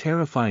most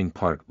terrifying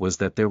part was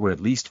that there were at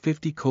least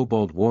 50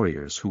 kobold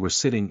warriors who were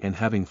sitting and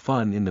having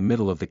fun in the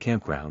middle of the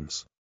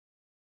campgrounds.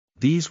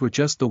 These were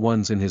just the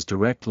ones in his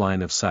direct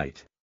line of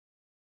sight.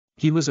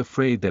 He was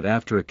afraid that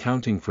after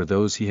accounting for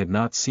those he had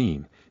not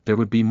seen, there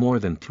would be more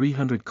than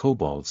 300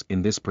 kobolds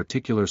in this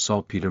particular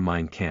saltpeter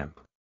mine camp.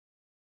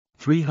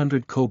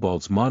 300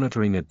 kobolds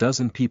monitoring a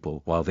dozen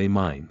people while they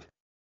mined.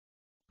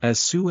 As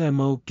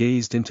Sumo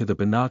gazed into the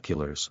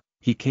binoculars,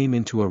 he came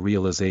into a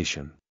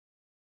realization.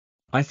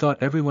 I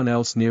thought everyone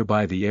else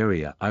nearby the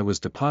area I was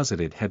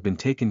deposited had been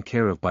taken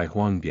care of by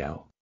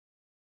Huangbiao.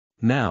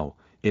 Now,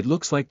 it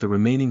looks like the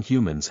remaining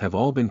humans have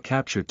all been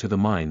captured to the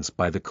mines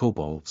by the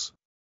kobolds.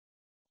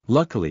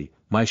 Luckily,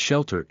 my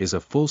shelter is a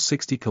full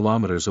 60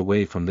 kilometers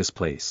away from this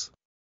place.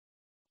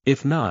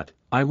 If not,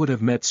 I would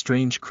have met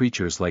strange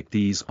creatures like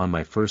these on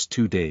my first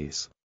 2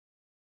 days.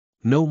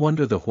 No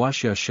wonder the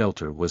Huaxia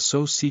shelter was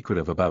so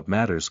secretive about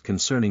matters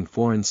concerning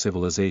foreign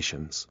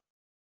civilizations.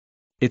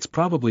 It's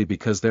probably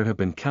because there have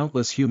been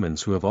countless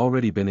humans who have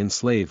already been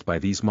enslaved by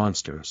these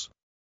monsters.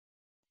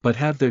 But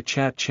have their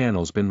chat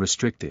channels been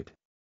restricted?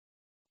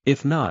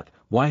 If not,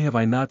 why have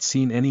I not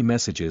seen any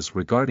messages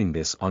regarding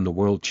this on the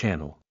World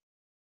Channel?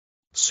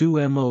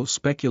 Sumo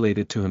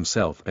speculated to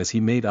himself as he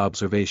made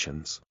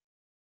observations.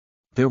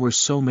 There were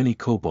so many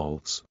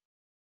kobolds.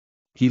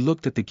 He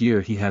looked at the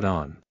gear he had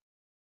on.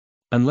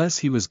 Unless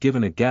he was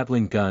given a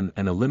Gatling gun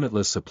and a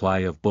limitless supply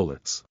of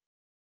bullets.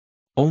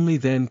 Only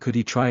then could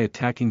he try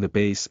attacking the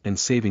base and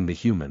saving the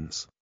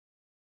humans.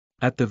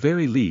 At the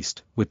very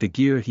least, with the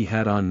gear he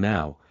had on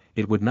now,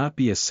 it would not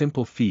be a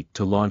simple feat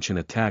to launch an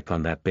attack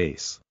on that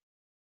base.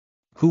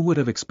 Who would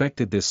have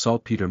expected this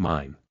saltpeter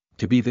mine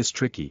to be this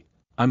tricky?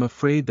 I'm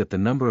afraid that the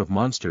number of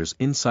monsters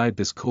inside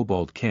this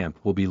kobold camp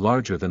will be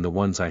larger than the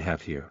ones I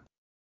have here.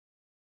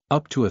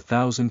 Up to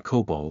 1,000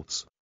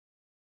 kobolds.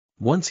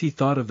 Once he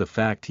thought of the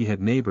fact he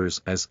had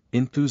neighbors as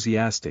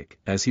enthusiastic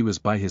as he was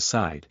by his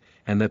side,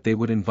 and that they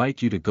would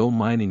invite you to go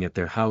mining at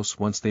their house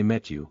once they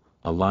met you,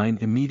 a line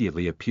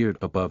immediately appeared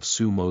above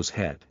Sumo's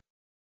head.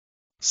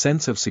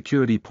 Sense of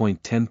security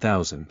point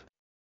 10,000.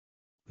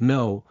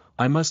 No,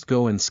 I must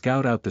go and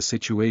scout out the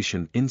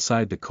situation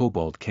inside the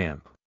kobold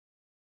camp.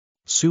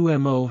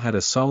 Sumo had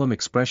a solemn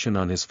expression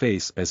on his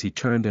face as he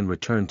turned and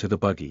returned to the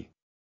buggy.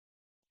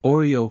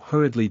 Oreo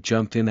hurriedly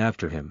jumped in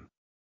after him.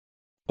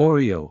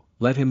 Oreo,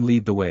 let him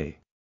lead the way.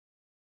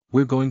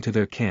 We're going to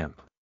their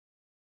camp.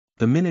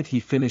 The minute he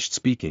finished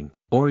speaking,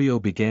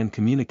 Oreo began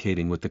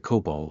communicating with the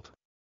kobold.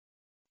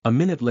 A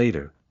minute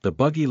later, the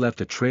buggy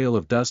left a trail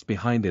of dust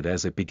behind it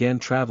as it began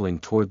traveling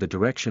toward the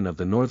direction of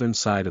the northern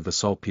side of the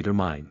saltpeter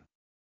mine.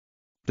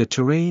 The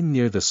terrain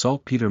near the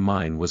saltpeter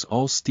mine was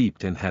all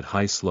steeped and had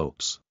high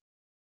slopes.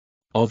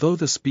 Although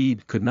the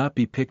speed could not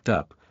be picked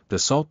up, the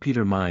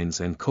saltpeter mines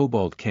and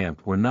cobalt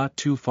camp were not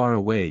too far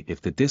away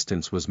if the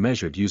distance was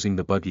measured using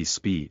the buggy's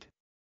speed.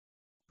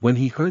 When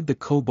he heard the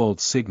kobold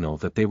signal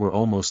that they were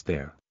almost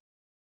there,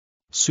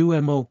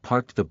 Suemo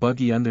parked the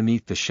buggy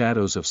underneath the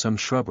shadows of some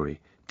shrubbery,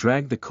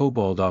 dragged the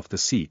kobold off the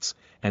seats,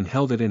 and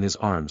held it in his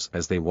arms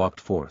as they walked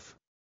forth.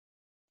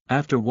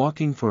 After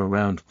walking for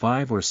around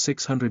 500 or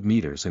 600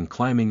 meters and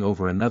climbing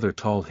over another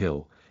tall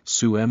hill,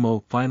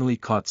 Suemo finally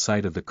caught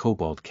sight of the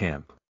kobold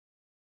camp.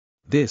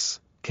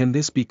 Can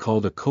this be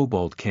called a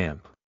kobold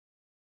camp?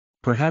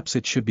 Perhaps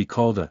it should be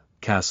called a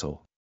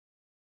castle.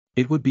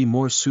 It would be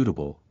more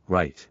suitable,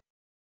 right?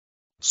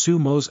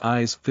 Sumo's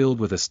eyes filled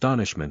with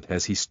astonishment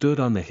as he stood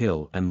on the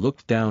hill and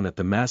looked down at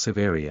the massive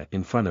area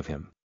in front of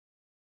him.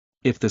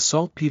 If the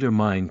saltpeter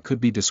mine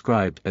could be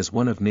described as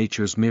one of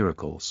nature's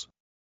miracles,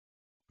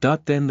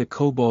 then the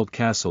kobold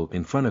castle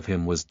in front of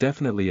him was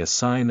definitely a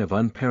sign of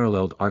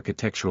unparalleled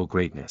architectural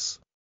greatness.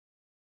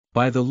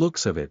 By the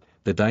looks of it,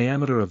 the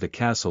diameter of the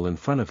castle in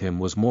front of him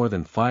was more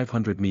than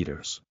 500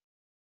 meters.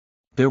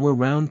 There were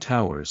round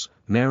towers,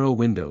 narrow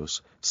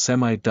windows,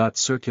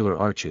 semi-circular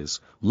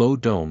arches, low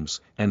domes,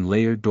 and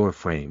layered door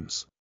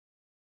frames.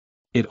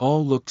 It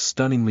all looked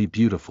stunningly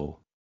beautiful.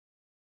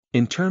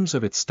 In terms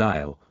of its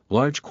style,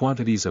 large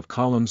quantities of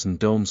columns and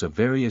domes of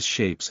various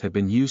shapes had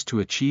been used to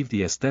achieve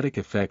the aesthetic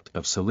effect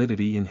of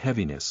solidity in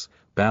heaviness,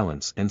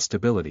 balance and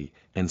stability,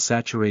 and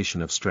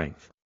saturation of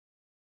strength.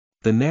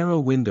 The narrow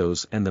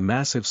windows and the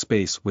massive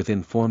space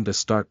within formed a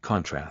stark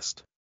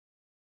contrast.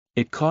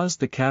 It caused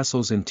the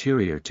castle's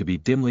interior to be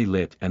dimly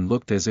lit and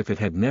looked as if it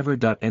had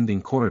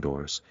never-ending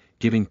corridors,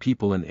 giving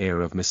people an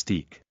air of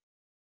mystique.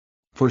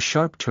 For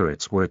sharp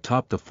turrets were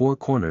atop the four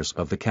corners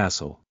of the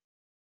castle.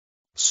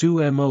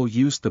 Suemo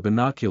used the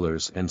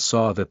binoculars and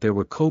saw that there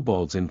were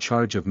kobolds in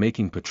charge of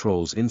making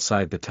patrols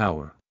inside the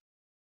tower.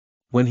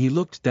 When he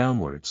looked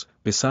downwards,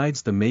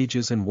 besides the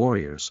mages and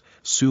warriors,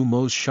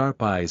 Sumo's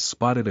sharp eyes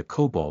spotted a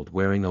kobold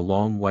wearing a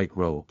long white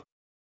robe.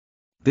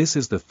 This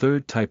is the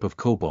third type of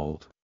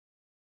kobold.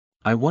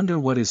 I wonder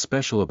what is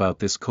special about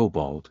this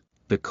kobold.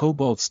 The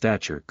kobold's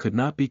stature could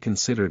not be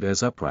considered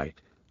as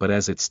upright, but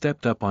as it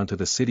stepped up onto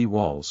the city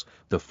walls,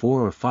 the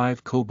 4 or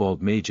 5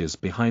 kobold mages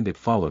behind it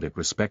followed it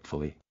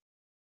respectfully.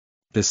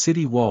 The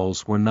city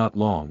walls were not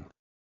long.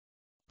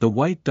 The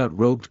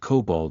white-robed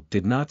kobold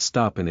did not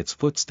stop in its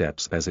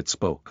footsteps as it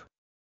spoke.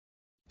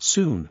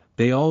 Soon,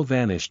 they all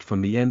vanished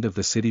from the end of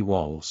the city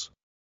walls.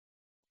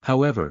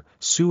 However,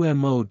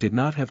 Suemo did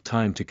not have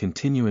time to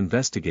continue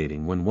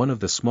investigating when one of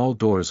the small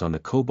doors on the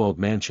kobold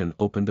mansion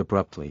opened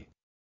abruptly.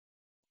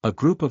 A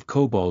group of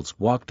kobolds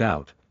walked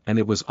out, and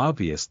it was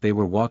obvious they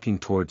were walking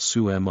towards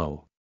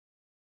Suemo.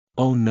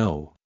 Oh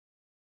no!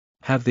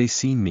 Have they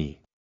seen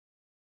me?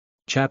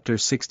 Chapter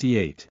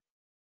 68.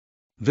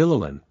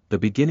 Villalan, the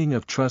beginning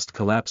of trust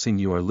collapsing.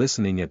 You are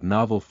listening at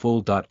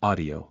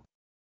novelfull.audio.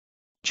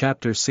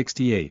 Chapter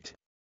 68.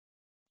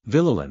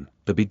 Villalan,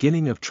 the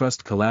beginning of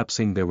trust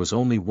collapsing. There was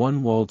only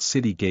one walled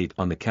city gate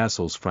on the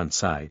castle's front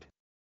side.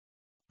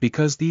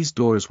 Because these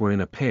doors were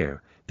in a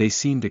pair, they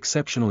seemed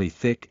exceptionally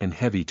thick and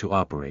heavy to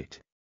operate.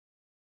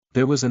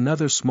 There was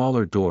another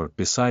smaller door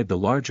beside the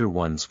larger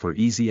ones for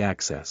easy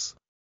access.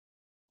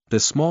 The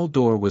small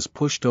door was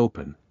pushed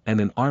open, and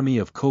an army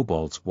of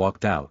kobolds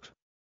walked out.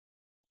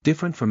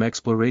 Different from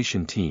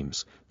exploration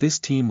teams, this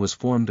team was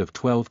formed of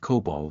 12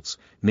 kobolds,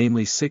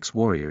 namely 6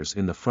 warriors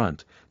in the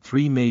front,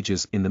 3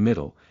 mages in the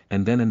middle,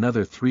 and then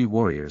another 3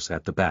 warriors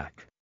at the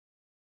back.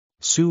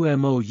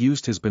 Suemo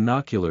used his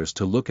binoculars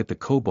to look at the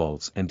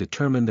kobolds and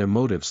determine their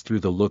motives through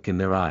the look in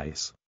their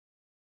eyes.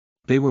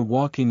 They were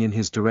walking in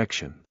his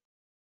direction.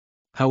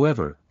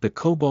 However, the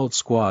kobold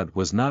squad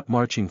was not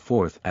marching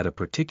forth at a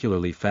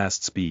particularly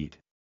fast speed.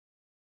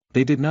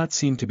 They did not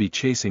seem to be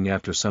chasing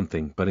after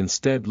something but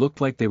instead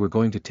looked like they were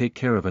going to take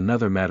care of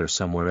another matter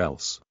somewhere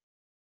else.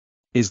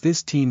 Is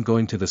this team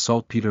going to the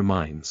saltpeter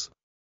mines?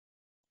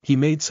 He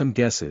made some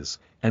guesses,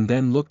 and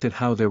then looked at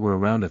how there were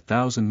around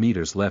 1,000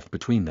 meters left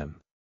between them.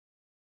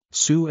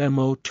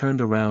 Suemo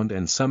turned around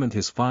and summoned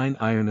his fine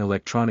iron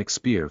electronic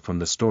spear from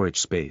the storage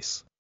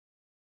space.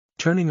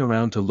 Turning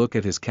around to look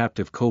at his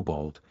captive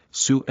kobold,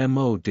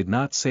 Suemo did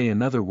not say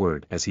another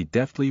word as he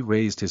deftly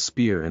raised his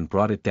spear and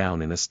brought it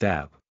down in a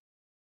stab.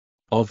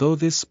 Although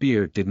this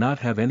spear did not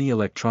have any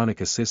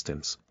electronic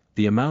assistance,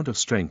 the amount of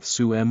strength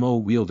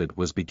Suemo wielded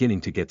was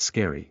beginning to get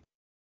scary.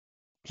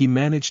 He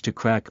managed to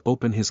crack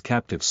open his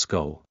captive's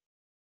skull.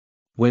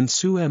 When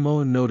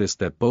Suemo noticed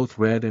that both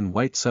red and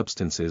white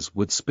substances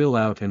would spill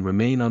out and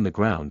remain on the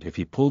ground if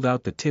he pulled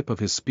out the tip of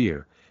his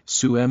spear,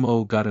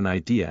 Suemo got an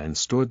idea and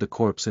stored the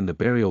corpse in the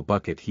burial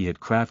bucket he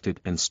had crafted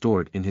and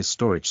stored in his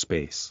storage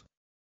space.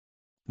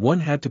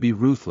 One had to be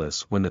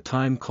ruthless when the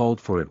time called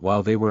for it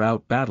while they were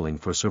out battling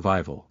for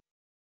survival.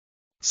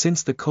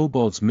 Since the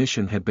kobold's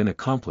mission had been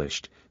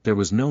accomplished, there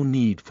was no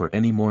need for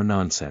any more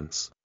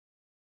nonsense.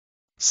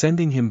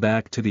 Sending him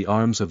back to the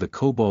arms of the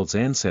kobold's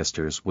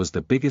ancestors was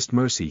the biggest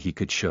mercy he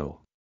could show.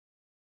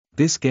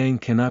 This gang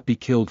cannot be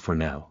killed for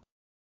now.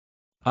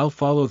 I'll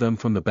follow them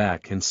from the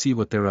back and see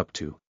what they're up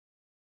to.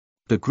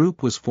 The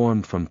group was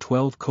formed from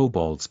 12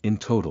 kobolds in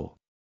total.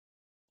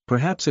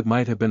 Perhaps it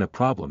might have been a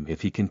problem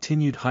if he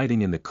continued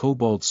hiding in the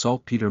kobold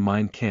saltpeter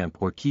mine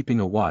camp or keeping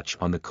a watch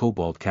on the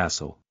kobold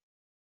castle.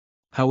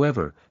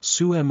 However,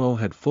 Suemo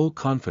had full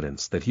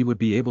confidence that he would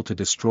be able to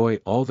destroy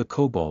all the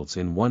kobolds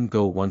in one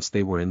go once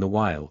they were in the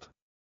wild.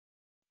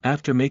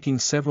 After making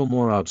several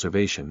more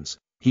observations,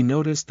 he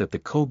noticed that the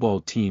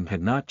kobold team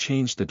had not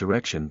changed the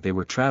direction they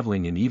were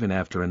traveling in even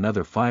after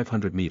another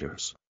 500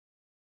 meters.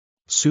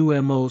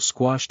 Suemo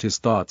squashed his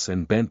thoughts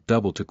and bent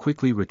double to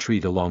quickly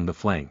retreat along the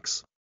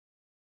flanks.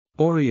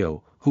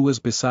 Oreo, who was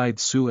beside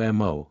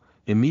Suemo,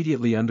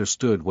 immediately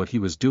understood what he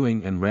was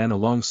doing and ran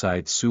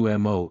alongside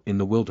Suemo in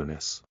the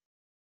wilderness.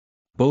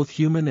 Both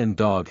human and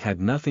dog had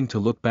nothing to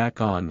look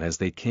back on as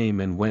they came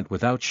and went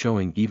without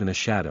showing even a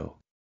shadow.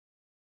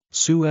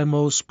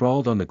 Suemo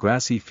sprawled on the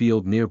grassy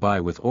field nearby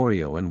with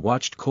Oreo and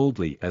watched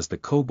coldly as the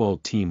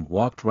kobold team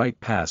walked right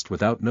past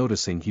without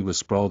noticing he was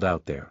sprawled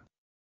out there.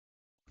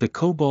 The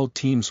kobold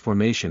team's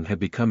formation had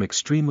become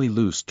extremely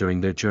loose during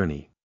their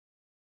journey.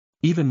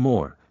 Even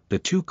more, the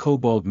two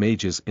kobold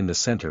mages in the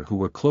center who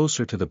were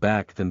closer to the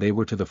back than they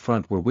were to the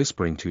front were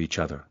whispering to each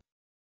other.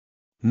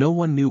 No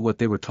one knew what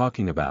they were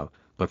talking about,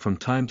 but from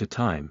time to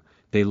time,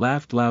 they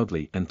laughed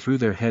loudly and threw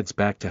their heads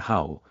back to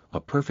howl,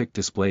 a perfect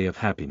display of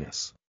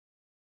happiness.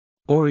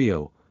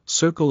 Oreo,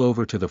 circle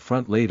over to the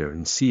front later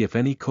and see if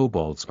any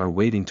kobolds are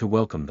waiting to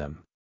welcome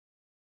them.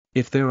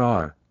 If there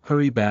are,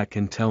 hurry back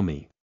and tell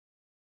me.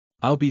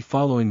 I'll be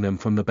following them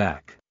from the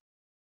back.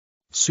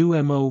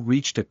 Suemo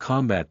reached a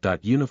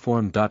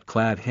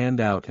combat.uniform.clad hand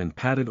out and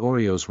patted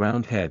Oreo's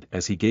round head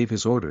as he gave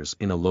his orders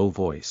in a low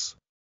voice.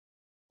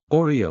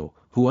 Oreo,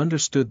 who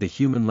understood the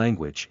human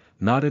language,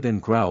 nodded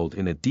and growled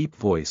in a deep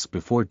voice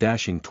before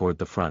dashing toward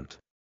the front.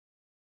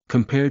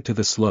 Compared to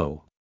the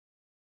slow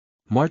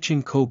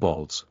marching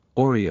kobolds,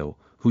 Oreo,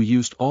 who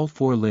used all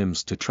 4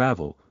 limbs to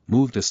travel,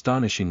 moved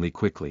astonishingly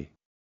quickly.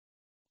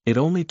 It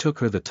only took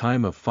her the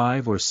time of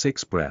 5 or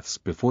 6 breaths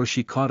before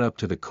she caught up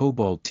to the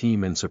kobold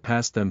team and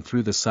surpassed them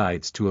through the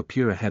sides to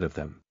appear ahead of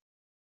them.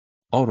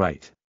 All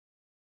right.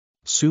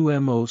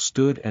 Suemo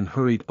stood and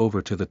hurried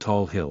over to the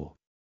tall hill.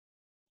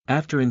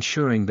 After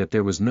ensuring that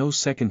there was no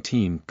second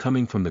team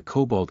coming from the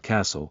kobold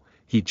castle,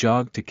 he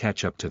jogged to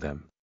catch up to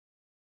them.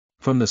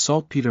 From the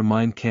saltpeter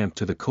mine camp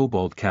to the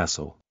kobold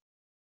castle.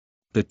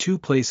 The two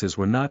places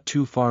were not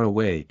too far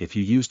away if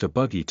you used a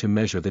buggy to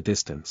measure the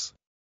distance.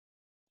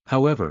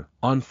 However,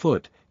 on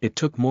foot, it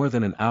took more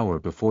than an hour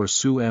before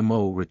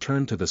Suemo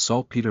returned to the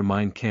saltpeter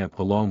mine camp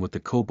along with the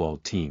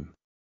kobold team.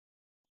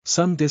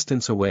 Some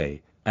distance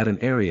away, at an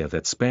area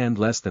that spanned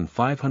less than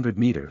 500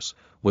 meters,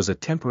 was a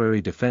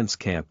temporary defense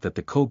camp that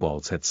the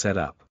kobolds had set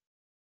up.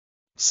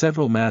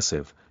 Several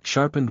massive,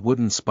 sharpened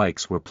wooden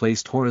spikes were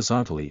placed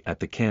horizontally at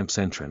the camp's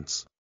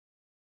entrance.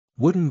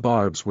 Wooden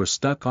barbs were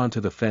stuck onto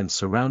the fence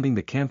surrounding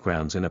the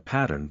campgrounds in a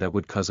pattern that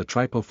would cause a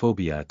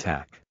trypophobia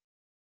attack.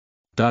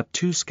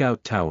 2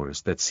 scout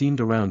towers that seemed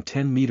around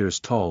 10 meters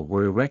tall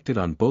were erected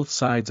on both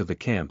sides of the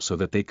camp so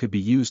that they could be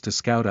used to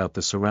scout out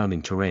the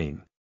surrounding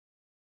terrain.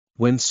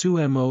 When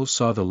Suemo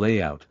saw the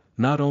layout,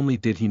 not only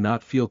did he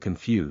not feel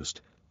confused,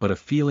 but a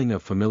feeling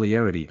of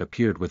familiarity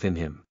appeared within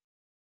him.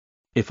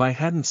 If I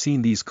hadn't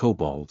seen these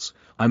kobolds,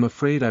 I'm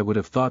afraid I would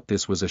have thought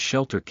this was a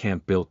shelter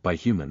camp built by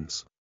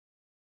humans.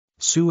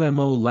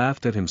 Suemo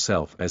laughed at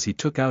himself as he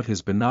took out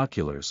his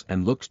binoculars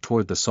and looked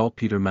toward the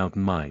saltpeter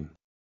mountain mine.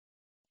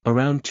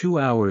 Around 2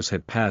 hours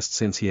had passed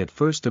since he had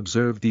first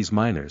observed these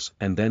miners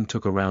and then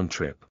took a round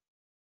trip.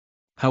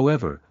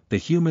 However, the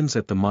humans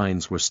at the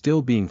mines were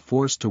still being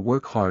forced to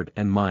work hard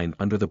and mine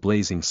under the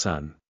blazing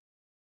sun.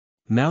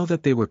 Now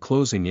that they were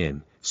closing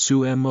in,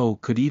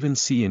 Suemo could even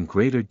see in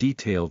greater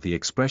detail the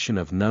expression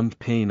of numbed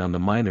pain on the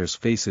miners'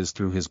 faces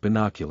through his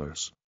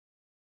binoculars.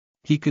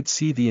 He could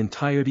see the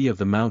entirety of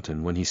the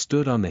mountain when he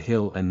stood on the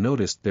hill and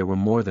noticed there were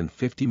more than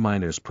 50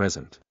 miners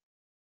present.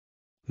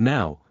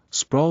 Now,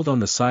 sprawled on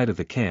the side of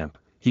the camp,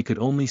 he could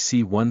only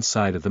see one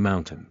side of the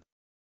mountain.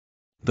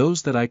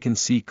 Those that I can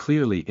see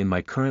clearly in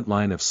my current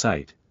line of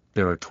sight,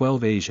 there are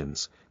 12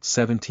 Asians,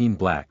 17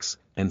 blacks,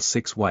 and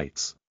 6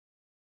 whites.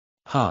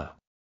 Ha!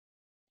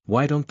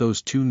 Why don't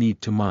those 2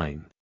 need to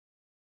mine?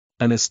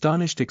 An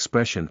astonished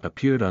expression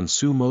appeared on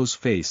Sumo's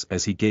face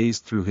as he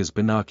gazed through his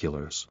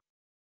binoculars.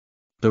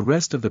 The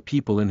rest of the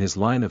people in his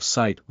line of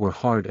sight were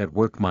hard at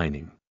work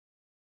mining.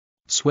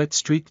 Sweat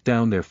streaked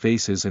down their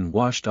faces and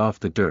washed off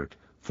the dirt,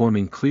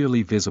 forming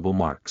clearly visible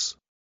marks.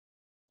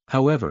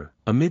 However,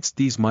 amidst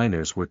these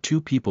miners were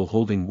 2 people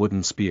holding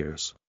wooden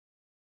spears.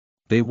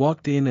 They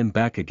walked in and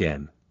back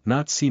again,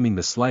 not seeming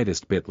the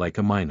slightest bit like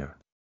a miner.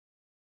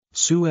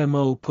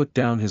 Suemo put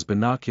down his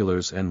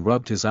binoculars and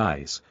rubbed his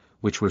eyes,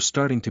 which were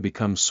starting to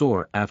become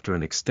sore after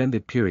an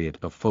extended period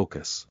of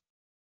focus.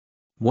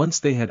 Once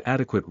they had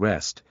adequate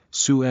rest,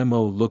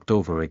 Suemo looked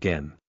over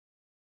again.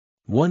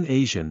 1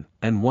 Asian,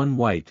 and 1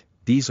 white,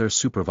 these are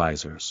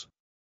supervisors.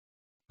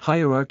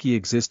 Hierarchy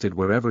existed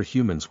wherever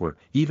humans were,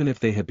 even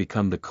if they had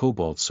become the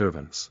kobold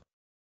servants.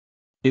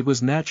 It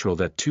was natural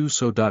that two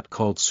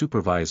so-called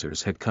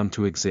supervisors had come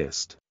to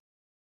exist.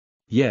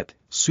 Yet,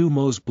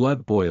 Sumo's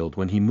blood boiled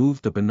when he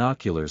moved the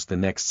binoculars the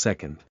next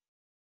second.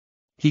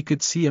 He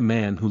could see a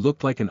man who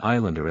looked like an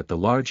islander at the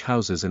large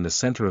houses in the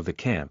center of the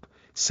camp,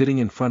 sitting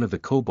in front of the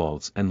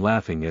kobolds and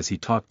laughing as he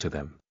talked to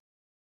them.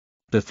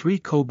 The three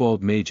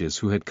kobold mages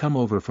who had come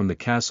over from the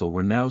castle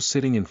were now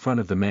sitting in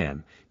front of the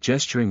man,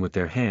 gesturing with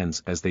their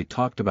hands as they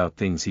talked about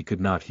things he could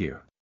not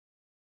hear.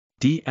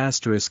 D****.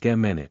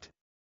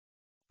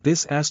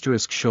 This ***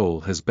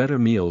 has better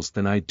meals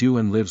than I do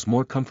and lives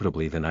more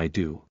comfortably than I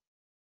do.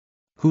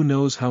 Who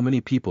knows how many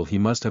people he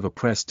must have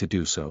oppressed to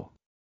do so.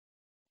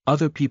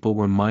 Other people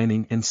were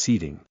mining and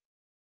seeding.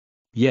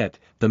 Yet,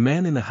 the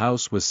man in the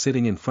house was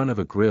sitting in front of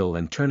a grill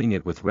and turning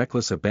it with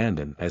reckless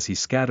abandon as he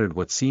scattered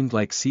what seemed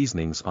like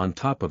seasonings on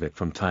top of it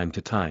from time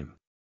to time.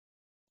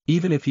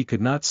 Even if he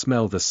could not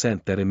smell the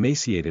scent that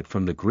emaciated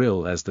from the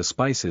grill as the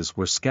spices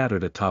were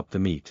scattered atop the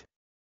meat,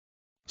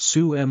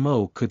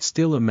 Sumo could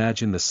still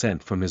imagine the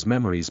scent from his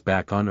memories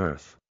back on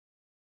Earth.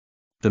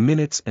 The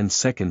minutes and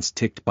seconds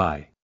ticked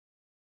by.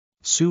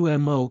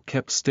 Sumo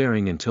kept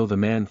staring until the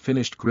man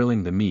finished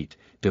grilling the meat,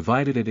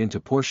 divided it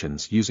into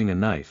portions using a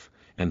knife,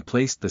 and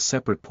placed the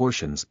separate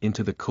portions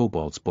into the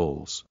kobolds'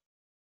 bowls.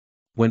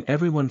 When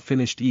everyone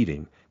finished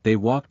eating, they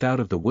walked out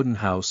of the wooden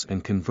house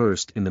and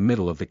conversed in the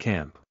middle of the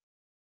camp.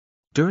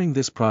 During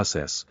this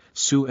process,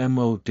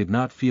 Sumo did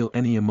not feel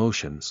any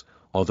emotions,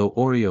 although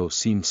Oreo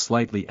seemed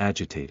slightly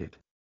agitated.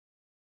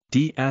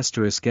 D****.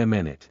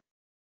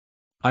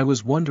 I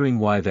was wondering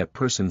why that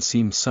person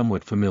seemed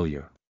somewhat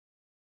familiar.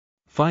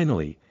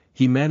 Finally,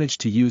 he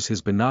managed to use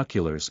his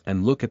binoculars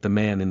and look at the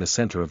man in the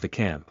center of the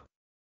camp.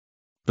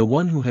 The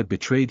one who had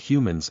betrayed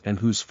humans and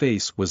whose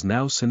face was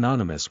now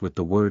synonymous with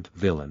the word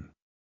villain.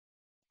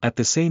 At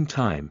the same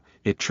time,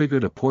 it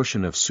triggered a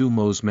portion of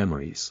Sumo's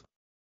memories.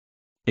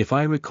 If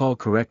I recall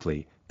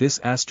correctly, this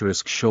 **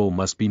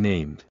 must be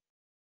named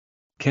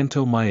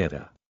Kento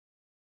Maeda.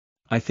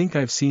 I think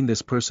I've seen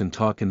this person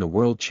talk in the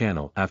World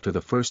Channel after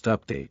the first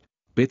update.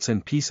 Bits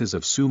and pieces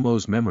of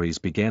Sumo's memories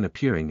began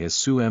appearing as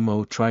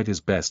Sumo tried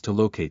his best to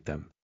locate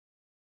them.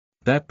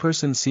 That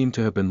person seemed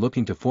to have been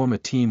looking to form a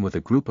team with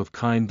a group of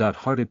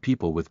kind-hearted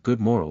people with good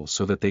morals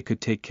so that they could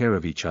take care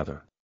of each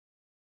other.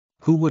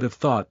 Who would have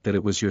thought that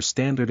it was your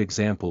standard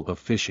example of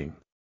fishing?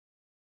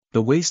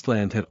 The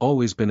wasteland had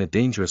always been a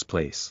dangerous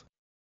place.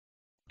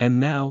 And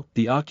now,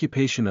 the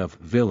occupation of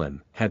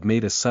villain had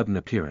made a sudden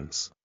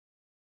appearance.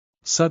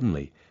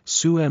 Suddenly,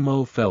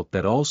 Sumo felt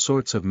that all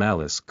sorts of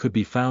malice could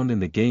be found in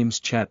the game's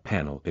chat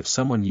panel if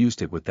someone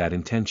used it with that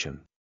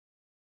intention.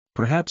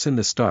 Perhaps in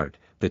the start,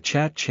 the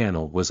chat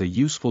channel was a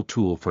useful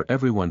tool for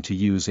everyone to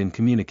use in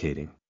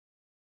communicating.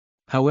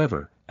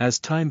 However, as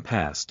time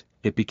passed,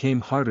 it became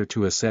harder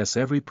to assess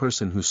every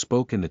person who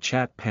spoke in the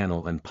chat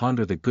panel and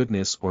ponder the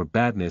goodness or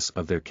badness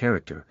of their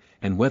character,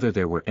 and whether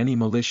there were any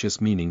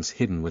malicious meanings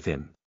hidden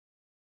within.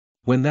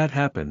 When that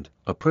happened,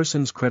 a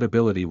person's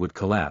credibility would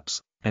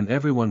collapse, and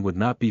everyone would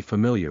not be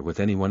familiar with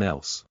anyone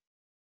else.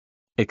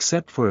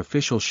 Except for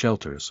official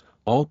shelters,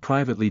 all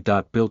privately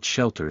built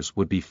shelters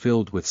would be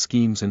filled with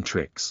schemes and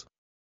tricks.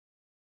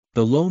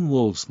 The lone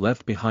wolves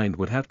left behind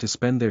would have to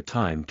spend their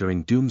time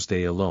during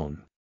Doomsday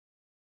alone.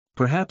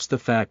 Perhaps the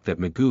fact that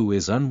Magoo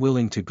is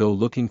unwilling to go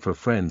looking for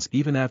friends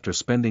even after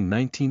spending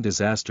 19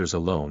 disasters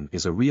alone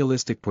is a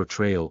realistic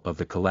portrayal of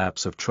the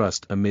collapse of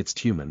trust amidst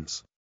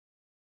humans.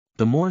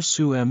 The more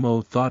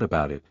Sumo thought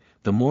about it,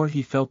 the more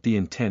he felt the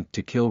intent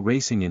to kill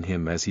racing in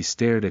him as he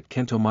stared at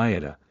Kento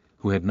Maeda,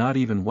 who had not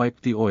even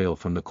wiped the oil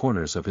from the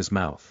corners of his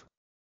mouth.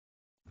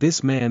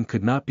 This man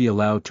could not be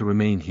allowed to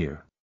remain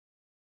here.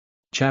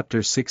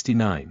 Chapter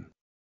 69.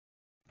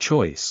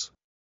 Choice.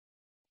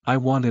 I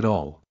want it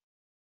all.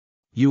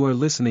 You are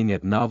listening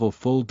at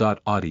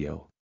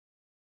novelfull.audio.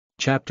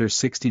 Chapter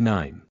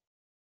 69.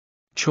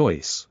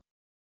 Choice.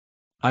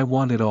 I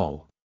want it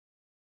all.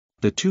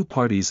 The two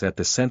parties at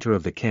the center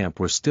of the camp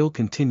were still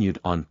continued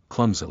on,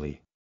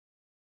 clumsily.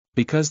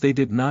 Because they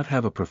did not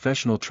have a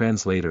professional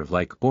translator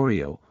like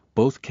Oreo,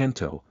 both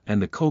Kento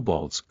and the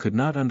kobolds could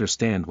not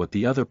understand what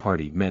the other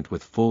party meant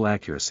with full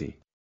accuracy.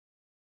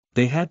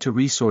 They had to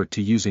resort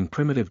to using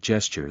primitive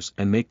gestures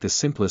and make the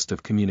simplest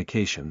of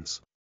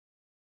communications.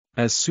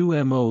 As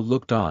Sumo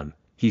looked on,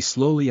 he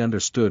slowly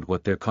understood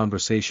what their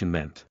conversation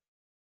meant.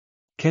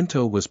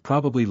 Kento was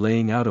probably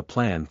laying out a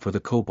plan for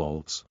the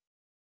kobolds.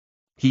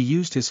 He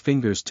used his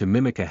fingers to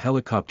mimic a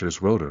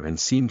helicopter's rotor and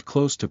seemed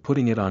close to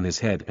putting it on his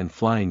head and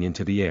flying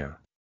into the air.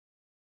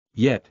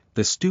 Yet,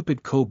 the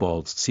stupid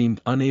kobolds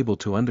seemed unable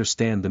to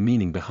understand the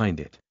meaning behind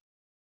it.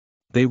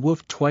 They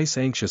woofed twice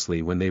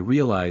anxiously when they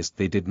realized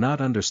they did not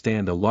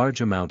understand a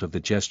large amount of the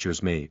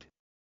gestures made.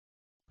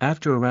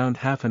 After around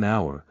half an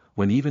hour,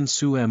 when even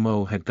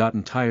Sumo had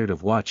gotten tired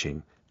of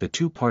watching, the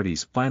two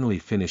parties finally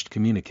finished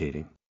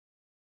communicating.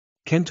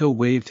 Kento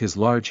waved his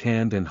large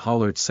hand and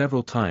hollered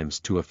several times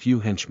to a few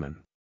henchmen.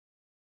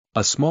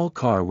 A small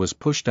car was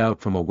pushed out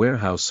from a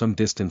warehouse some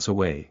distance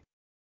away.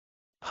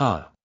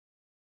 Ha!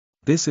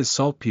 This is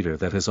saltpeter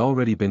that has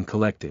already been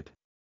collected.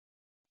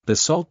 The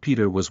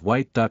saltpeter was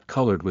white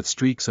colored with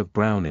streaks of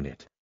brown in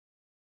it.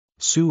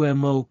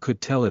 Sumo could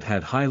tell it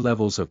had high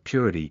levels of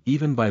purity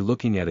even by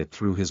looking at it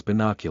through his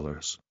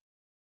binoculars.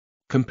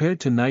 Compared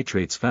to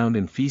nitrates found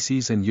in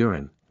feces and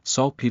urine,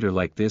 saltpeter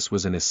like this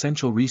was an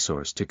essential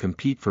resource to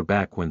compete for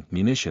back when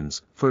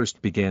munitions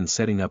first began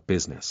setting up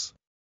business.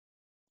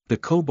 The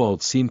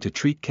kobolds seemed to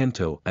treat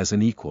Kento as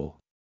an equal.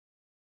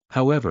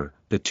 However,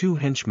 the two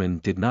henchmen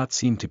did not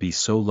seem to be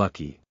so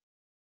lucky.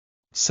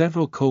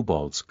 Several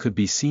kobolds could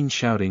be seen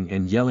shouting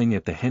and yelling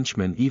at the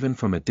henchmen even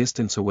from a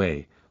distance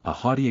away, a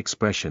haughty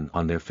expression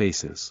on their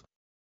faces.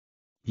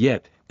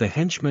 Yet, the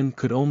henchmen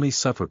could only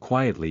suffer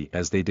quietly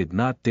as they did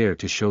not dare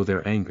to show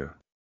their anger.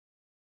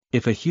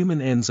 If a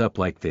human ends up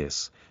like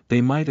this,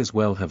 they might as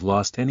well have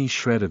lost any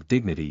shred of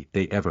dignity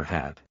they ever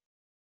had.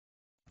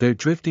 They're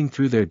drifting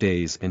through their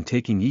days and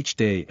taking each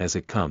day as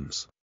it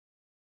comes.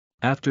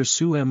 After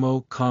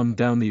Sumo calmed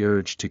down the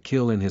urge to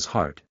kill in his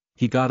heart,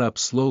 he got up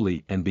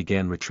slowly and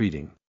began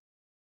retreating.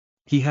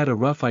 He had a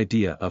rough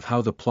idea of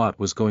how the plot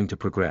was going to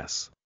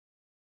progress.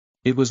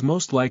 It was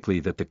most likely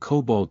that the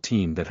kobold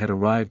team that had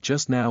arrived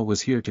just now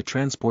was here to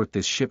transport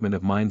this shipment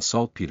of mined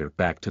saltpeter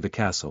back to the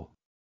castle.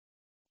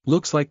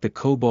 Looks like the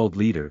kobold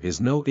leader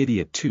is no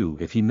idiot too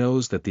if he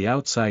knows that the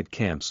outside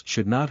camps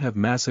should not have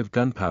massive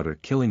gunpowder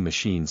killing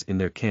machines in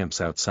their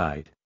camps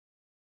outside.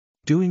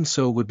 Doing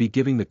so would be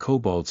giving the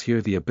kobolds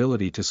here the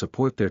ability to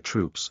support their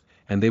troops,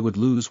 and they would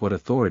lose what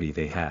authority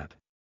they had.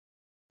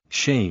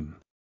 Shame.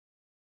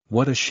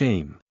 What a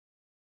shame.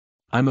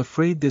 I'm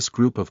afraid this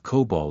group of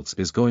kobolds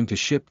is going to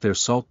ship their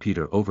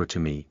saltpeter over to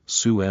me,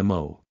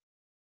 Sumo.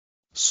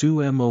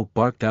 Sumo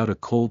barked out a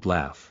cold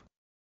laugh.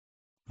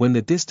 When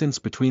the distance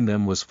between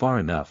them was far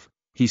enough,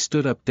 he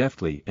stood up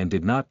deftly and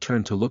did not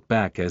turn to look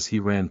back as he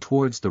ran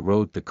towards the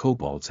road the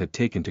kobolds had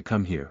taken to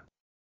come here.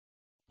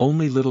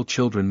 Only little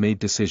children made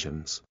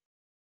decisions.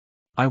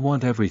 I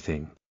want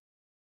everything.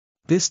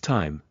 This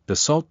time, the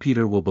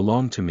saltpeter will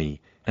belong to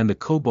me, and the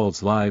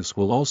kobolds' lives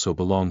will also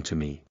belong to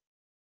me.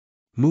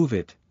 Move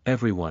it,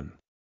 everyone.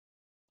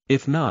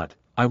 If not,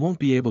 I won't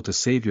be able to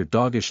save your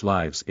doggish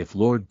lives if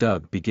Lord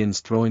Doug begins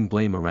throwing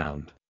blame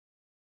around.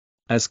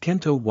 As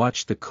Kento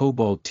watched the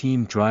kobold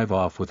team drive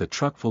off with a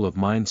truck full of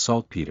mined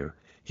saltpeter,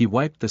 he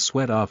wiped the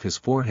sweat off his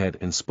forehead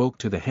and spoke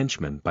to the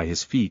henchman by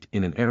his feet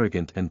in an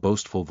arrogant and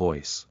boastful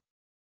voice.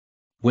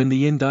 When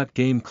the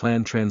in-game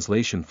clan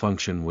translation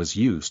function was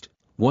used,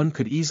 one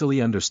could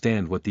easily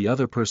understand what the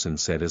other person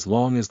said as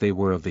long as they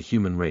were of the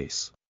human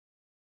race.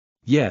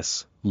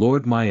 Yes,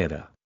 Lord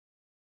Maeda.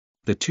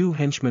 The two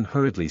henchmen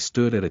hurriedly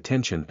stood at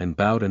attention and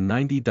bowed a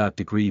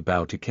 90-degree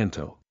bow to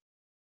Kento.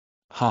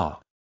 Ha!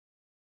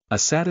 A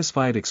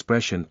satisfied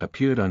expression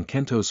appeared on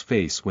Kento's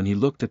face when he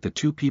looked at the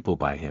two people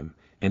by him,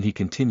 and he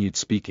continued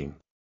speaking.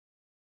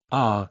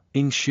 Ah,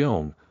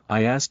 Ing-Xiong,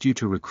 I asked you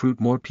to recruit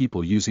more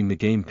people using the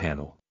game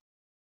panel.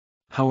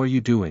 How are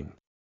you doing?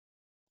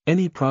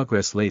 Any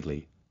progress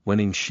lately? When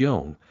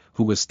Ing-Xiong,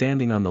 who was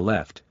standing on the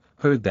left,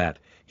 heard that,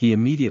 he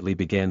immediately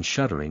began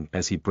shuddering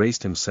as he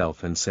braced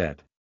himself and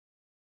said.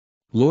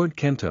 Lord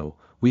Kento,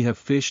 we have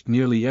fished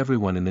nearly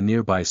everyone in the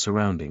nearby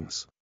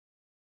surroundings.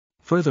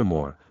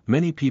 Furthermore,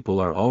 many people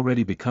are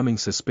already becoming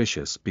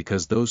suspicious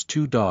because those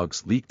two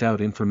dogs leaked out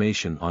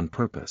information on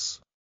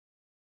purpose.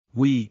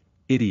 We,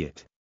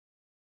 idiot.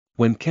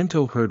 When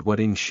Kento heard what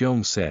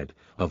Ing-Xiong said,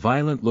 a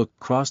violent look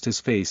crossed his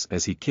face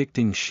as he kicked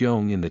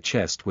Ing-Xiong in the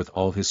chest with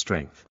all his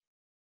strength.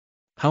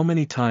 How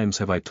many times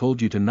have I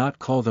told you to not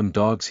call them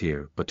dogs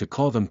here but to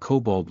call them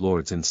kobold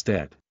lords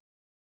instead?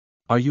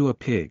 Are you a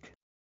pig?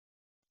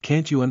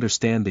 Can't you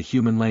understand the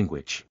human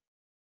language?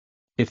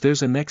 If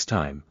there's a next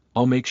time,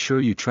 I'll make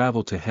sure you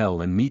travel to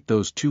hell and meet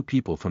those two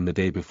people from the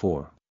day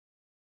before.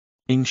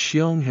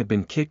 Ing-Xiong had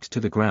been kicked to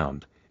the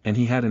ground, and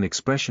he had an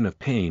expression of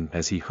pain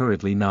as he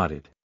hurriedly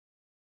nodded.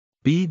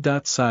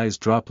 Bee-sized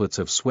droplets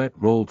of sweat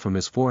rolled from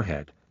his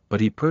forehead,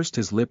 but he pursed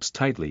his lips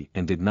tightly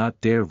and did not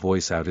dare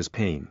voice out his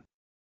pain.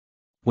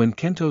 When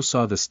Kento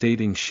saw the state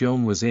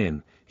Ing-Xiong was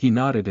in, he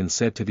nodded and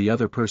said to the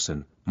other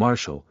person,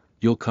 Marshal,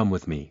 you'll come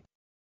with me.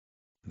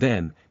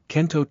 Then,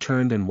 Kento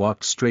turned and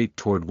walked straight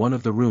toward one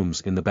of the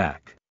rooms in the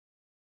back.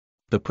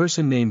 The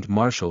person named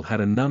Marshal had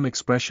a numb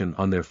expression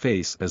on their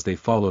face as they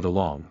followed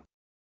along.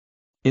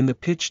 In the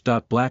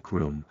pitch-black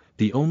room,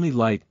 the only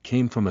light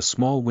came from a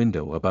small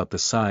window about the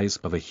size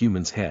of a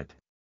human's head.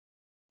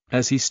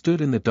 As he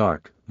stood in the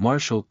dark,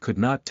 Marshal could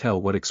not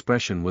tell what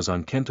expression was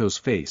on Kento's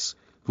face,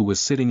 who was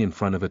sitting in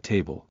front of a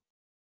table.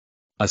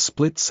 A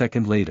split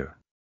second later.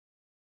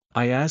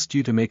 I asked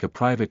you to make a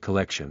private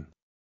collection.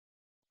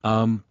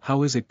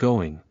 How is it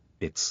going?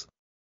 It's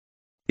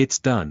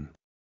done.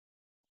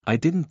 I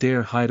didn't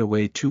dare hide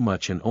away too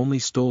much and only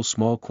stole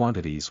small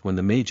quantities when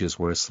the mages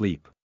were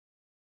asleep.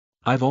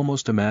 I've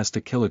almost amassed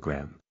a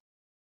kilogram.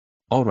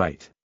 All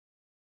right.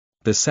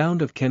 The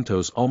sound of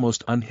Kento's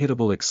almost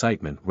unhittable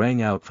excitement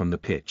rang out from the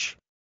pitch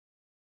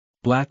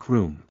black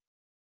room.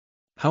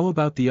 How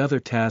about the other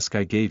task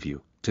I gave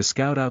you, to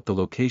scout out the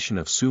location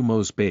of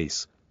Sumo's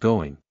base,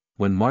 going?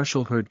 When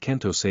Marshal heard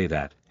Kento say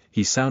that,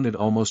 he sounded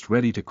almost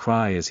ready to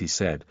cry as he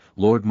said,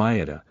 "Lord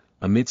Maeda,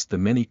 amidst the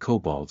many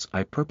kobolds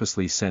I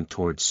purposely sent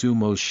toward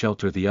Sumo's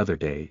shelter the other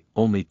day,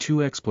 only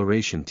 2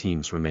 exploration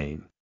teams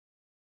remain.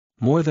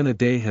 More than a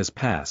day has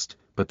passed,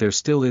 but there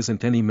still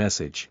isn't any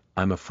message,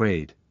 I'm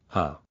afraid,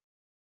 huh?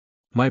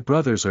 My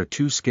brothers are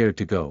too scared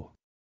to go.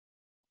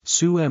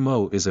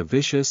 Sumo is a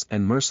vicious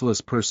and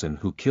merciless person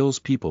who kills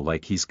people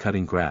like he's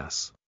cutting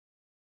grass.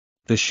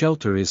 The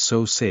shelter is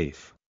so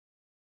safe.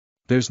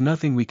 There's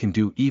nothing we can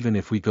do even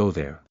if we go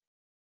there."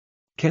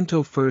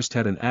 Kento first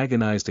had an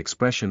agonized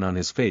expression on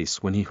his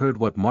face when he heard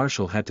what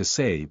Marshall had to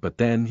say, but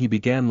then he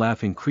began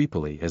laughing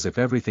creepily as if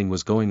everything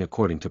was going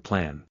according to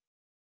plan.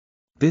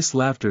 This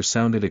laughter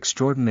sounded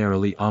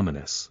extraordinarily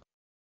ominous.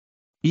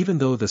 Even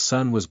though the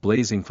sun was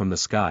blazing from the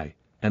sky,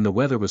 and the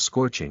weather was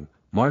scorching,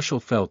 Marshall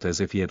felt as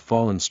if he had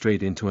fallen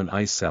straight into an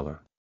ice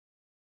cellar.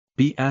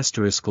 Be*****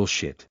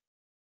 shit.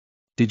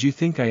 Did you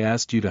think I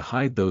asked you to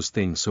hide those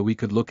things so we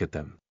could look at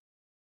them?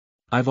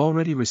 I've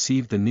already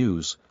received the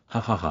news,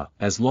 ha ha ha.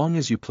 As long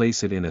as you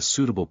place it in a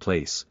suitable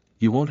place,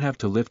 you won't have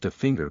to lift a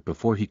finger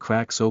before he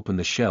cracks open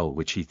the shell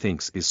which he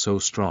thinks is so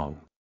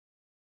strong.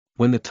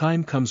 When the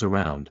time comes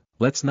around,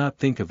 let's not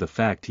think of the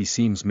fact he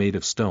seems made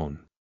of stone.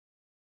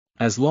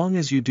 As long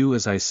as you do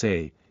as I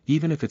say,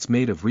 even if it's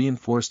made of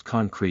reinforced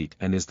concrete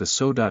and is the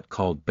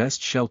so-called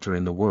best shelter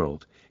in the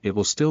world, it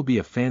will still be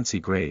a fancy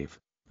grave,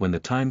 when the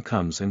time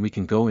comes and we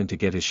can go in to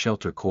get his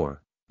shelter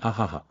core, ha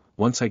ha ha.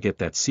 Once I get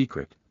that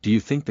secret, do you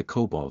think the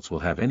kobolds will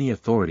have any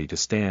authority to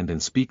stand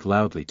and speak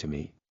loudly to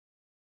me?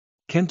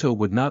 Kento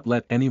would not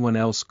let anyone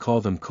else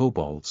call them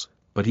kobolds,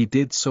 but he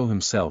did so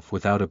himself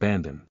without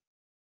abandon.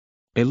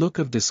 A look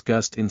of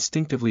disgust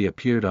instinctively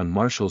appeared on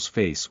Marshall's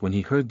face when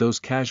he heard those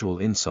casual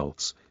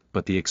insults,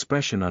 but the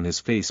expression on his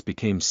face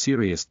became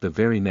serious the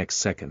very next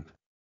second.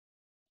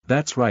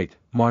 "That's right,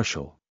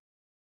 Marshall.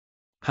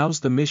 How's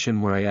the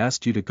mission where I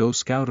asked you to go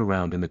scout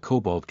around in the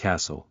kobold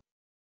castle?"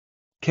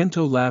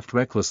 Kento laughed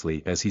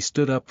recklessly as he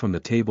stood up from the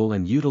table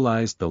and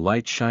utilized the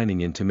light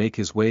shining in to make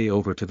his way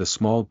over to the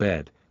small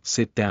bed,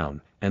 sit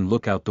down, and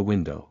look out the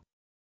window.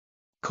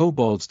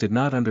 Kobolds did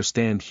not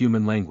understand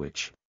human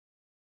language.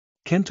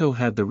 Kento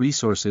had the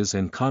resources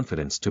and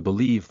confidence to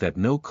believe that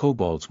no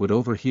kobolds would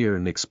overhear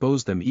and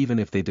expose them even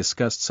if they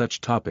discussed such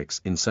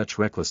topics in such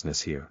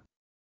recklessness here.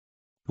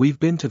 "We've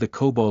been to the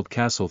kobold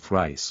castle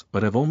thrice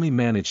but have only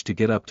managed to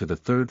get up to the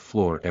 3rd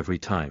floor every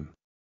time.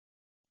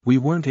 We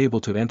weren't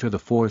able to enter the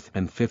 4th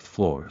and 5th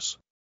floors.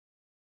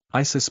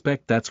 I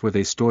suspect that's where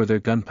they store their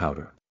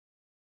gunpowder.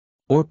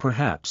 Or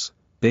perhaps,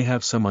 they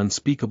have some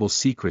unspeakable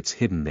secrets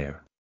hidden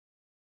there."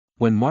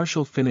 When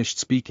Marshall finished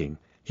speaking,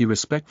 he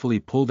respectfully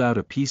pulled out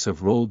a piece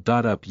of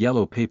rolled-up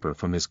yellow paper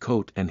from his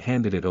coat and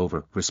handed it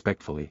over,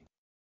 respectfully.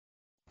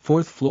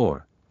 "4th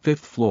floor,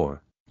 5th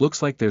floor,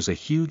 looks like there's a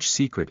huge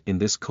secret in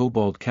this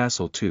kobold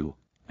castle too."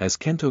 As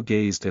Kento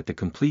gazed at the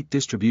complete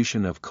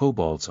distribution of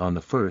kobolds on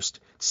the 1st,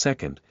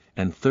 2nd,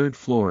 and 3rd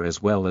floor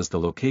as well as the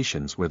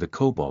locations where the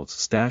kobolds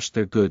stashed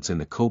their goods in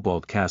the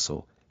kobold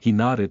castle, he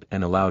nodded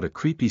and allowed a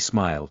creepy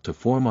smile to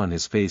form on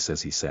his face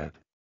as he said,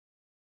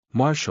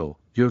 "Marshall,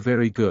 you're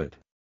very good.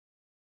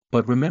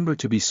 But remember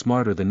to be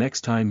smarter the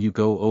next time you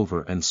go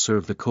over and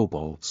serve the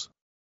kobolds.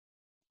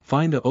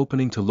 Find an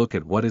opening to look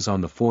at what is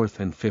on the 4th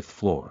and 5th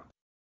floor.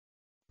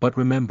 But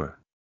remember,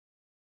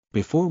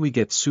 before we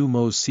get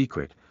Sumo's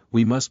secret,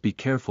 we must be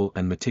careful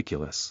and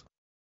meticulous.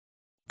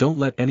 Don't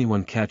let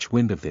anyone catch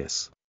wind of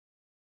this.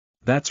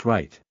 That's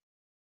right.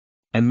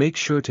 And make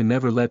sure to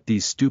never let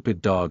these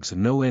stupid dogs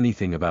know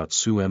anything about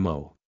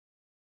Sumo.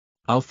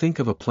 I'll think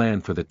of a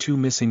plan for the 2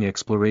 missing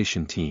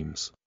exploration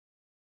teams.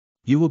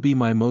 You will be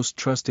my most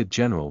trusted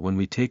general when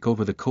we take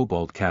over the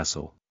kobold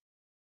castle.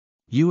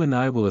 You and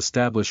I will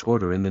establish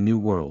order in the new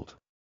world.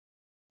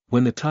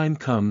 When the time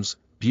comes,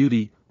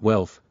 beauty,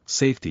 wealth,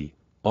 safety,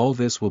 all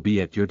this will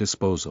be at your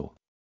disposal."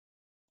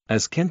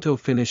 As Kento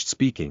finished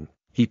speaking,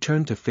 he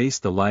turned to face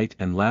the light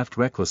and laughed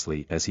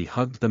recklessly as he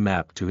hugged the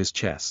map to his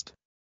chest.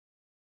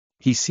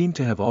 He seemed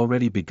to have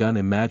already begun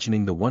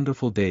imagining the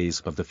wonderful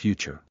days of the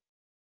future.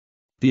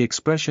 The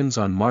expressions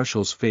on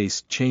Marshall's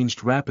face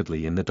changed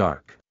rapidly in the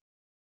dark.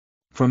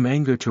 From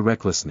anger to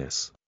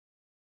recklessness.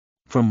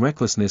 From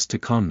recklessness to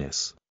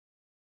calmness.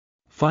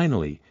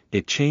 Finally,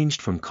 it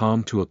changed from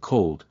calm to a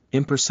cold,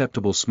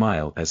 imperceptible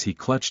smile as he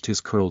clutched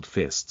his curled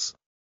fists.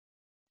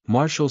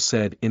 Marshall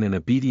said in an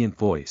obedient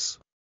voice,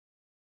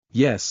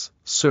 "Yes,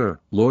 sir,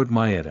 Lord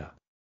Maeda.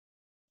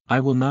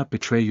 I will not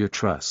betray your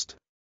trust.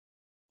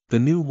 The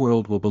new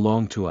world will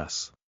belong to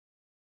us."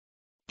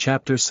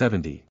 Chapter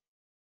 70.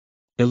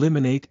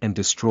 Eliminate and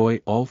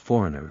destroy all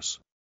foreigners.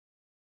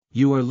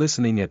 You are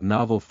listening at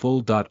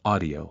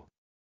novelfull.audio.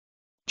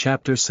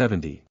 Chapter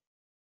 70.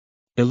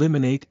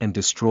 Eliminate and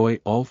destroy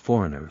all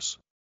foreigners.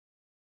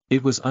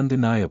 It was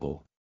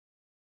undeniable.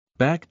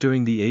 Back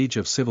during the age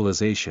of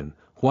civilization,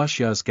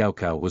 Huaxia's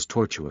Gaokao was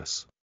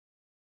tortuous.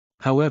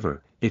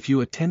 However, if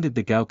you attended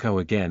the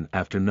Gaokao again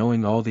after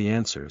knowing all the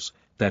answers,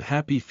 that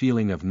happy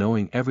feeling of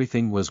knowing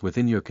everything was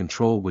within your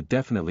control would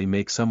definitely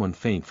make someone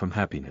faint from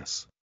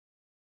happiness.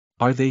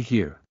 "Are they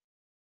here?"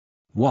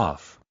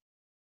 "Waff.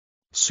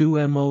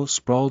 Sumo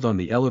sprawled on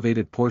the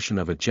elevated portion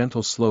of a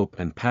gentle slope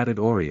and patted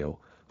Oreo,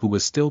 who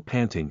was still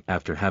panting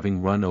after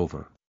having run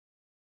over.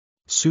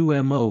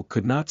 Sumo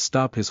could not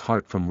stop his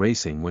heart from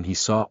racing when he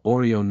saw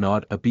Oreo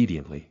nod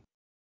obediently.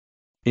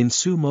 In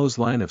Sumo's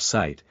line of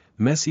sight,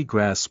 messy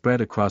grass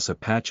spread across a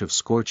patch of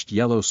scorched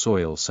yellow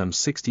soil some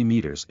 60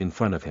 meters in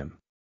front of him.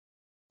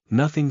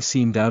 Nothing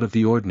seemed out of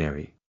the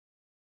ordinary.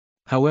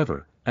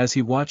 However, as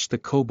he watched the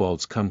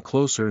kobolds come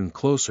closer and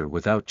closer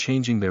without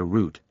changing their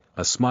route,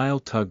 a smile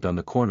tugged on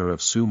the corner of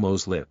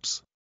Sumo's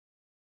lips.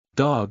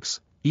 Dogs,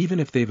 even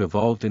if they've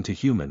evolved into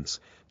humans,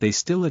 they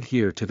still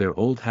adhere to their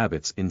old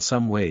habits in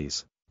some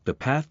ways, the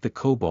path the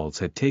kobolds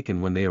had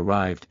taken when they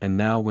arrived and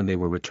now when they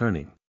were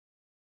returning.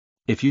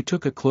 If you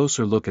took a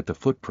closer look at the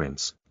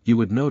footprints, you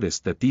would notice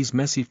that these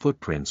messy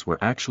footprints were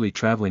actually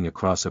traveling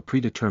across a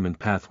predetermined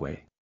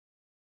pathway.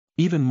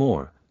 Even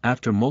more,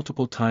 after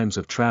multiple times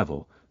of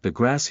travel, the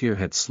grass here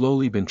had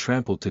slowly been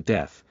trampled to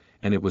death,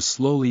 and it was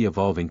slowly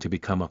evolving to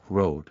become a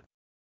road.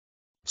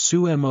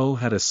 Sumo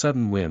had a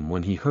sudden whim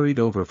when he hurried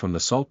over from the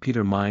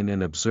saltpeter mine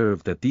and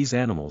observed that these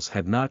animals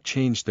had not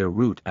changed their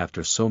route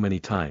after so many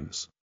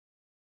times.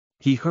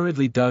 He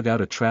hurriedly dug out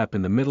a trap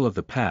in the middle of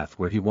the path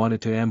where he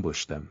wanted to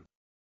ambush them.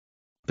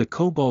 The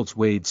kobolds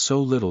weighed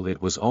so little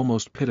it was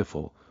almost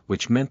pitiful,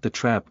 which meant the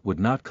trap would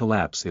not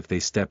collapse if they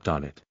stepped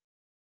on it.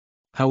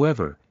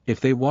 However, if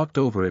they walked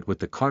over it with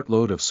the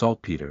cartload of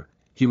saltpeter,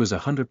 he was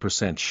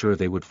 100% sure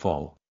they would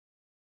fall.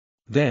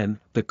 Then,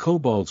 the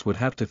kobolds would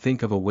have to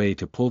think of a way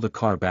to pull the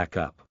car back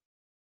up.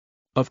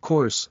 Of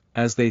course,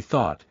 as they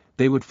thought,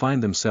 they would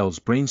find themselves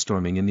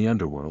brainstorming in the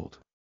underworld.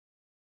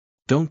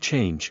 Don't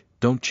change,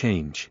 don't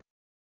change.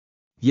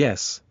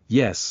 Yes,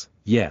 yes,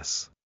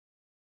 yes.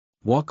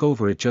 Walk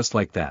over it just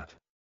like that.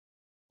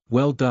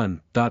 Well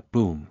done,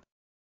 boom.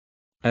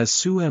 As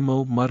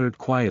Sumo muttered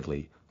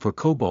quietly, 4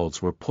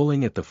 kobolds were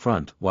pulling at the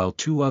front while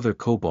 2 other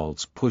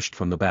kobolds pushed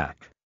from the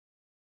back.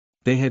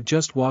 They had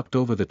just walked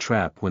over the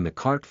trap when the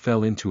cart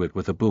fell into it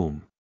with a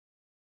boom.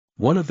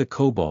 One of the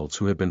kobolds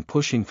who had been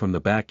pushing from the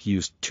back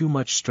used too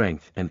much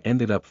strength and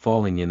ended up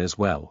falling in as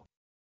well.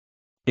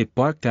 It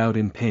barked out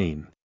in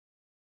pain.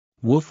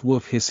 Woof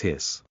woof hiss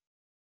hiss.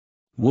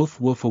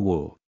 Woof woof a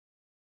woo.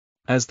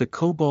 As the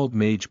kobold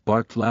mage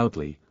barked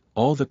loudly,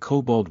 all the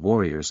kobold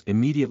warriors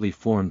immediately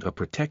formed a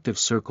protective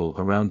circle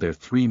around their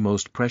 3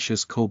 most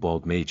precious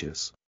kobold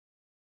mages.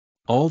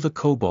 All the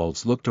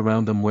kobolds looked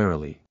around them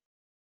warily.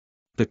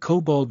 The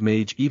kobold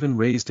mage even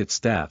raised its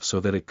staff so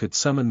that it could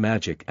summon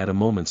magic at a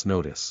moment's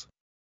notice.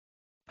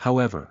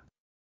 However,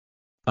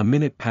 a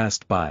minute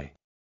passed by.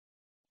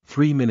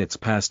 3 minutes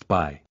passed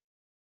by.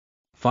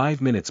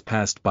 5 minutes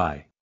passed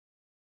by.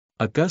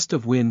 A gust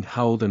of wind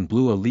howled and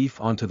blew a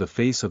leaf onto the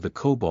face of the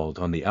kobold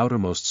on the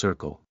outermost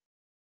circle.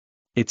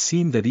 It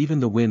seemed that even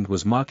the wind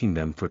was mocking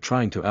them for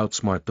trying to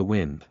outsmart the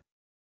wind.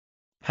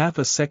 Half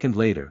a second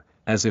later,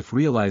 as if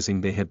realizing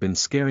they had been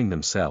scaring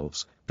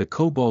themselves, the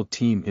kobold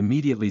team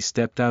immediately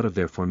stepped out of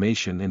their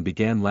formation and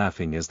began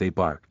laughing as they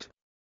barked.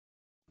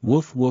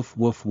 Woof woof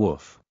woof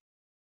woof.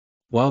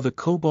 While the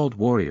kobold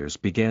warriors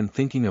began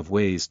thinking of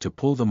ways to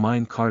pull the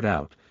mine cart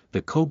out,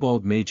 the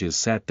kobold mages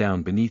sat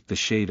down beneath the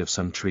shade of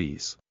some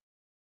trees.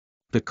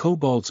 The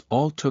kobolds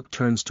all took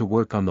turns to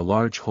work on the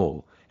large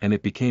hole, and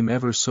it became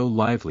ever so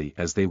lively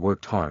as they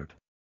worked hard.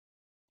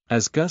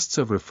 As gusts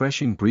of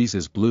refreshing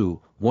breezes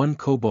blew, one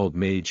kobold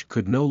mage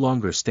could no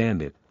longer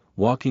stand it,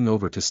 walking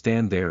over to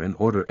stand there and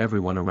order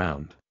everyone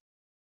around.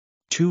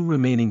 2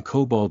 remaining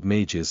kobold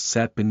mages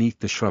sat beneath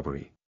the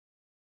shrubbery.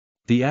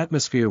 The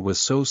atmosphere was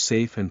so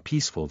safe and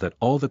peaceful that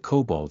all the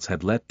kobolds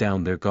had let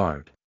down their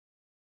guard.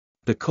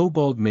 The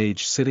kobold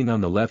mage sitting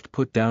on the left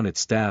put down its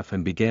staff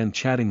and began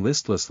chatting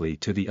listlessly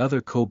to the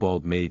other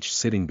kobold mage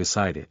sitting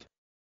beside it.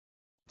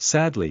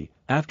 Sadly,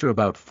 after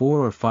about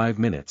 4 or 5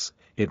 minutes,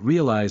 it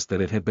realized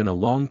that it had been a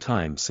long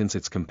time since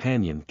its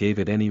companion gave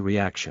it any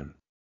reaction.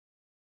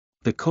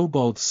 The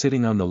kobold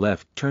sitting on the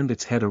left turned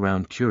its head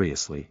around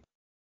curiously.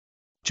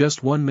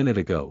 Just 1 minute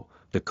ago,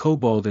 the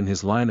kobold in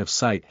his line of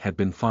sight had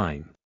been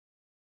fine.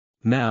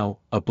 Now,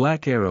 a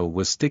black arrow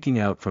was sticking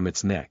out from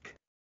its neck.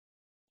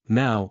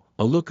 Now,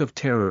 a look of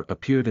terror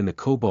appeared in the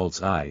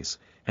kobold's eyes,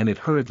 and it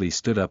hurriedly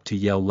stood up to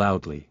yell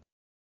loudly.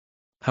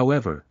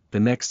 However, the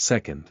next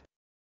second,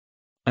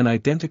 an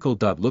identical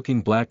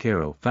dot-looking black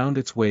arrow found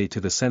its way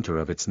to the center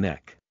of its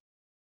neck.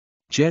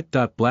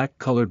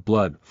 Jet-black-colored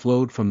blood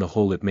flowed from the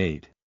hole it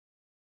made.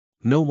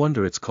 No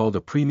wonder it's called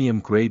a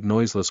premium-grade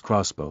noiseless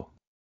crossbow.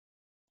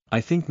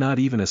 I think not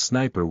even a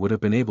sniper would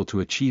have been able to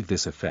achieve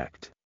this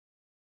effect.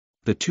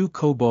 The 2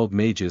 kobold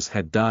mages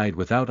had died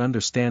without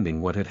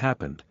understanding what had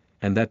happened,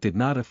 and that did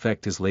not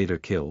affect his later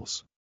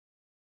kills.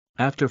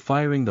 After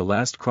firing the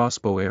last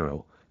crossbow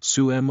arrow,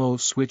 Sumo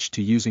switched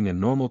to using a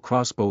normal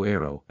crossbow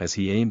arrow as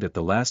he aimed at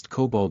the last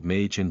kobold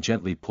mage and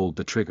gently pulled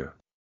the trigger.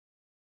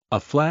 A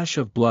flash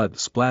of blood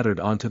splattered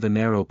onto the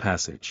narrow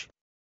passage.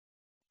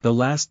 The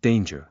last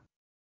danger.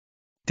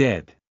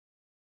 Dead.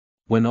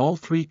 When all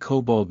 3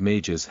 kobold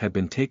mages had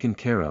been taken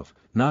care of,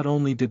 not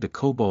only did the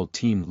kobold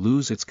team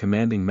lose its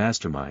commanding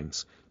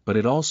masterminds, but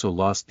it also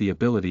lost the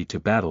ability to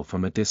battle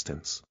from a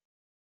distance.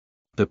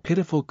 The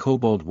pitiful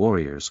kobold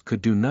warriors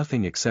could do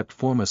nothing except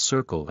form a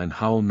circle and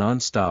howl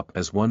non-stop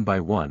as one by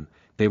one,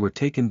 they were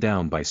taken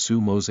down by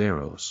Sumo's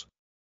arrows.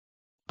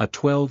 A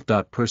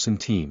 12-person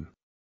team.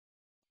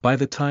 By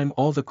the time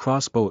all the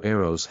crossbow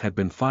arrows had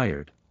been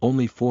fired,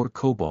 only 4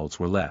 kobolds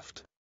were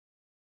left.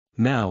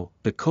 Now,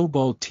 the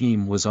kobold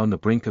team was on the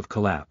brink of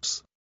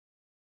collapse.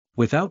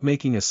 Without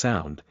making a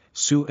sound,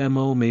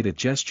 Sumo made a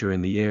gesture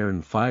in the air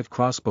and 5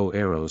 crossbow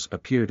arrows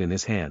appeared in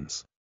his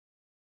hands.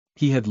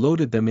 He had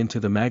loaded them into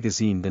the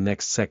magazine the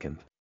next second.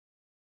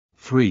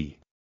 3,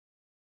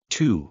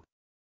 2,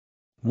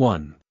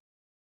 1.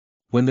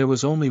 When there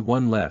was only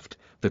one left,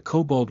 the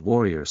kobold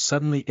warrior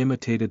suddenly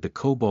imitated the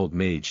kobold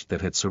mage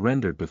that had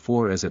surrendered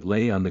before as it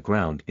lay on the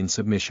ground in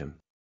submission.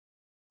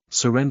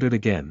 Surrendered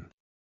again.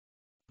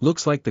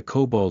 Looks like the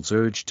kobold's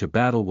urge to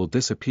battle will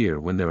disappear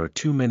when there are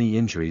too many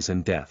injuries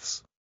and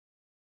deaths.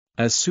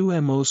 As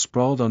Sumo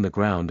sprawled on the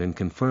ground and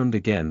confirmed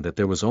again that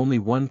there was only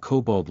one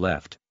kobold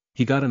left,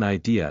 he got an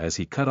idea as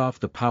he cut off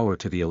the power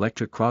to the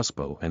electric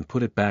crossbow and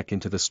put it back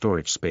into the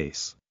storage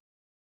space.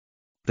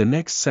 The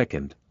next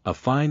second, a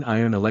fine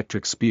iron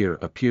electric spear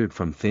appeared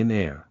from thin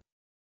air.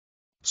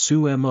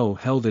 Sumo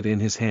held it in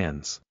his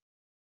hands.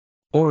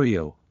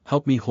 "Oreo,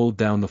 help me hold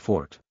down the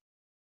fort."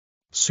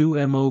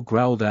 Sumo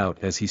growled out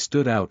as he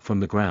stood out from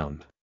the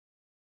ground.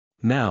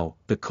 Now,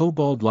 the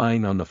kobold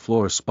lying on the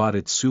floor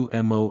spotted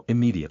Sumo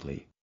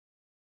immediately.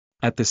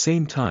 At the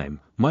same time,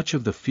 much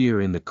of the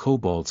fear in the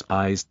kobold's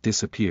eyes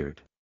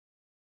disappeared.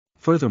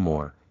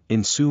 Furthermore,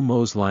 in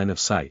Sumo's line of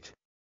sight,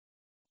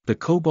 the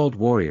kobold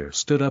warrior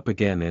stood up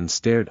again and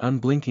stared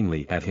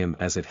unblinkingly at him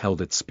as it held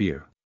its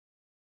spear.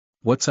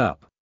 "What's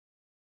up?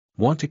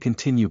 Want to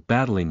continue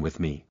battling with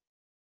me?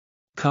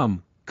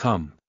 Come,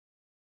 come.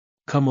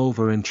 Come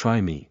over and try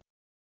me."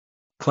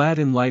 Clad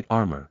in light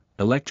armor,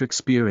 electric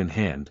spear in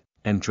hand,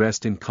 and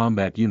dressed in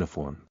combat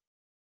uniform.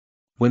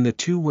 When the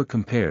two were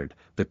compared,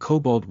 the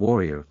kobold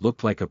warrior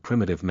looked like a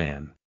primitive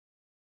man.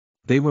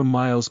 They were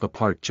miles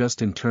apart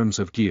just in terms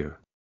of gear.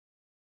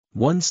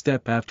 One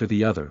step after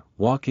the other,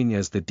 walking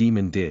as the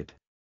demon did.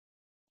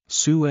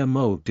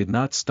 Sumo did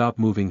not stop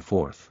moving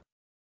forth.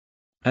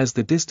 As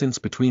the distance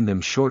between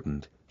them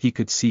shortened, he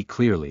could see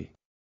clearly.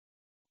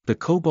 The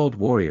kobold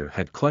warrior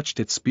had clutched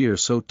its spear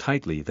so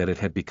tightly that it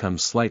had become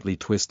slightly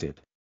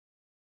twisted.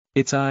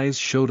 Its eyes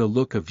showed a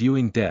look of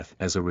viewing death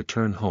as a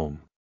return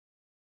home.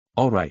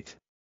 "All right.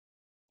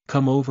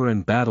 Come over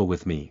and battle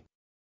with me."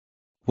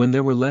 When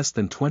there were less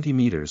than 20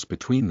 meters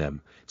between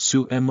them,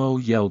 Sumo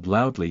yelled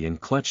loudly and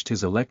clutched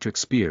his electric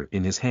spear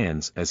in his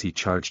hands as he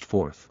charged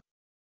forth.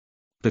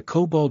 The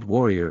kobold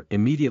warrior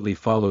immediately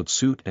followed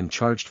suit and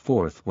charged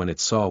forth when it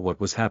saw what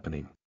was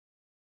happening.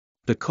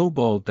 The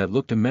kobold that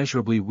looked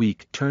immeasurably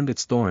weak turned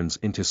its thorns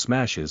into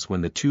smashes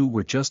when the two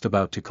were just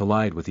about to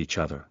collide with each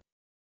other.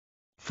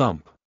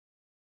 Thump.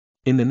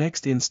 In the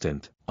next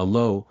instant, a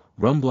low,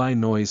 rumbling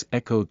noise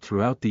echoed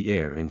throughout the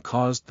air and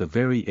caused the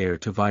very air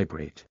to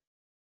vibrate.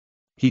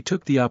 He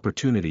took the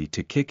opportunity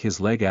to kick his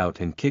leg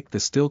out and kick the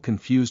still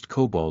confused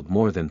kobold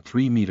more than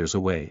 3 meters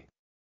away.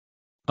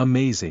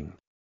 "Amazing!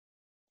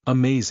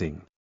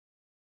 Amazing!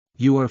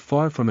 You are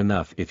far from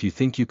enough if you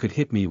think you could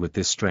hit me with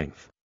this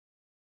strength."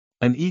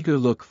 An eager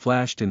look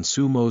flashed in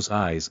Sumo's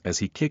eyes as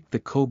he kicked the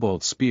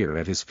kobold's spear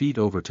at his feet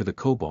over to the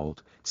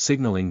kobold,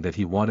 signaling that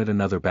he wanted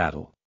another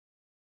battle.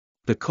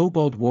 The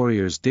kobold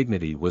warrior's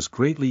dignity was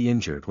greatly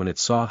injured when it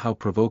saw how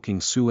provoking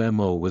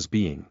Sumo was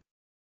being.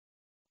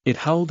 It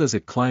howled as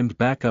it climbed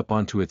back up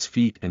onto its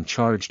feet and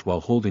charged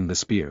while holding the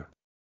spear.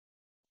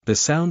 The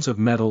sounds of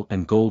metal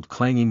and gold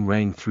clanging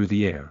rang through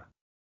the air.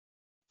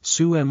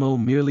 Sumo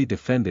merely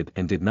defended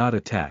and did not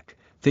attack,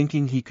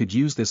 thinking he could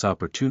use this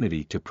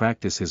opportunity to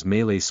practice his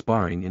melee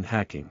sparring in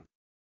hacking.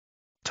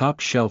 Top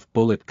shelf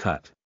bullet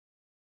cut.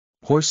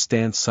 Horse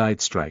stance side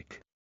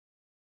strike.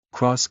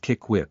 Cross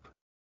kick whip.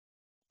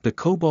 The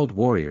kobold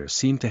warrior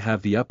seemed to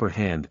have the upper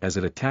hand as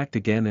it attacked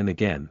again and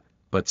again,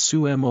 but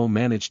Sumo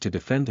managed to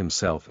defend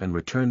himself and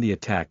return the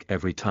attack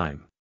every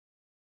time.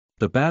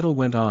 The battle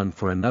went on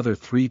for another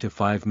 3 to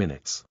 5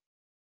 minutes.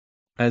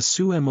 As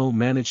Sumo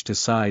managed to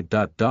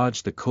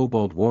side-dodge the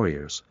kobold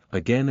warriors,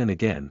 again and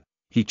again,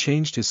 he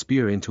changed his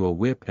spear into a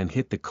whip and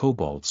hit the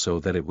kobold so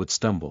that it would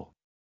stumble.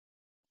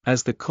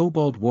 As the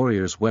kobold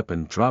warrior's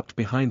weapon dropped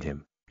behind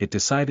him, it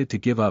decided to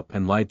give up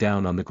and lie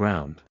down on the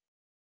ground.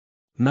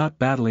 Not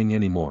battling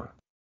anymore.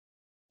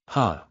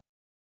 Ha!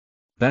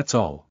 That's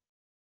all.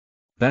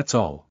 That's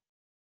all.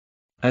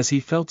 As he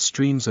felt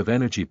streams of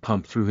energy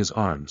pump through his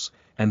arms,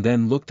 and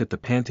then looked at the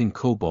panting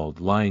kobold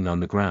lying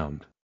on the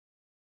ground.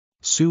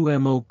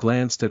 Sumo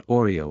glanced at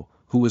Oreo,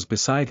 who was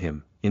beside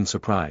him, in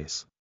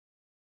surprise.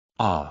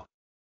 "Ah!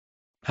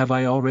 Have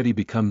I already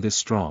become this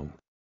strong?"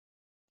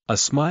 A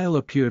smile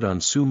appeared on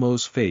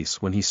Sumo's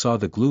face when he saw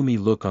the gloomy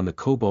look on the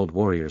kobold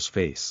warrior's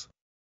face.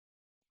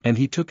 And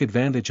he took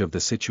advantage of the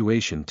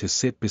situation to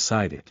sit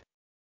beside it.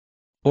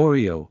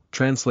 "Oreo,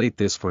 translate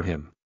this for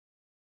him.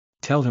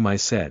 Tell him I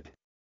said.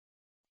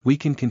 We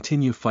can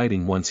continue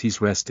fighting once he's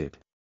rested.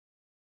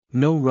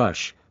 No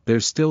rush,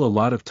 there's still a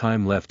lot of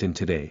time left in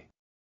today.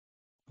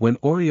 When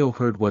Oreo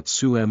heard what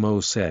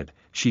Sumo said,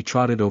 she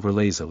trotted over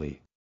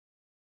lazily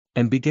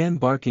and began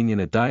barking in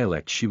a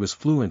dialect she was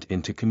fluent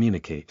in to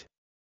communicate.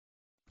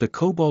 The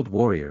kobold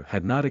warrior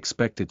had not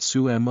expected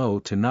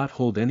Sumo to not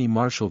hold any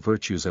martial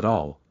virtues at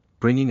all,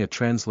 bringing a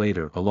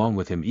translator along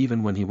with him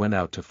even when he went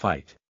out to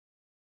fight.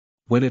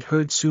 When it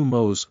heard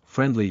Sumo's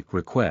friendly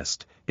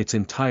request, its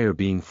entire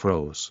being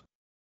froze.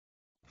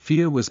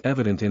 Fear was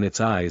evident in its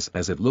eyes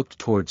as it looked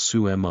towards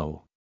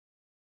Sumo.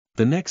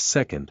 The next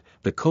second,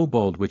 the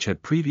kobold which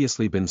had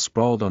previously been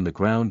sprawled on the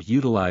ground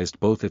utilized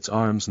both its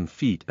arms and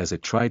feet as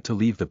it tried to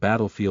leave the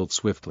battlefield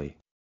swiftly.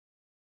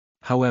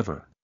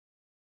 However,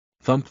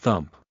 thump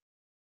thump.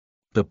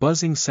 The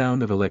buzzing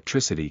sound of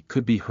electricity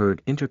could be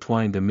heard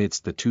intertwined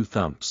amidst the two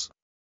thumps.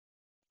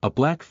 A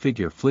black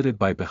figure flitted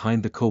by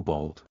behind the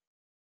kobold.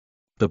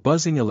 The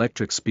buzzing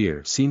electric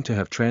spear seemed to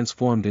have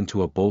transformed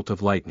into a bolt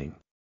of lightning.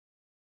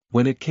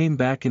 When it came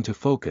back into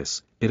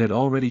focus, it had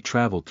already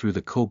traveled through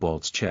the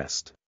kobold's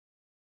chest.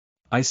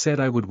 I said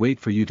I would wait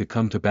for you to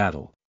come to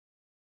battle.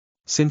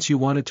 Since you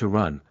wanted to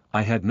run,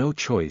 I had no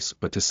choice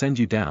but to send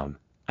you down.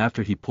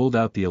 After he pulled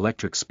out the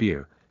electric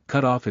spear,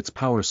 cut off its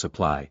power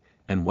supply,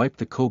 and wiped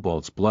the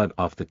kobold's blood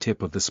off the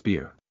tip of the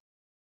spear.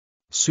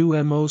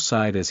 Sumo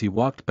sighed as he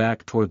walked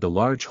back toward the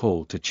large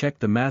hole to check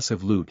the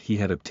massive loot he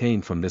had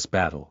obtained from this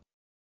battle.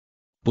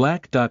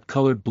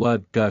 Black-colored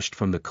blood gushed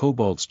from the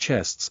kobolds'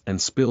 chests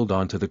and spilled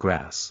onto the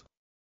grass.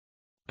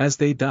 As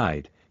they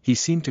died, he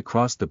seemed to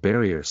cross the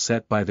barrier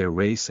set by their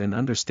race and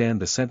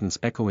understand the sentence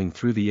echoing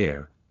through the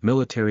air,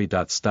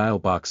 military-style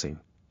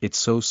boxing, it's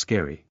so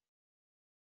scary.